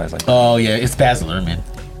dramatized like that. Oh yeah, it's Baz Luhrmann.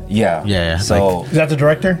 Yeah. Yeah, So Is that the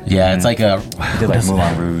director? Yeah, it's like a. he did like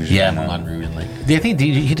Moulin Rouge. Yeah, and, Moulin Rouge. And like, I think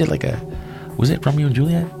he did like a. Was it Romeo and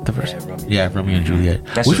Juliet? The first. Yeah, Romeo and Juliet,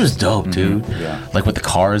 That's which was just- dope, dude. yeah. Like with the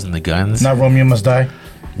cars and the guns. Not Romeo Must Die.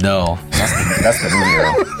 No, That's the movie,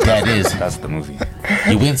 though. that is. That's the movie.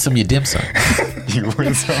 You win some, you dim some. You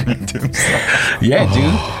win some, you do some. Yeah,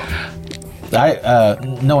 dude.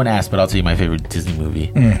 No one asked, but I'll tell you my favorite Disney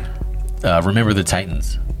movie. Remember the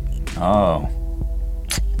Titans. Oh.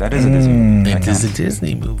 That is a Disney movie. It is a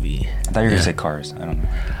Disney movie. I thought you were going to say Cars. I don't know.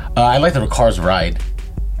 I like the Cars ride.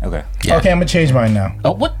 Okay. Yeah. Okay, I'm gonna change mine now.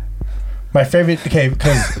 Oh, what? My favorite. Okay,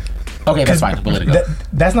 because Okay, that's fine. We'll let it go.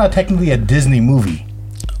 that's not technically a Disney movie.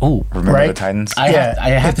 Oh, Remember Right? the Titans? I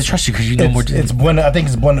have to trust you because you know more Disney. It's Buena. I think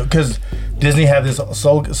it's Buena because Disney had this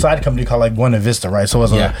side company called like Buena Vista, right? So it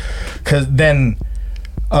was because then,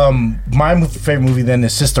 my favorite movie then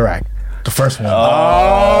is Sister Act, the first one.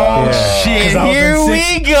 Oh, Yeah. shit. 'Cause I was in Here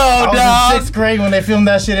sixth- we go, I was dog. in 6th grade when they filmed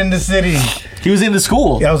that shit in the city. He was in the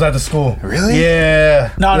school. Yeah, I was at the school. Really?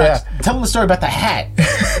 Yeah. No, yeah. tell him the story about the hat.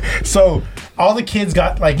 So all the kids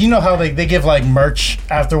got like, you know how they give like merch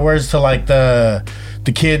afterwards to like the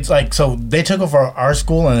kids, like, so they took over our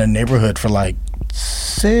school and the neighborhood for like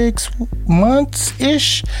 6 months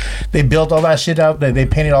ish. They built all that shit out. They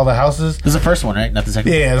painted all the houses. This is the first one, right? Not the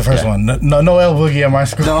second. Yeah, the first one. No Noel Boogie at my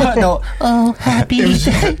school. No. Oh, happy. It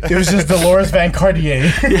was just Dolores Van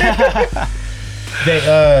Cartier.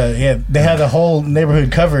 They had the whole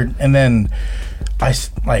neighborhood covered, and then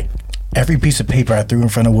every piece of paper I threw in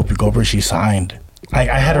front of Whoopi Goldberg, she signed. I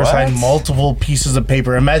had her sign multiple pieces of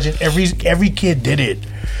paper. Imagine every kid did it.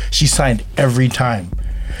 She signed every time.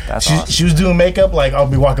 She was doing makeup. Like, I'll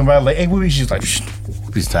be walking by, like, hey, Whoopi. She's like,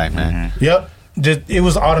 Whoopi's tight, man. Yep. It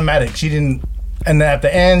was automatic. She didn't. And then at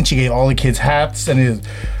the end, she gave all the kids hats, and it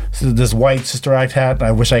was this white Sister Act hat.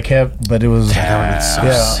 I wish I kept, but it was sick,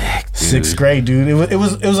 dude. 6th grade, dude. It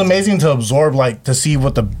was amazing to absorb, like, to see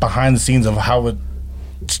what the behind the scenes of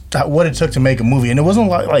what it took to make a movie. And it wasn't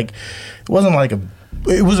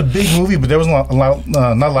it was a big movie, but there wasn't not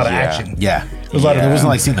a lot of action. Yeah. It wasn't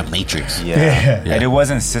like seeing The Matrix. Yeah. And it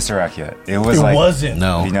wasn't Sister Act yet. It wasn't.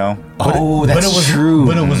 No. You know? That's true.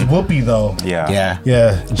 But it was Whoopi, though. Yeah.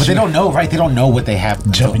 But they don't know, right? They don't know what they have.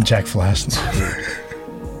 Jumping Jack Flash.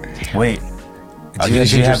 Wait. Do you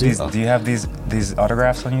have these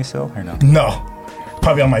autographs on you still or no? No.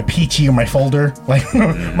 Probably on my peachy or my folder, like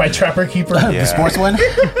my Trapper Keeper. The sports one?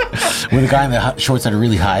 With a guy in the shorts that are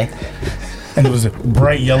really high. And it was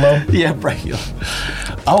bright yellow. Yeah, bright yellow.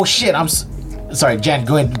 Oh, shit. Sorry, Jan,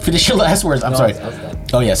 go ahead. Finish your last words. I'm sorry.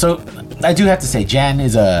 Oh, yeah. So I do have to say, Jan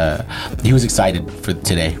he was excited for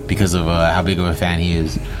today because of how big of a fan he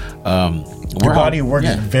is. Your body of work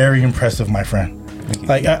is very impressive, my friend.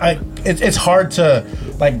 Like, it's hard to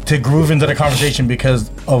groove into the conversation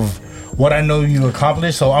because of what I know you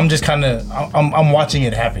accomplished. So I'm just kind of I'm watching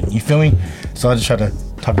it happen. You feel me? So I just try to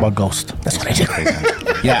talk about Ghost. That's what I do.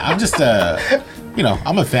 Yeah, I'm just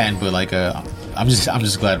I'm a fan, but I'm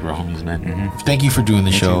just glad we're homies, man. Mm-hmm. Thank you for doing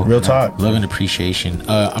the show. Real talk. Love and appreciation.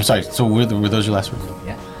 I'm sorry. So were those your last words?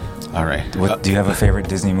 Yeah. All right. Do you have a favorite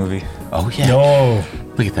Disney movie? Oh yeah. No.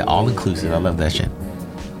 Look at that, all inclusive. I love that shit.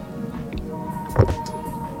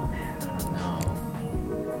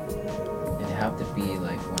 It'd have to be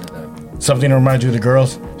like one of the Something to remind you of the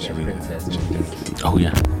girls. princess movies. Oh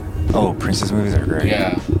yeah. Oh, princess movies are great.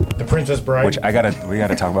 Yeah. The Princess Bride. Which we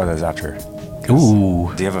gotta talk about this after.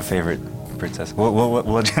 Ooh. Do you have a favorite princess?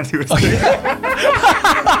 What Jan do?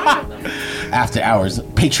 After hours,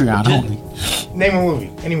 Patreon only. Name a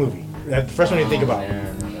movie. Any movie. The first one you think about.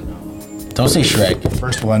 Don't say Shrek.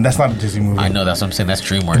 First one. That's not a Disney movie. I know, that's what I'm saying. That's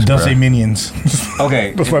DreamWorks. Don't bro. say Minions.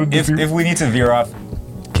 Okay. That's not a Disney if we need to veer off,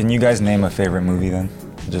 can you guys name a favorite movie then?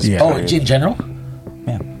 Just Oh, in general?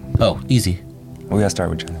 Yeah. Oh, easy. We gotta start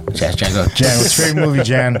with Jan. Jan, go. Jan, what's your favorite movie,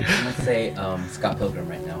 Jan? I'm gonna say Scott Pilgrim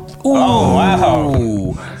right now. Oh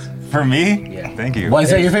wow. For me? Yeah. Thank you. Why is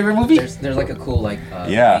that your favorite movie? There's like a cool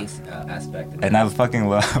Yeah. bass, aspect. And I fucking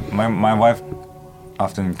love my wife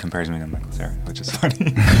often compares me to Michael Cera, which is funny.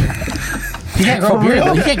 You can't grow a beard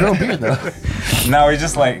though. You can't grow a beard though. No, he's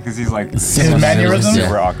just like because he's like His mannerisms?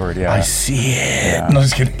 super awkward. Yeah. I see it. Yeah. No,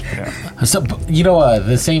 just kidding. So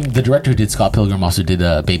the director who did Scott Pilgrim also did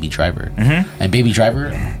Baby Driver. Mm-hmm. And Baby Driver,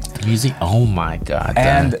 the music. Oh my god.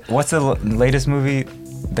 And what's the latest movie?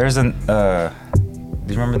 There's an. Do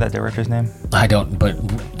you remember that director's name? I don't. But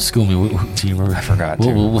school me. Do you remember? I forgot.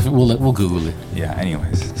 We'll Google it. Yeah.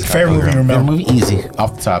 Anyways, Favorite movie, Favorite remember? movie, easy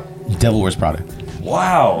off the top. Devil Wears Prada.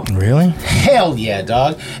 Wow. Really? Hell yeah,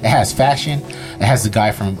 dog! It has fashion. It has the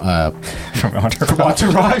guy from Entourage.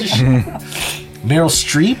 Meryl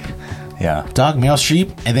Streep. Yeah. Dog, Meryl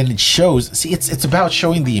Streep, and then it shows. See, it's about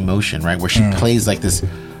showing the emotion, right? Where she plays like this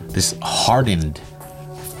hardened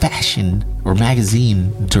fashion or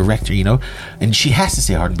magazine director, and she has to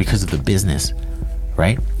stay hardened because of the business,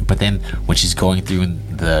 right? But then when she's going through and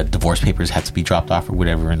the divorce papers had to be dropped off or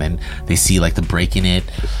whatever, and then they see like the break in it,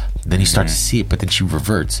 then you start to see it, but then she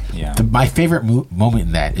reverts. Yeah. My favorite moment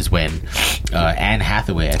in that is when Anne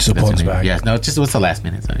Hathaway actually, that's her name. back. Yeah, no, it's the last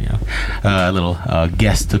minute, so a little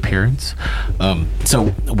guest appearance. So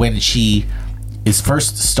when she is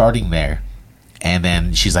first starting there, and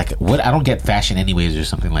then she's like, "What? I don't get fashion anyways," or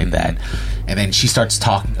something like that. And then she starts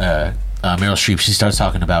talking. Meryl Streep. She starts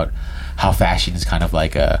talking about how fashion is kind of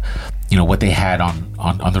like what they had on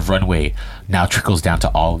the runway now trickles down to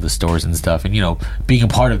all of the stores and stuff. And being a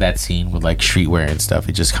part of that scene with like streetwear and stuff,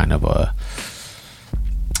 it just kind of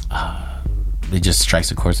it just strikes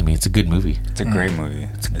a chord to me. It's a good movie. It's a great movie.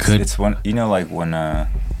 It's good. It's one. Like when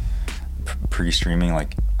pre-streaming,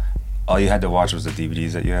 like all you had to watch was the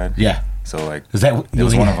DVDs that you had. Yeah. So like, Is that it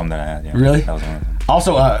was one of them that I had. Yeah. Really? That was one of them.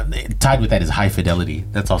 Also, tied with that is High Fidelity.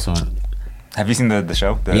 That's also Have you seen the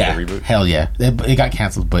show? The reboot? Hell yeah. It got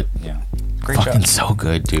canceled, but Yeah. Great fucking show. so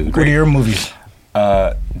good, dude. What are your movies?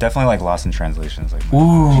 Definitely like Lost in Translation is like.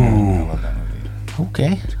 Ooh. I love that movie.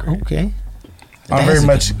 Okay. I'm very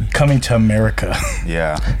much Coming to America.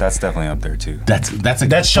 Yeah, that's definitely up there too.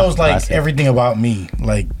 That shows like classic. everything about me.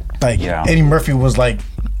 Like Yeah. Eddie Murphy was like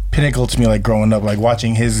pinnacle to me. Like growing up, like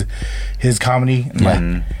watching his comedy. And,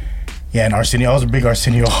 like, yeah, and Arsenio. I was a big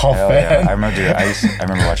Arsenio Hall Hell fan. yeah. I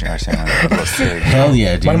remember watching Arsenio when I was a kid. Hell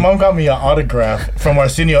yeah, dude. My mom got me an autograph from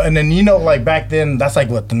Arsenio, and then like back then, that's like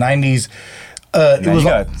what the '90s. It Man, was you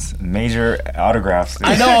like, got major autographs. Dude.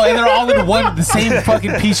 I know, and they're all in the same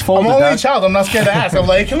fucking piece I'm folded. only a dog. child. I'm not scared to ask. I'm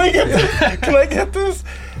like, can I get this? Can I get this?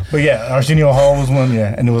 But yeah, Arsenio Hall was one.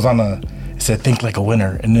 Yeah, and it was on it said "Think Like a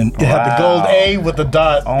Winner," and then it had the gold A with the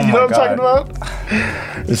dot. Oh you my know what I'm God. talking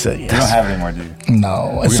about? It said yes. You don't have it anymore, do you?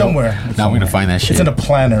 No, it's somewhere. Now we're gonna find that shit. It's in a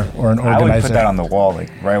planner or an I organizer. would put that on the wall, like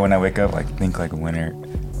right when I wake up, like think like a winner.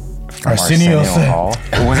 From Arsenio said- Hall.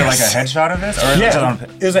 Was it like a headshot of this? Or Yeah,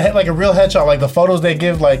 it was like a real headshot, like the photos they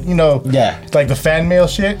give, like Yeah. like the fan mail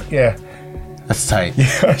shit. Yeah, That's tight.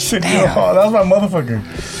 Arsenio Hall. That was my motherfucker.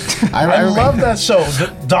 I love that show.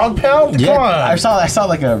 Dog Pound. Yeah, Come on. I saw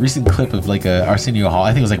like a recent clip of like a Arsenio Hall.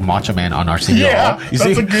 I think it was like Macho Man on Arsenio Yeah, Hall.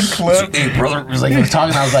 that's a good clip. Hey, brother, it was like he was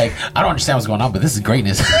talking. I was like, I don't understand what's going on, but this is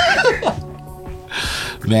greatness.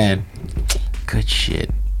 Man, good shit.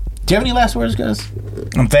 Do you have any last words, guys?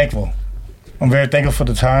 I'm thankful. I'm very thankful for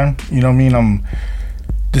the time. You know what I mean?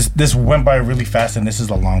 This went by really fast, and this is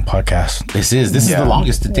a long podcast. This is the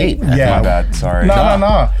longest to date. Yeah. My bad. Sorry.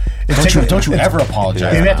 No. Don't you ever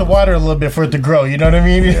apologize. You have to water a little bit for it to grow. You know what I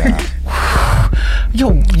mean?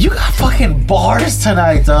 Yo, you got fucking bars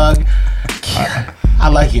tonight, dog. I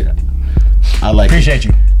like it. Appreciate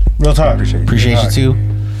you. Real talk. Appreciate you too.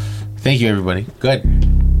 Thank you, everybody. Good.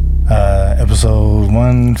 Episode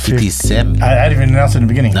 157. I didn't even announce it in the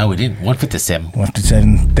beginning. No, we didn't. 157.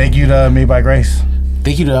 157. Thank you to Made by Grace.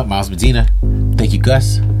 Thank you to Miles Medina. Thank you,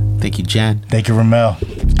 Gus. Thank you, Jan. Thank you, Ramel.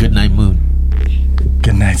 Good night, Moon.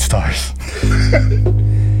 Good night, stars.